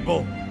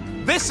table.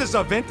 This is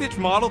a vintage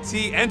Model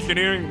T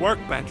engineering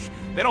workbench.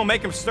 They don't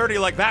make them sturdy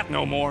like that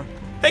no more.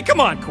 Hey, come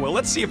on, Quill.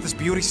 Let's see if this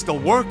beauty still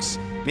works.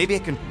 Maybe I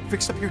can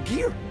fix up your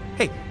gear.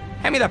 Hey,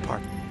 hand me that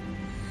part.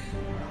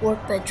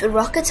 Workbench. When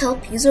rockets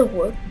help use a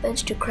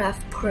workbench to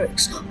craft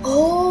perks.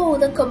 Oh,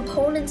 the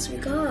components we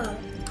got.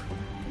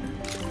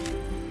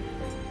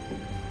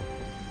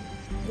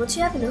 Once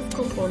you have enough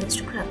components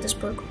to craft this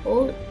perk,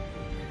 hold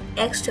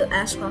X to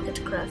ask rocket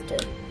to craft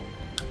it.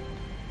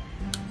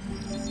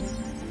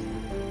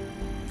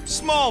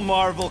 Small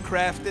marvel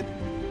crafted.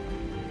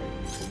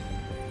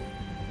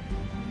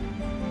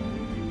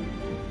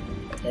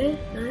 Okay,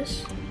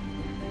 nice.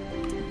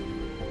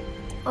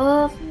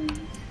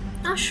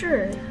 Not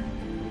sure.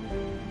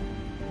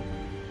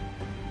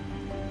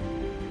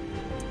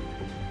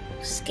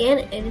 Scan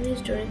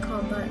enemies during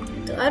combat.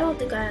 I don't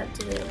think I have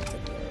to do anything.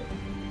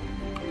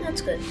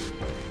 That's good.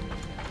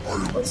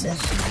 What's this?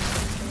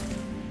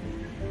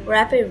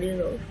 Rapid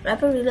reload.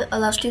 Rapid reload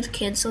allows you to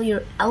cancel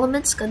your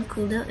element's gun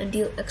cooldown and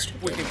deal extra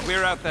damage. We can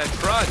clear out that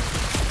crud.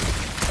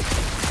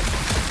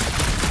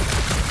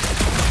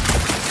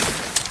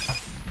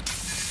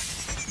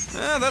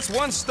 That's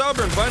one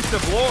stubborn bunch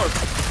of lords.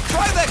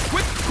 Try that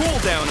quick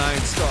cooldown I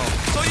installed,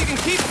 so you can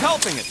keep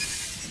helping it.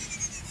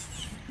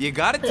 You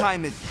gotta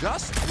time it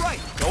just right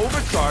to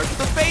overcharge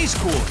the phase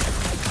cooler.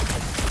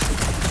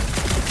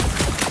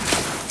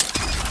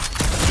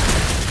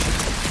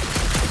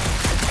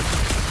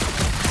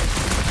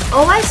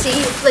 Oh, I see.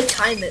 It's like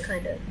time it,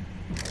 kind of.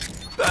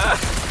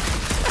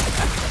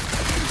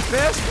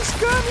 Fastest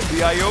gun in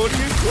the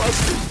Ionian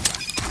cluster.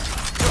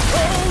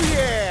 Oh,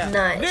 yeah!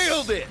 Nice.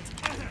 Nailed it!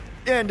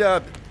 And,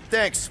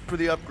 thanks for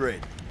the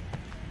upgrade.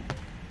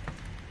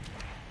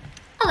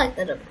 I like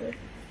that upgrade.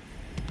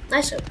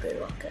 Nice upgrade,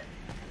 Rocket.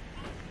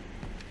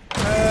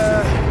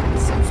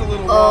 Seems a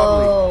little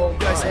Oh, wobbly. You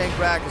guys hang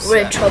back a we're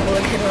in sec. trouble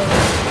again.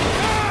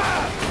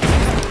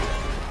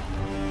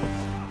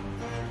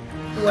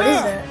 What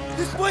is that?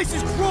 This place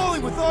is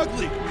crawling with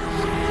ugly.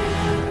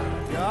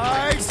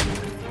 Guys,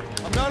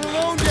 I'm not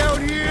alone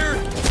down here.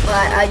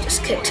 Well, I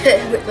just kicked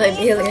it with my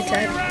melee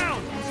attack.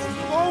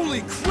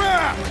 Holy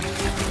crap!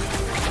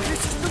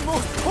 This is the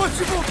most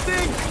punchable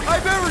thing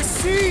I've ever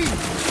seen.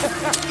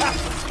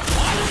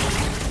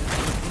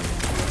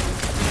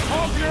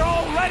 Hope you're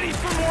all ready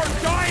for more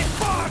giant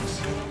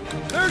bugs!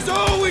 There's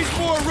always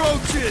more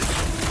roaches.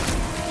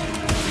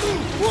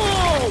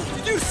 Whoa!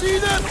 Did you see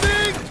that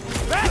thing?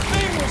 That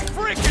thing was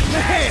freaking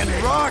Man,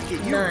 nasty.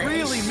 Rocket, you Nice.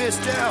 really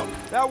missed out.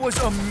 That was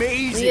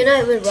amazing.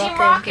 Reunite with Team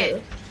Rocket.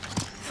 Rocket!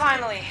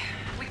 Finally.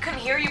 We couldn't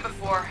hear you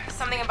before.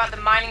 Something about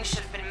the mining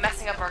ship's been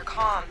messing up our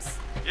comms.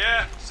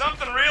 Yeah,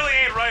 something really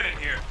ain't right in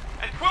here.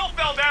 And Quill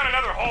fell down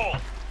another hole.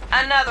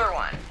 Another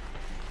one.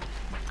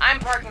 I'm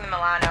parking the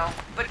Milano,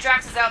 but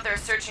Drax is out there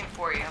searching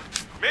for you.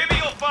 Maybe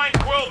you'll find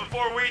Quill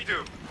before we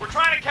do. We're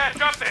trying to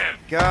catch up to him.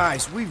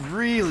 Guys, we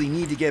really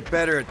need to get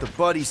better at the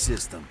buddy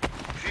system.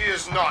 He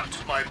is not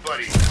my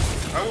buddy.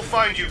 I will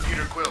find you,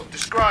 Peter Quill.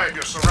 Describe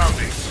your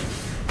surroundings.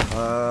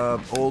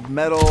 Old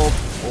metal,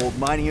 old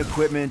mining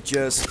equipment,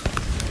 just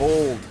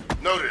old.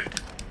 Noted.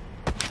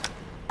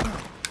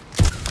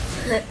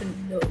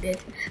 Noted.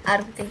 I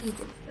don't think he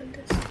can find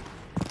us.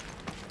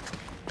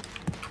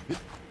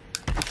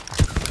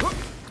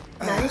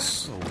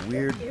 Nice. A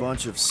weird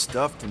bunch of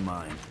stuff to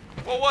mine.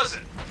 What was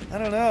it? I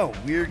don't know,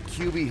 weird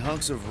cubey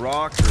hunks of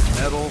rock or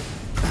metal.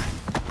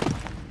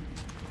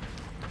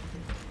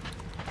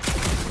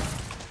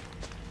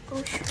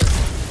 Oh shit.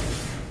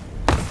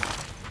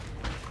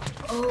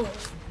 Oh.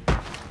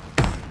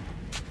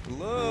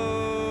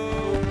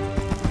 Hello?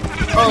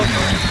 Oh.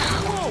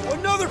 Whoa,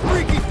 another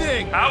freaky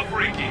thing! How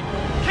freaky.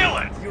 Kill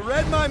it! You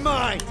read my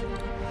mind.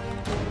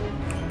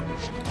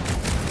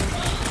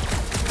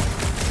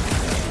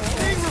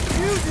 Thing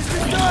refuses to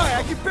die.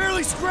 I can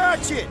barely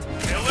scratch it.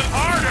 Kill it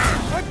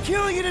harder! I'm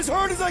killing it as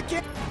hard as I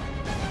can.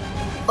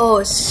 Oh,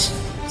 it's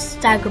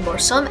stagger bar.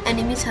 Some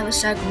enemies have a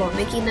stagger bar,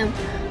 making them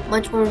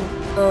much more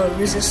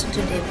resistant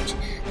to damage.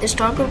 The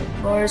stagger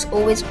bar is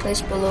always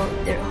placed below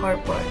their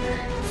heart bar.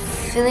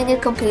 Filling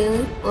it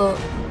completely will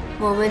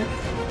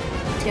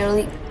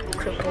momentarily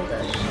cripple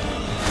them.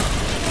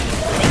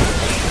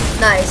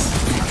 Nice.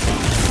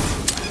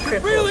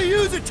 Cripple. Really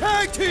use a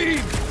tag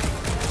team.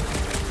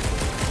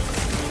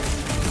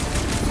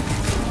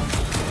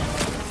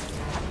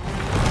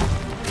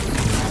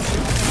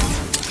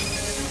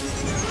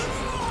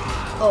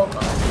 Oh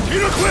god.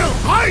 Peter Quill,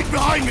 hide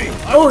behind me!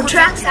 Oh,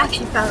 Drax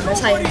actually found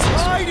us. Nobody's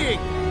hiding.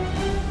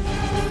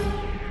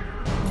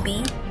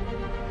 B.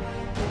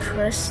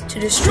 Press to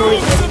destroy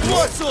Shoot the enemies.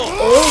 muscle.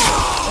 Oh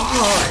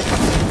god.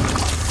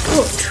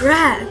 Oh,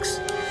 Drax.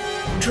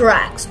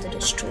 Drax the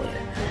Destroyer.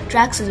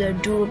 Drax is a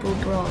durable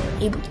brawler,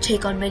 able to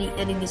take on many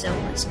enemies at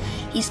once.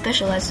 He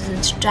specializes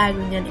in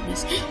staggering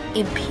enemies,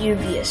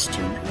 impervious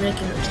to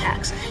regular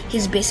attacks.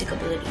 His basic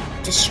ability,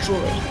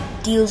 Destroy,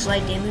 deals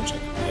light damage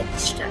and heavy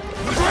stagger.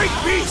 The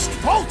great beast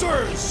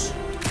falters!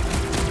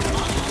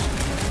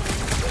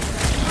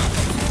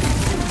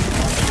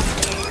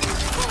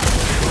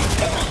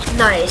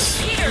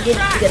 Nice. You did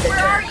it together,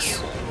 Drax.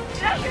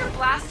 Did I hear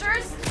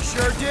blasters?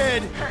 Sure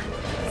did.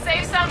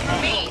 Save some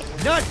for me.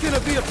 Not gonna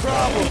be a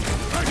problem.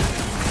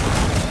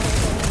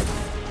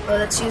 Oh,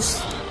 let's use.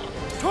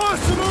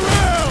 Toss him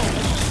around!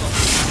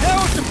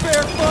 Now it's a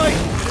fair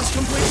fight. This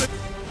completely.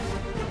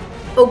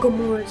 Oh,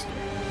 Gamora's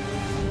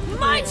here.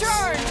 My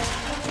turn!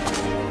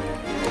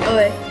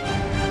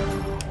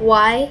 Okay.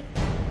 Y.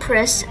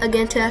 Press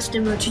again to ask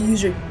them to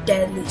use your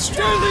deadly strike.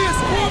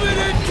 Deadliest woman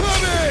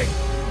incoming!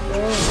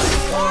 Oh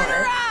my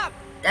god.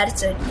 That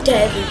is a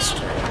deadly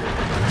strike.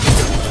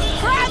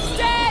 Crab's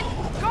dead!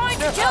 Going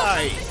to kill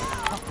Nice.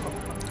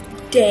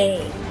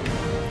 Dang.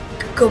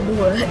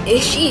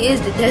 Gamora. She is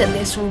the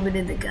deadliest woman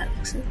in the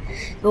galaxy.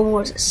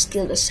 Gamora is a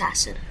skilled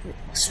assassin who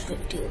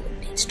swiftly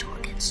eliminates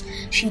targets.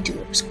 She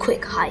delivers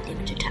quick, high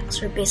damage attacks.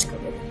 Her basic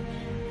ability,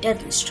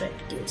 Deadly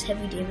Strike, deals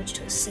heavy damage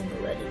to a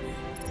single enemy.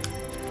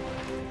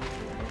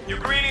 You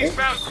greenies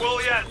found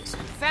Quill yet?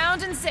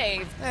 Found and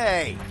saved.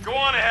 Hey, Go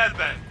on ahead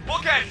then. We'll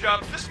catch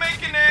up. Just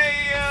making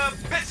a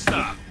pit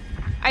stop.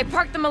 I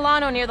parked the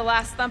Milano near the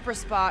last thumper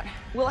spot.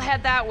 We'll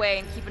head that way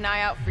and keep an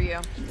eye out for you.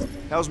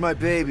 how's my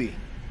baby?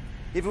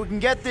 If we can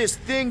get this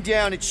thing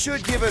down, it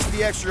should give us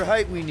the extra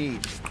height we need.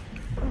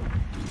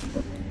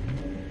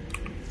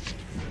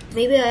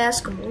 Maybe I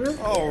ask Gamora?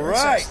 All Yeah,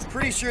 let's right, ask-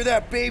 pretty sure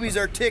that baby's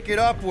our ticket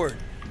upward.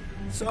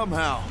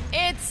 Somehow.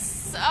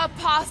 It's a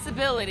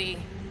possibility.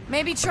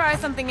 Maybe try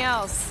something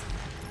else.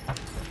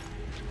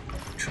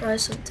 Try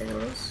something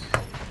else.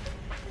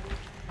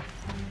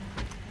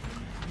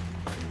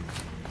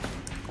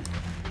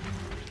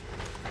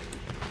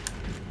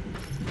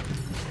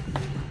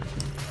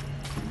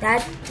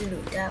 That one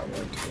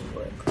didn't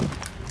work.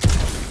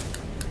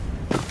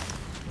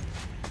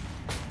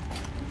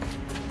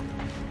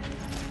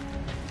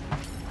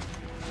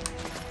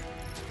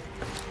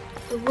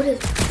 But what is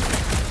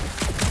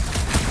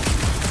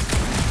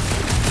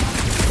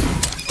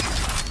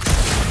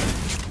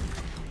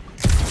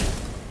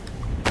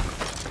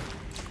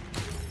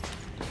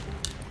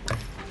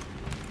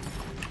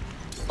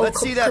Let's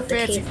see that clip the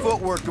fancy cable.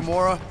 footwork,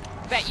 Gamora.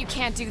 Bet you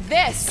can't do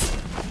this.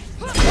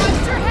 Watch your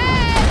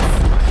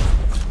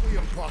head!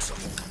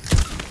 Impossible.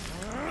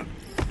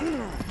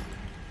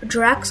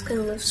 Drax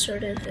can lift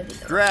certain heavy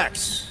objects.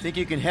 Drax, think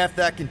you can heft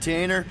that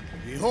container?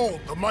 Behold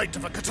the might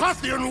of a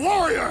Catathian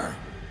warrior!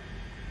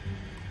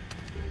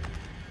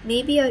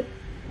 Maybe I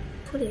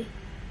put it.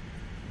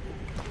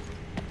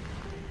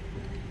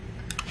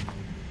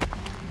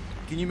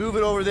 Can you move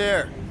it over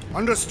there?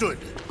 Understood.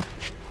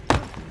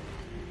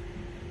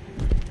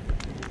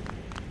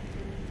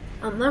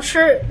 I'm not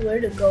sure where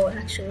to go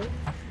actually.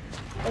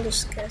 I'll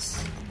just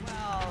guess.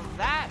 Well,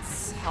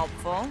 that's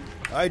helpful.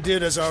 I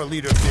did as our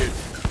leader did.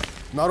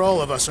 Not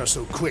all of us are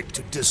so quick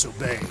to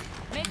disobey.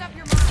 Make up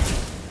your mind.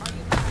 Are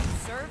you going to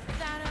serve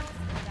Thanos?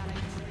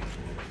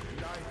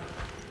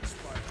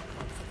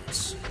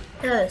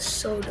 That is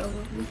so dumb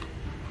of me.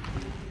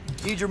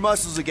 Need your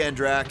muscles again,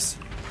 Drax.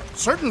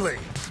 Certainly.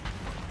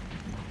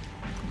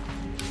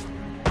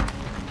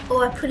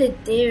 Oh, I put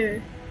it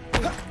there.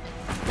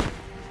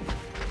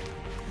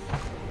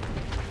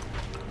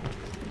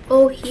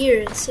 Oh,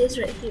 here. It says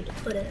right here to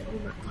put it. Oh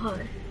my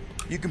god.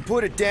 You can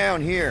put it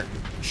down here.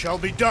 Shall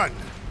be done.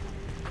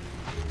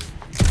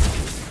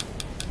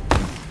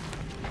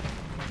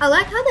 I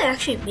like how they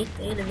actually make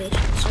the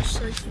animations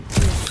just like you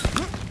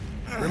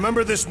do.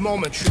 Remember this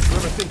moment should you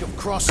ever think of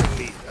crossing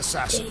me,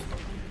 assassin. Okay,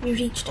 we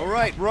reached it. All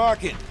right,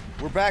 Rocket.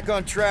 We're back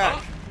on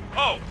track.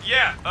 Oh,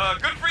 yeah,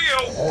 good for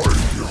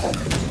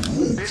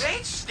you. It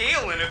ain't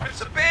stealing if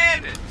it's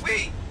abandoned.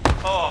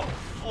 Oh,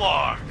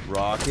 Flark.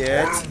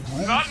 Rocket.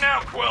 Not now,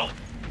 Quill.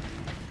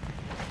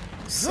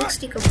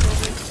 60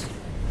 components.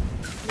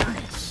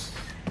 Nice.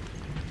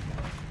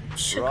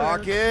 Check out-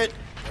 Rocket.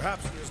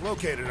 Perhaps it has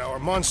located our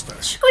monster.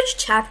 Check which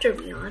chapter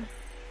we on.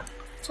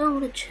 So I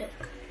want to check.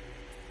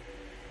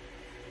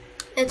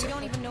 It's We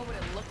don't even know what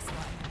it looks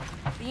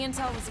like. The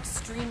intel was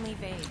extremely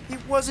vague.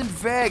 It wasn't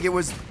vague, it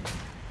was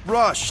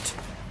rushed.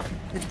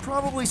 It's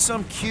probably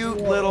some cute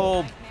Whoa.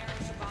 little...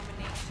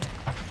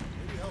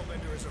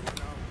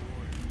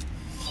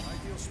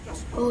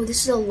 Oh,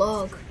 this is a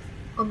log.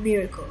 A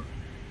miracle.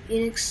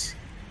 Phoenix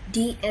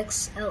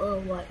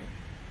DXLLY.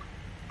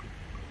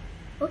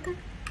 Okay.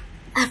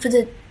 After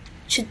the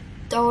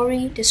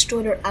Chitauri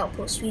destroyed our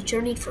outpost, we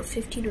journeyed for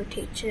 15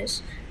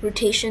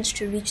 rotations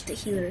to reach the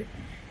healer.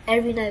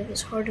 Every night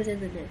was harder than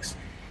the next.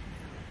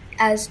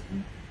 As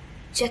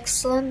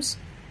Jexlam's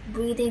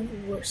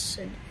breathing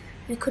worsened,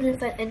 we couldn't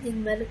find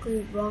anything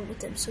medically wrong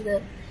with him, so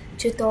the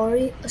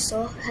Chitauri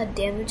assault had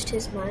damaged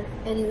his mind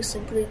and he was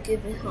simply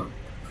giving up.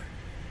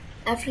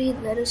 After he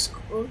let us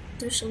go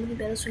through so many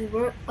battles, we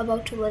weren't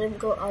about to let him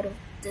go out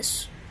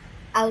this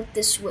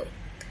way.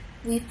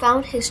 We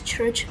found his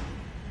church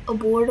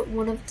aboard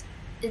one of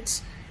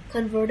its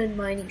converted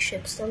mining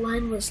ships. The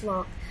line was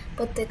long,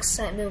 but the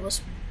excitement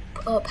was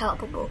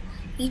palpable.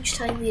 Each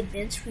time we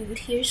advanced, we would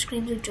hear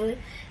screams of joy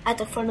at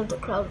the front of the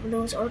crowd. When it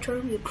was our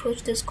turn, we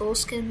approached this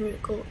gold-skinned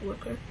miracle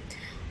worker.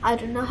 I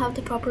do not have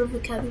the proper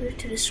vocabulary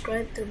to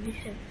describe the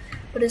him,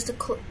 but it is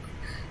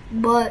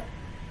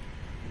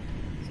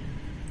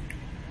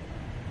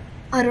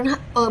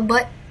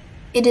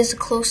the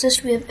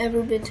closest we have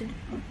ever been to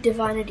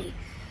divinity.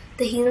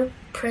 The healer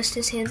pressed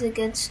his hands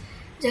against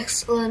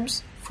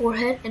Jerusalem's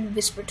forehead and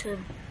whispered to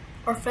him.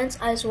 Our friend's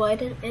eyes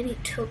widened, and he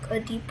took a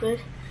deep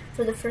breath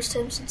for the first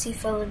time since he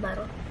fell in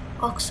battle.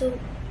 Oxo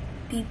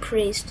be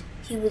praised,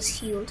 he was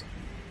healed.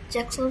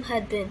 Jerusalem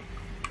had been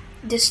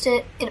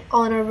distant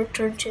on our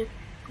return trip.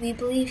 We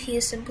believe he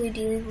is simply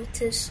dealing with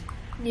his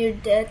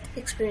near-death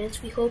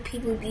experience. We hope he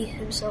will be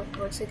himself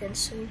once again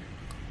soon.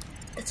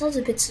 That sounds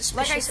a bit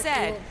suspicious. Like I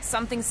said,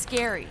 something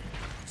scary.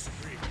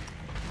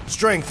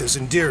 Strength is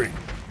endearing.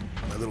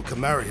 My little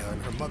Camaria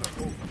and her mother.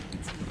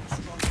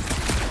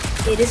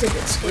 It is a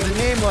bit scary. With a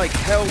name like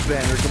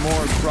Hellbender,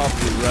 Gamora's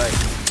probably right.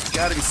 It's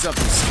gotta be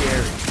something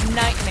scary.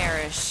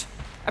 Nightmarish.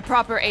 A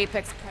proper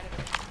apex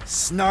predator.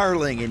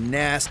 Snarling and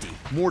nasty.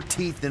 More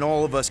teeth than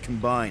all of us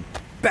combined.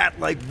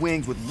 Bat-like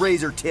wings with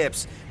razor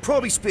tips.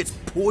 Probably spits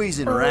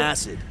poison or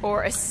acid.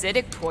 Or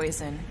acidic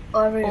poison.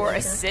 Or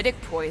acidic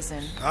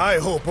poison. I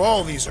hope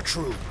all these are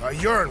true. I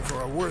yearn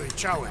for a worthy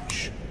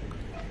challenge.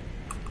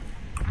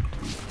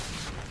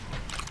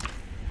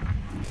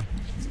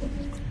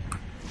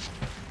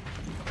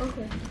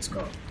 Okay, let's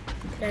go.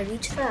 Can I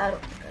reach that?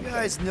 You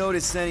guys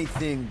notice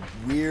anything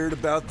weird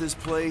about this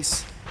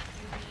place?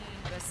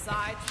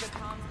 Besides the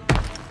comms.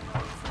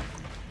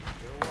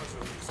 There was a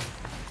reason.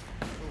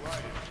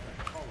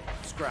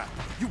 Scrap.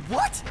 You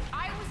what?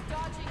 I was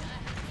dodging a...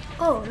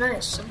 Oh,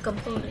 nice. Some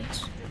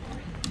components.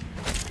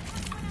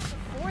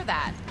 Before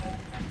that.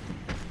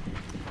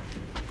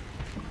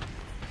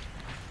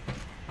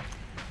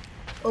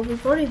 Oh,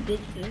 we've already been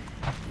here.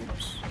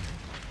 Oops.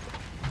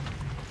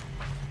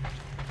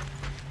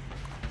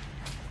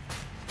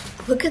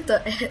 Look at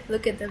them,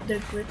 they're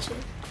glitching.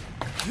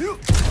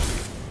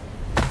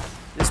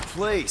 This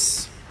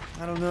place,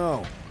 I don't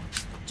know.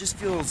 It just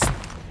feels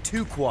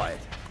too quiet.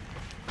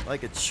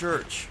 Like a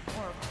church.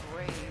 Or a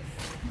grave.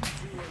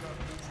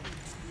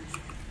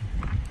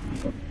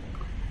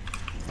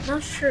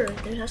 Not sure.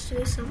 There has to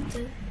be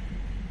something.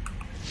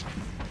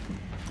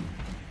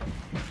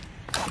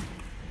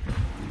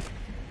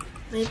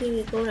 Maybe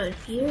we go down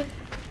here.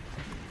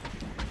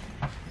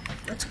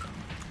 Let's go.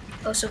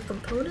 Oh, some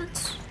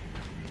components.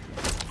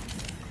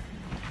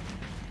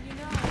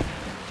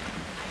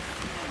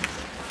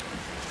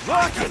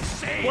 Rocket!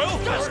 Well,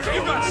 you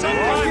got some.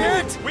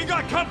 We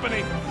got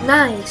company.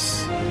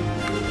 Nice.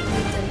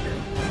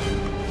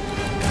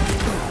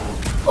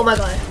 Oh my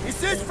god. Is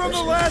this from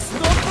the last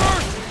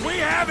number? We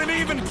haven't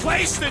even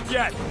placed it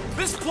yet.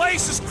 This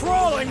place is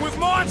crawling with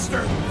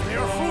monsters. They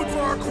are food for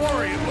our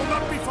quarry and will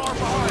not be far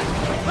behind.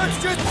 Let's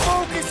just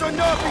focus on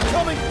not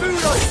becoming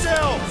food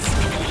ourselves!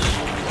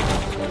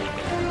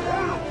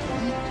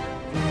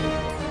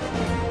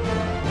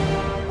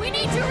 We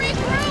need to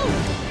regroup!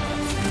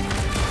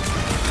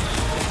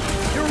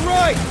 You're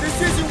right! This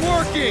isn't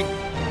working!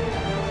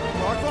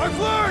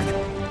 Lark!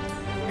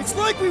 It's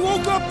like we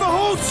woke up the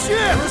whole ship!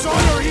 There is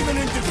honor even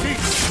in defeat.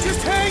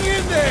 Just hang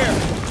in there!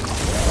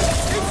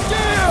 It's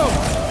down!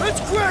 Let's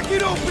crack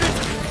it open!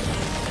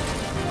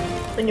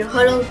 When your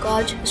huddle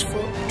gauge is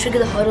full, trigger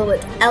the huddle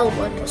with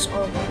L1 plus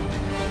R1.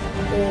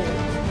 Oh.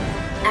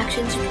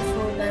 Actions you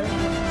perform in battle.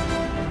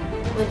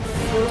 When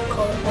full,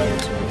 call huddle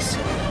to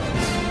reset.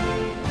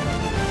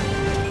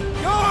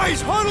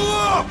 Guys, huddle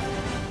up!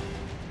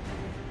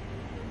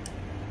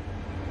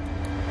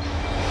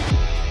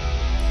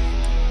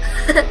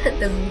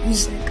 The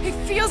music. It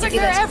feels like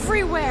they're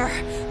everywhere,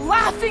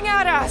 laughing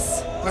at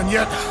us. And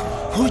yet,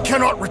 we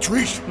cannot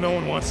retreat. No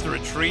one wants to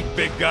retreat,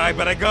 big guy,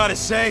 but I gotta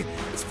say,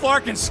 it's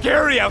flarkin'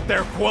 scary out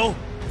there, Quill.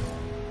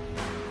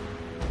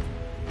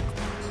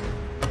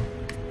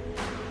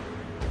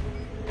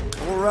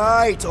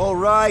 All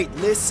right,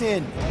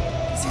 listen.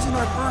 This isn't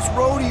our first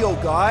rodeo,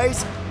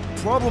 guys.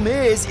 Problem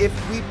is, if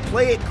we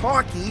play it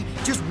cocky,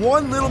 just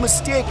one little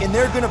mistake and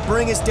they're gonna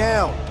bring us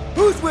down.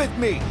 Who's with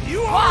me?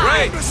 You are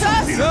Great. Just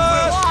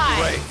why?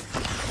 great.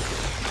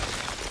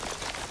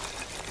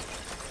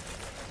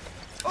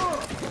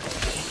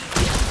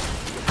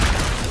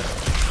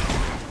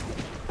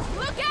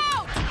 Look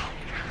out!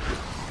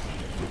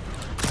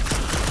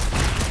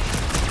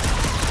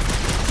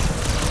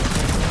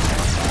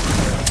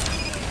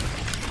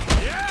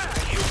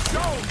 Yeah, you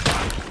go.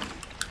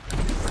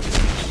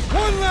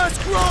 One last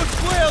gross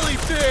whaley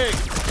thing!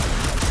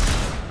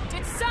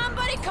 Did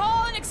somebody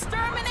call an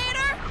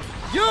exterminator?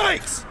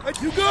 Yikes!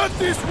 You got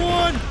this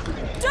one!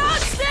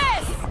 Dodge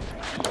this!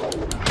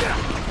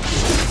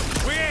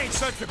 We ain't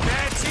such a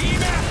bad team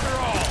after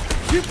all.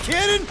 You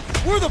kidding?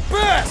 We're the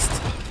best!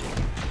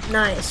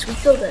 Nice, we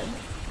killed him.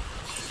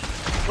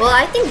 Well,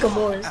 I think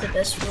Gamora is the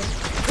best one.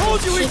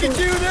 Told you we She could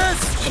do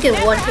this! She can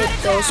one-hit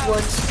those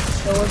ones.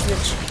 No one's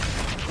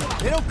mentioned.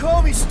 They don't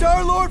call me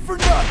Star-Lord for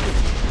nothing.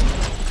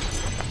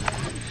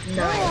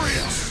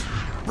 Nice.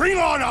 Bring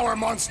on our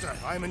monster!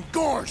 I am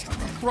engorged with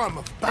the crumb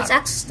of battle. Let's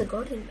access the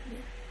Guardian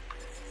menu.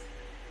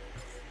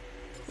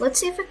 Let's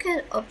see if I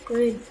can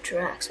upgrade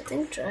Drax. I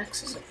think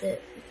Drax is a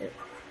bit...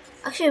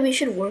 Actually, we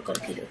should work on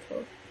Peter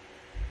Quill.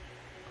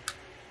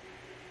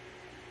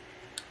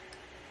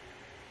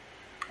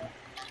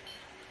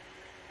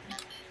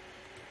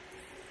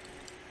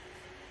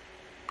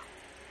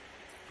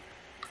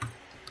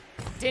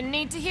 Didn't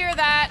need to hear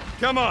that.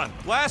 Come on,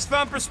 last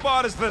thumper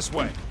spot is this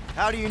way.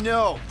 How do you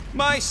know?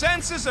 My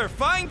senses are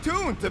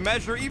fine-tuned to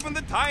measure even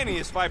the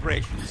tiniest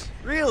vibrations.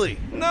 Really?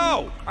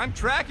 No, I'm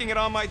tracking it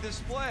on my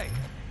display.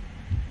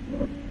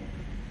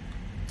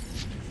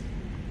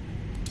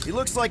 He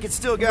looks like it's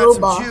still got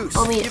Robot. some juice.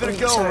 I mean, Give it a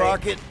go, sorry.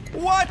 Rocket.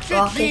 Watch a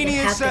Rocket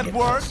genius and at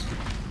work.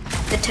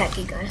 The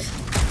techie guys.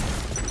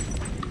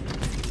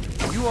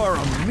 You are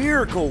a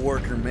miracle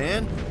worker,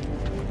 man.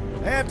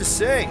 I have to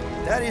say,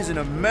 that is an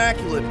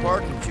immaculate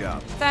parking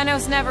job.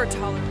 Thanos never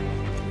tolerated.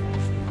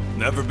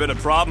 Never been a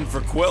problem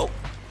for Quill.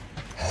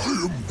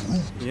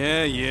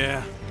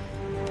 Yeah.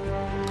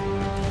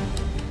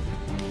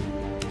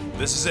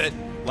 This is it.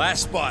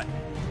 Last spot.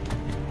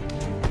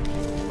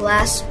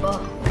 Last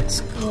spot.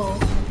 Let's go.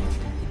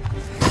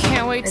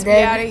 Can't wait to And be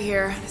then- out of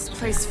here. This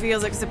place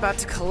feels like it's about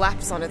to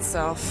collapse on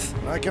itself.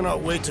 I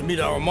cannot wait to meet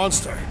our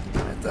monster.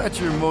 I thought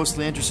you were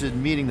mostly interested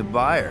in meeting the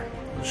buyer.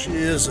 She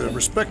is a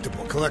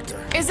respectable collector.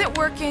 Is it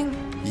working?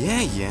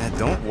 Yeah,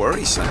 don't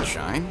worry,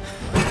 Sunshine.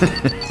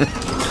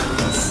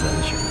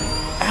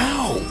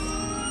 Ow!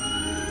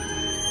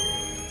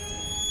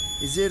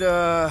 Is it,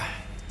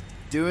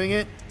 doing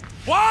it?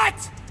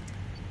 What?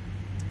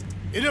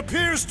 It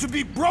appears to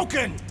be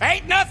broken.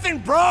 Ain't nothing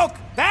broke.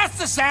 That's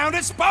the sound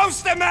it's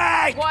supposed to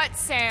make. What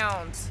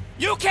sound?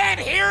 You can't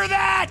hear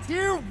that.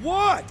 Hear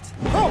what?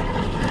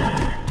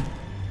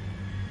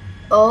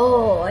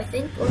 Oh, I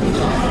think we're talking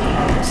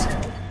about this sound.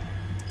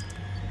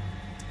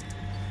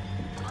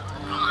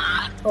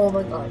 Oh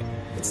my god,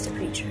 it's the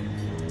creature.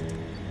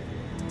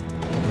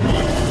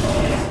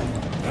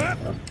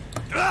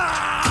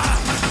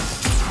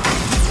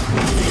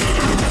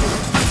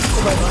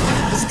 Oh my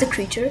god, is it the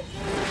creature?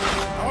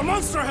 Our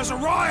monster has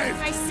arrived.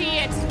 I see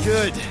it.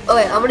 Good.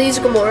 Okay, I'm gonna use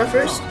Gamora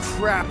first.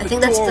 Crap. I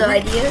think that's the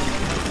idea.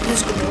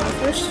 Use Gamora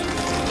first.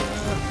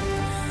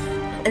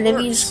 And then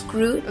we use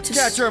Groot Let's to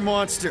catch our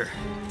monster.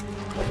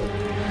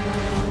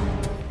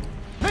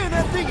 Man,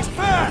 that thing is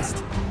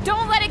fast!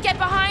 Don't let it get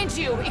behind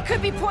you. It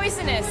could be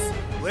poisonous.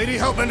 Lady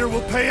Hellbender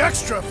will pay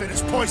extra if it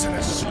is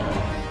poisonous.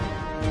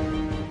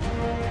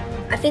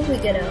 I think we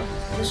get out.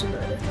 Doesn't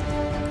matter.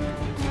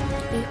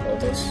 We hold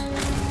this.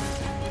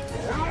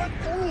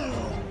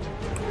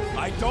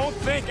 I don't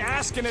think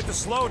asking it to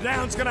slow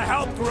down's gonna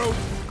help, Groot.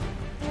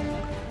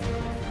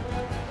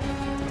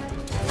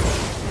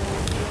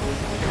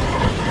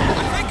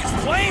 I think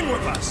it's playing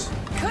with us.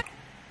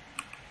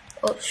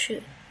 Oh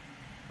shoot.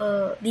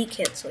 B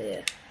cancel,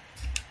 yeah.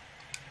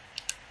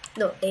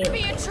 No, A.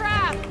 Be a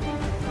trap.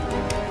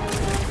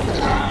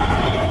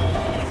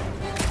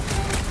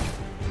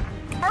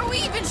 Are we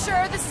even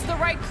sure this is the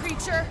right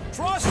creature?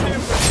 Trust him.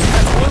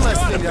 That's one less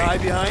gotta thing to be.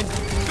 hide behind.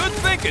 Good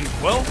thinking,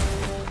 Quill.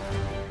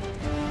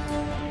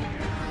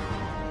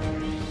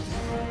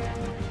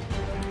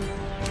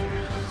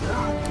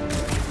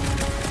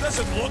 Does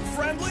it look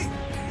friendly?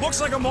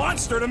 Looks like a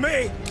monster to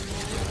me.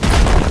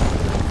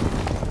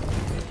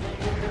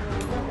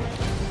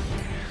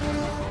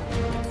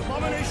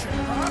 Abomination,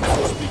 perhaps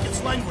you speak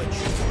its language.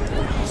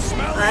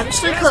 Smell I it.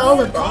 actually Has cut all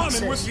the more in common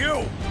boxes. with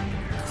you.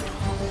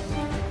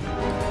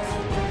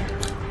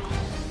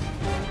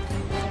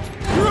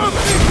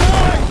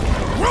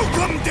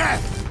 Welcome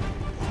death!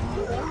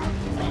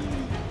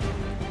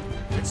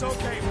 It's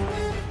okay.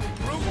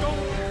 Groot,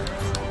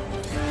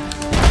 don't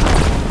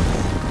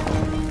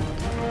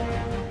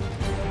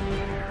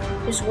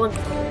There's one.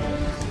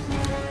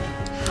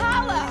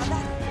 Holla!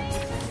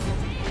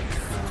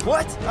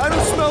 What? I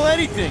don't smell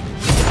anything.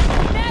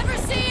 Never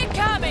see it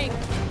coming.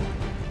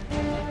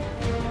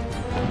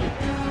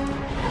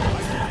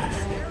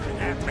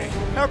 at me.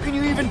 How can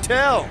you even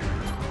tell?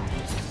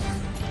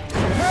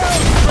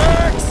 Help,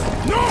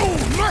 Rex! No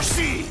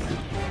mercy!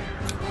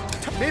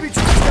 Maybe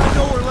Trudy's got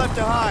nowhere left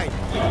to hide.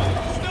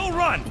 Still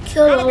run.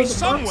 Kill Gotta all be the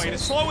some way to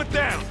boxes. slow it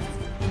down.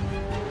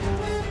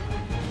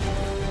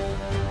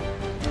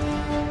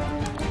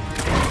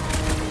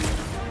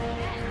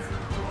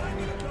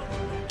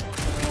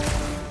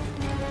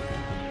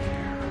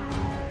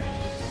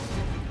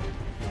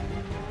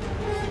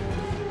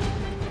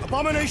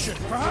 Abomination,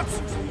 perhaps?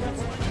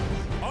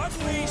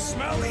 Ugly,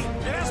 smelly.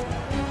 It has.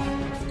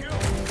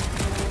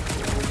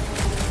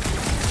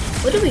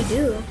 What do we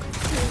do?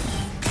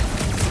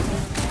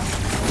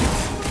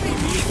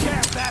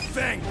 Kneecap that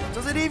thing.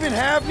 Does it even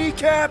have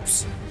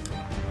kneecaps?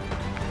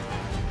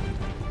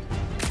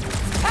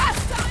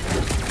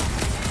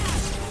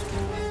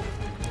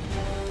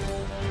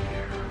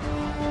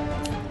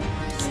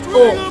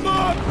 Oh,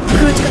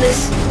 Groot's gonna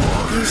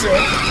use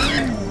it.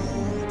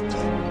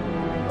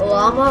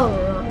 Llama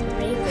or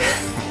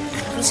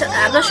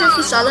I'm not sure if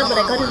you saw that, but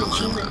I got an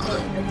achievement.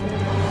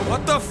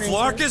 What the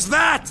flark is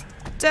that?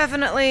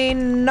 Definitely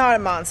not a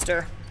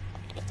monster.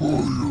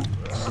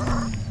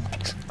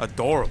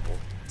 Adorable.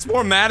 It's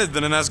more matted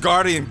than an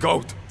Asgardian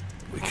goat.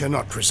 We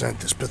cannot present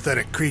this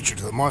pathetic creature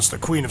to the Monster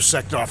Queen of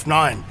Seknarf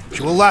 9.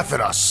 She will laugh at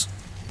us.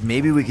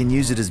 Maybe we can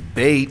use it as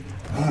bait.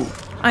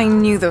 I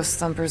knew those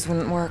thumpers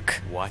wouldn't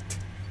work. What?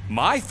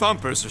 My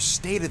thumpers are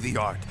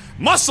state-of-the-art.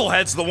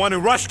 Musclehead's the one who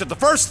rushed at the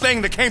first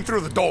thing that came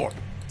through the door.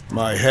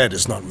 My head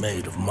is not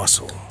made of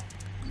muscle.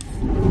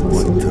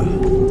 What the?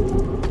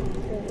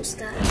 What was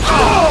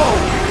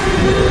that?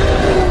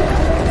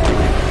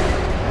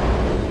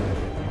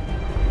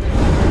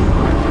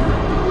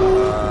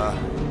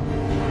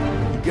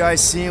 You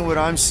guys seeing what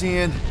I'm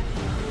seeing?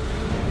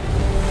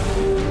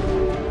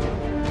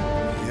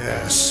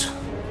 Yes.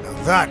 Now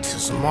that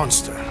is a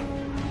monster.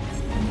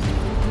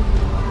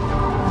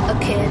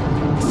 Okay,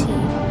 see.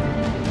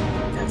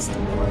 That's the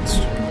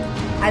monster.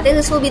 I think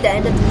this will be the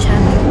end of the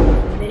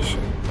chapter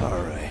mission.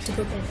 Alright. To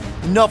go get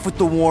it. Enough with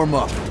the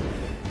warm-up.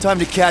 Time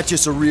to catch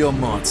us a real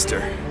monster.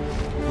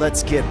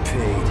 Let's get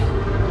paid.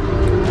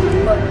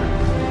 But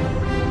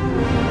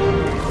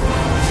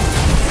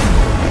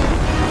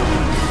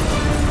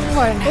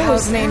What in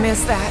hell's name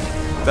is that?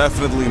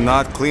 Definitely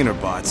not cleaner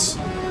bots.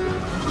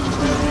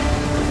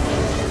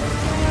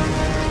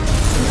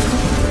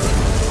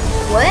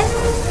 what?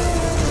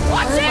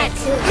 Watch it!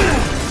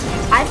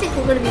 I think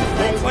we're gonna be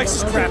fighting. Place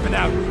is crapping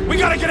out. We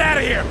gotta get out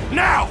of here,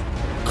 now!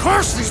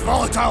 Curse these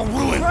volatile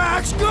ruins!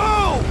 Drax,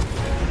 go!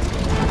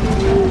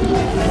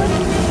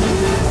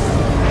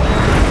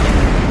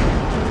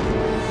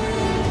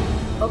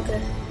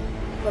 Okay.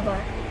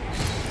 Bye-bye.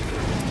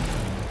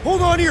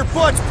 Hold on to your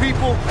butts,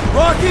 people!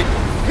 Rocket,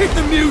 hit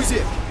the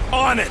music!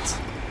 On it!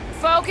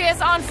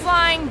 Focus on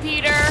flying,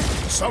 Peter.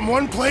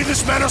 Someone play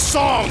this man a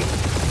song!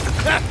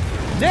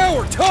 Now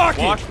we're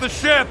talking! Watch the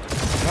ship!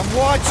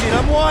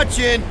 I'm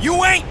watching!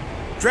 You ain't!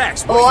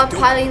 Drax, what Oh, are I'm you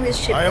doing? piloting this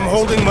ship. I am guys.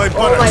 holding my Oh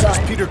buttocks my as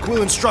god. Peter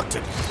Quill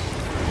instructed.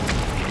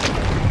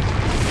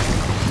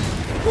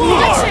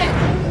 Watch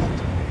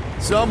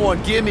it!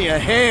 Someone give me a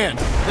hand!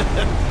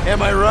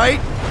 Am I right?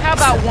 How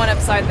about one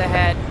upside the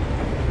head?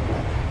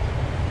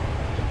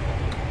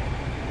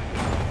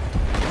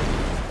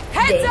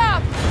 Heads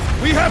up!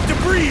 We have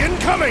debris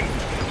incoming!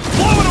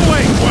 Blow it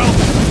away, Quill!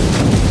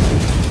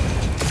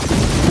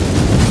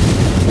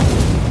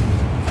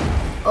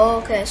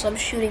 Oh, okay, so I'm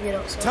shooting it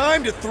also.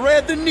 Time to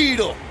thread the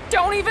needle!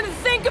 Don't even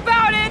think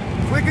about it!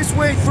 Quickest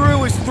way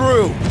through is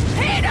through!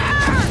 Peter!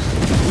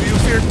 Do you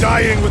fear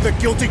dying with a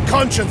guilty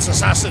conscience,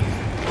 assassin?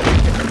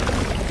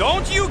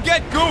 Don't you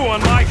get goo on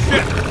my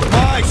ship!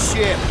 My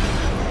ship!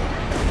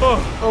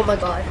 Oh my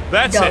god.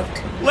 That's Dunked.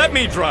 it. Let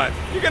me drive.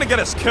 You're gonna get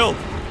us killed.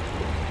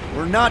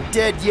 We're not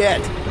dead yet.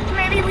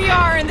 Maybe we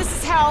are, and this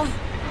is hell.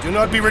 Do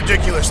not be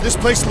ridiculous. This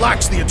place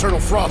lacks the eternal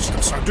frost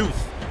of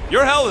Sarduth.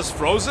 Your hell is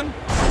frozen?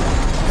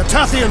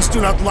 Catathians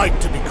do not like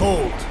to be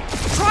cold.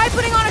 Try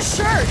putting on a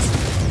shirt.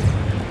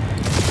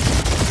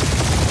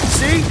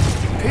 See?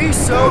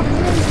 Peace, so.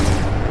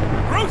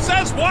 Groot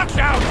says watch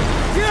out!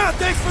 Yeah,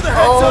 thanks for the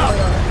heads Oh up! my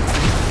god.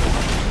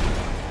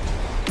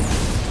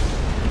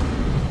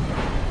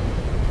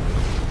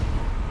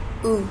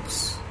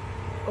 Oops.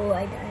 Oh,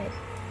 I died.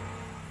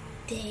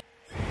 Dang.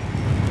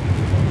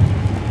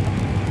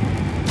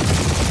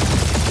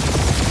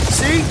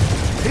 See?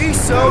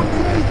 Peace, so.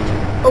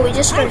 Oh, we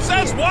just Groot started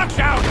says here. watch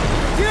out!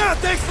 Yeah,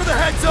 thanks for the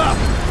heads up!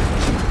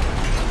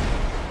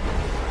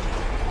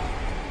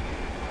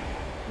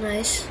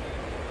 Nice.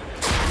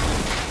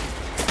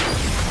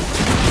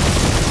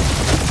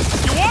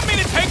 You want me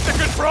to take the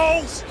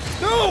controls?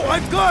 No,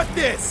 I've got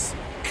this!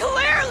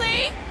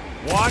 Clearly!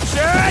 Watch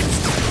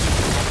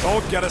it!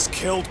 Don't get us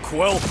killed,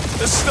 Quill.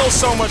 There's still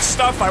so much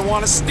stuff I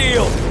want to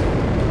steal.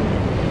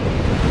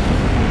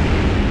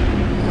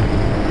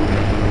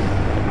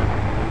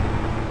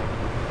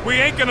 We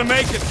ain't gonna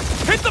make it.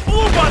 Hit the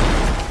blue button!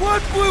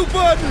 What blue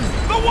button?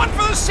 The one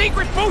for the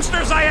secret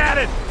boosters I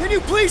added! Can you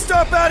please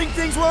stop adding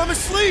things while I'm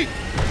asleep?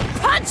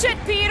 Punch it,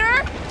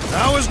 Peter!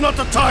 Now is not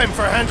the time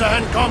for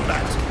hand-to-hand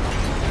combat.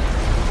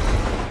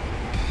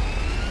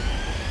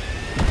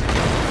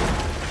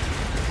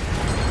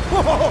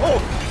 Whoa!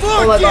 Fuck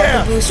Oh my god,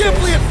 yeah! the boosters.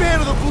 Definitely a fan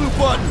of the blue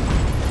button!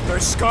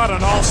 There's Scott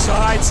on all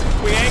sides.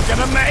 We ain't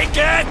gonna make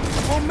it!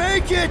 We'll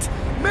make it!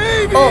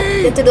 Maybe!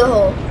 Oh, into the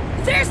hole.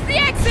 There's the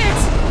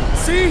exit!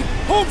 See?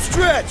 Home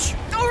stretch!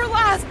 Our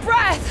last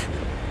breath!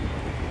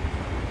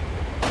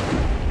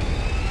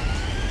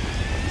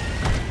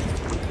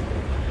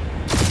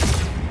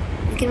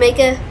 You can make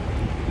a...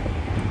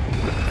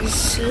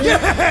 See?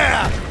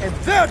 Yeah! And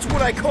that's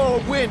what I call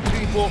a win,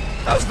 people!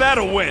 How's that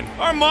a win?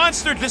 Our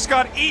monster just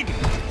got eaten.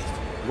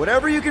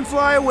 Whatever you can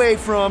fly away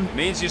from.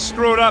 Means you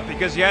screwed up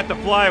because you had to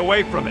fly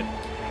away from it.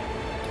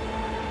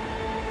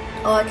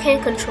 Oh, I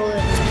can't control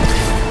it.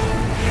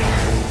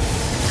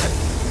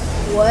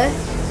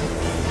 What?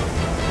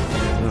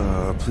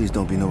 Please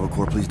don't be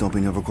Novacore, please don't be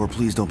Novacore,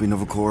 please don't be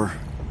Novacore.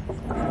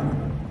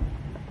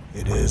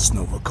 It is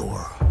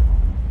Novacore.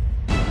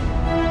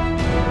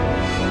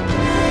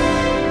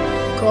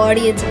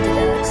 Guardians of the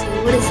Galaxy.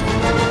 What is it?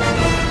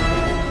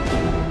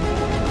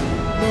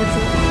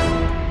 Never.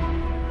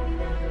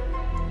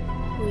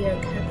 We are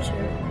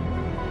captured.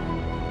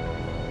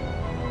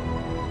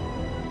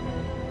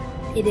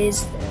 It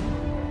is them.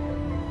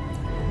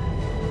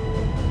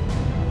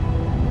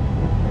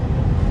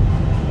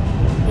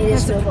 It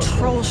is It's a Nova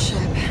patrol Corps.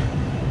 ship.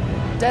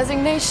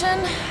 Designation,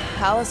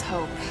 Hallis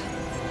Hope.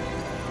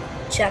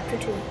 Chapter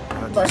 2. Did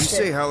you Busted.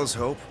 say Hallis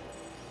Hope?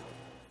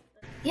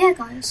 Yeah,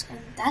 guys, and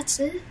that's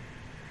it.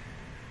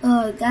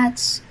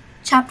 That's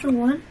chapter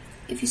 1.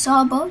 If you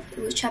saw above, it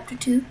was chapter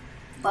 2,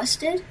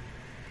 Busted.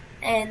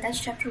 And that's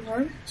chapter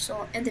 1, so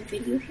I'll end the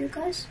video here,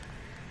 guys.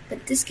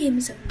 But this game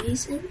is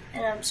amazing,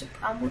 and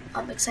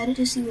I'm excited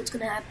to see what's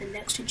going to happen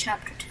next in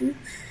chapter 2.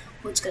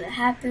 What's going to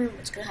happen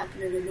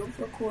in the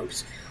Nova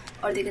Corps.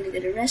 Are they going to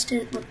get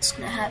arrested? What's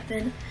going to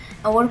happen?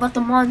 And what about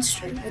the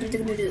monster? What are they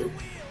going to do?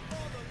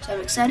 So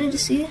I'm excited to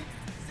see it.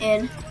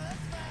 And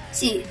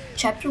see,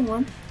 chapter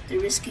 1, The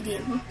Risky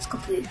Gamble, is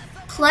complete.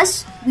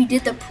 Plus, we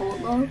did the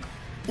prologue,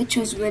 which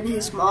was when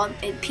his mom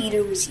and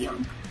Peter was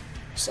young.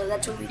 So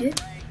that's what we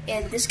did.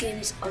 And this game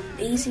is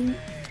amazing.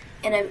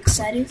 And I'm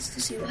excited to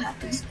see what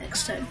happens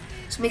next time.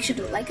 So make sure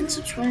to like and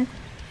subscribe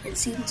and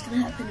see what's going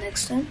to happen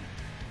next time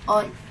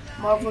on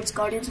Marvel's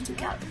Guardians of the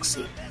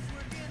Galaxy.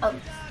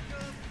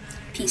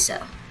 Peace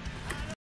out.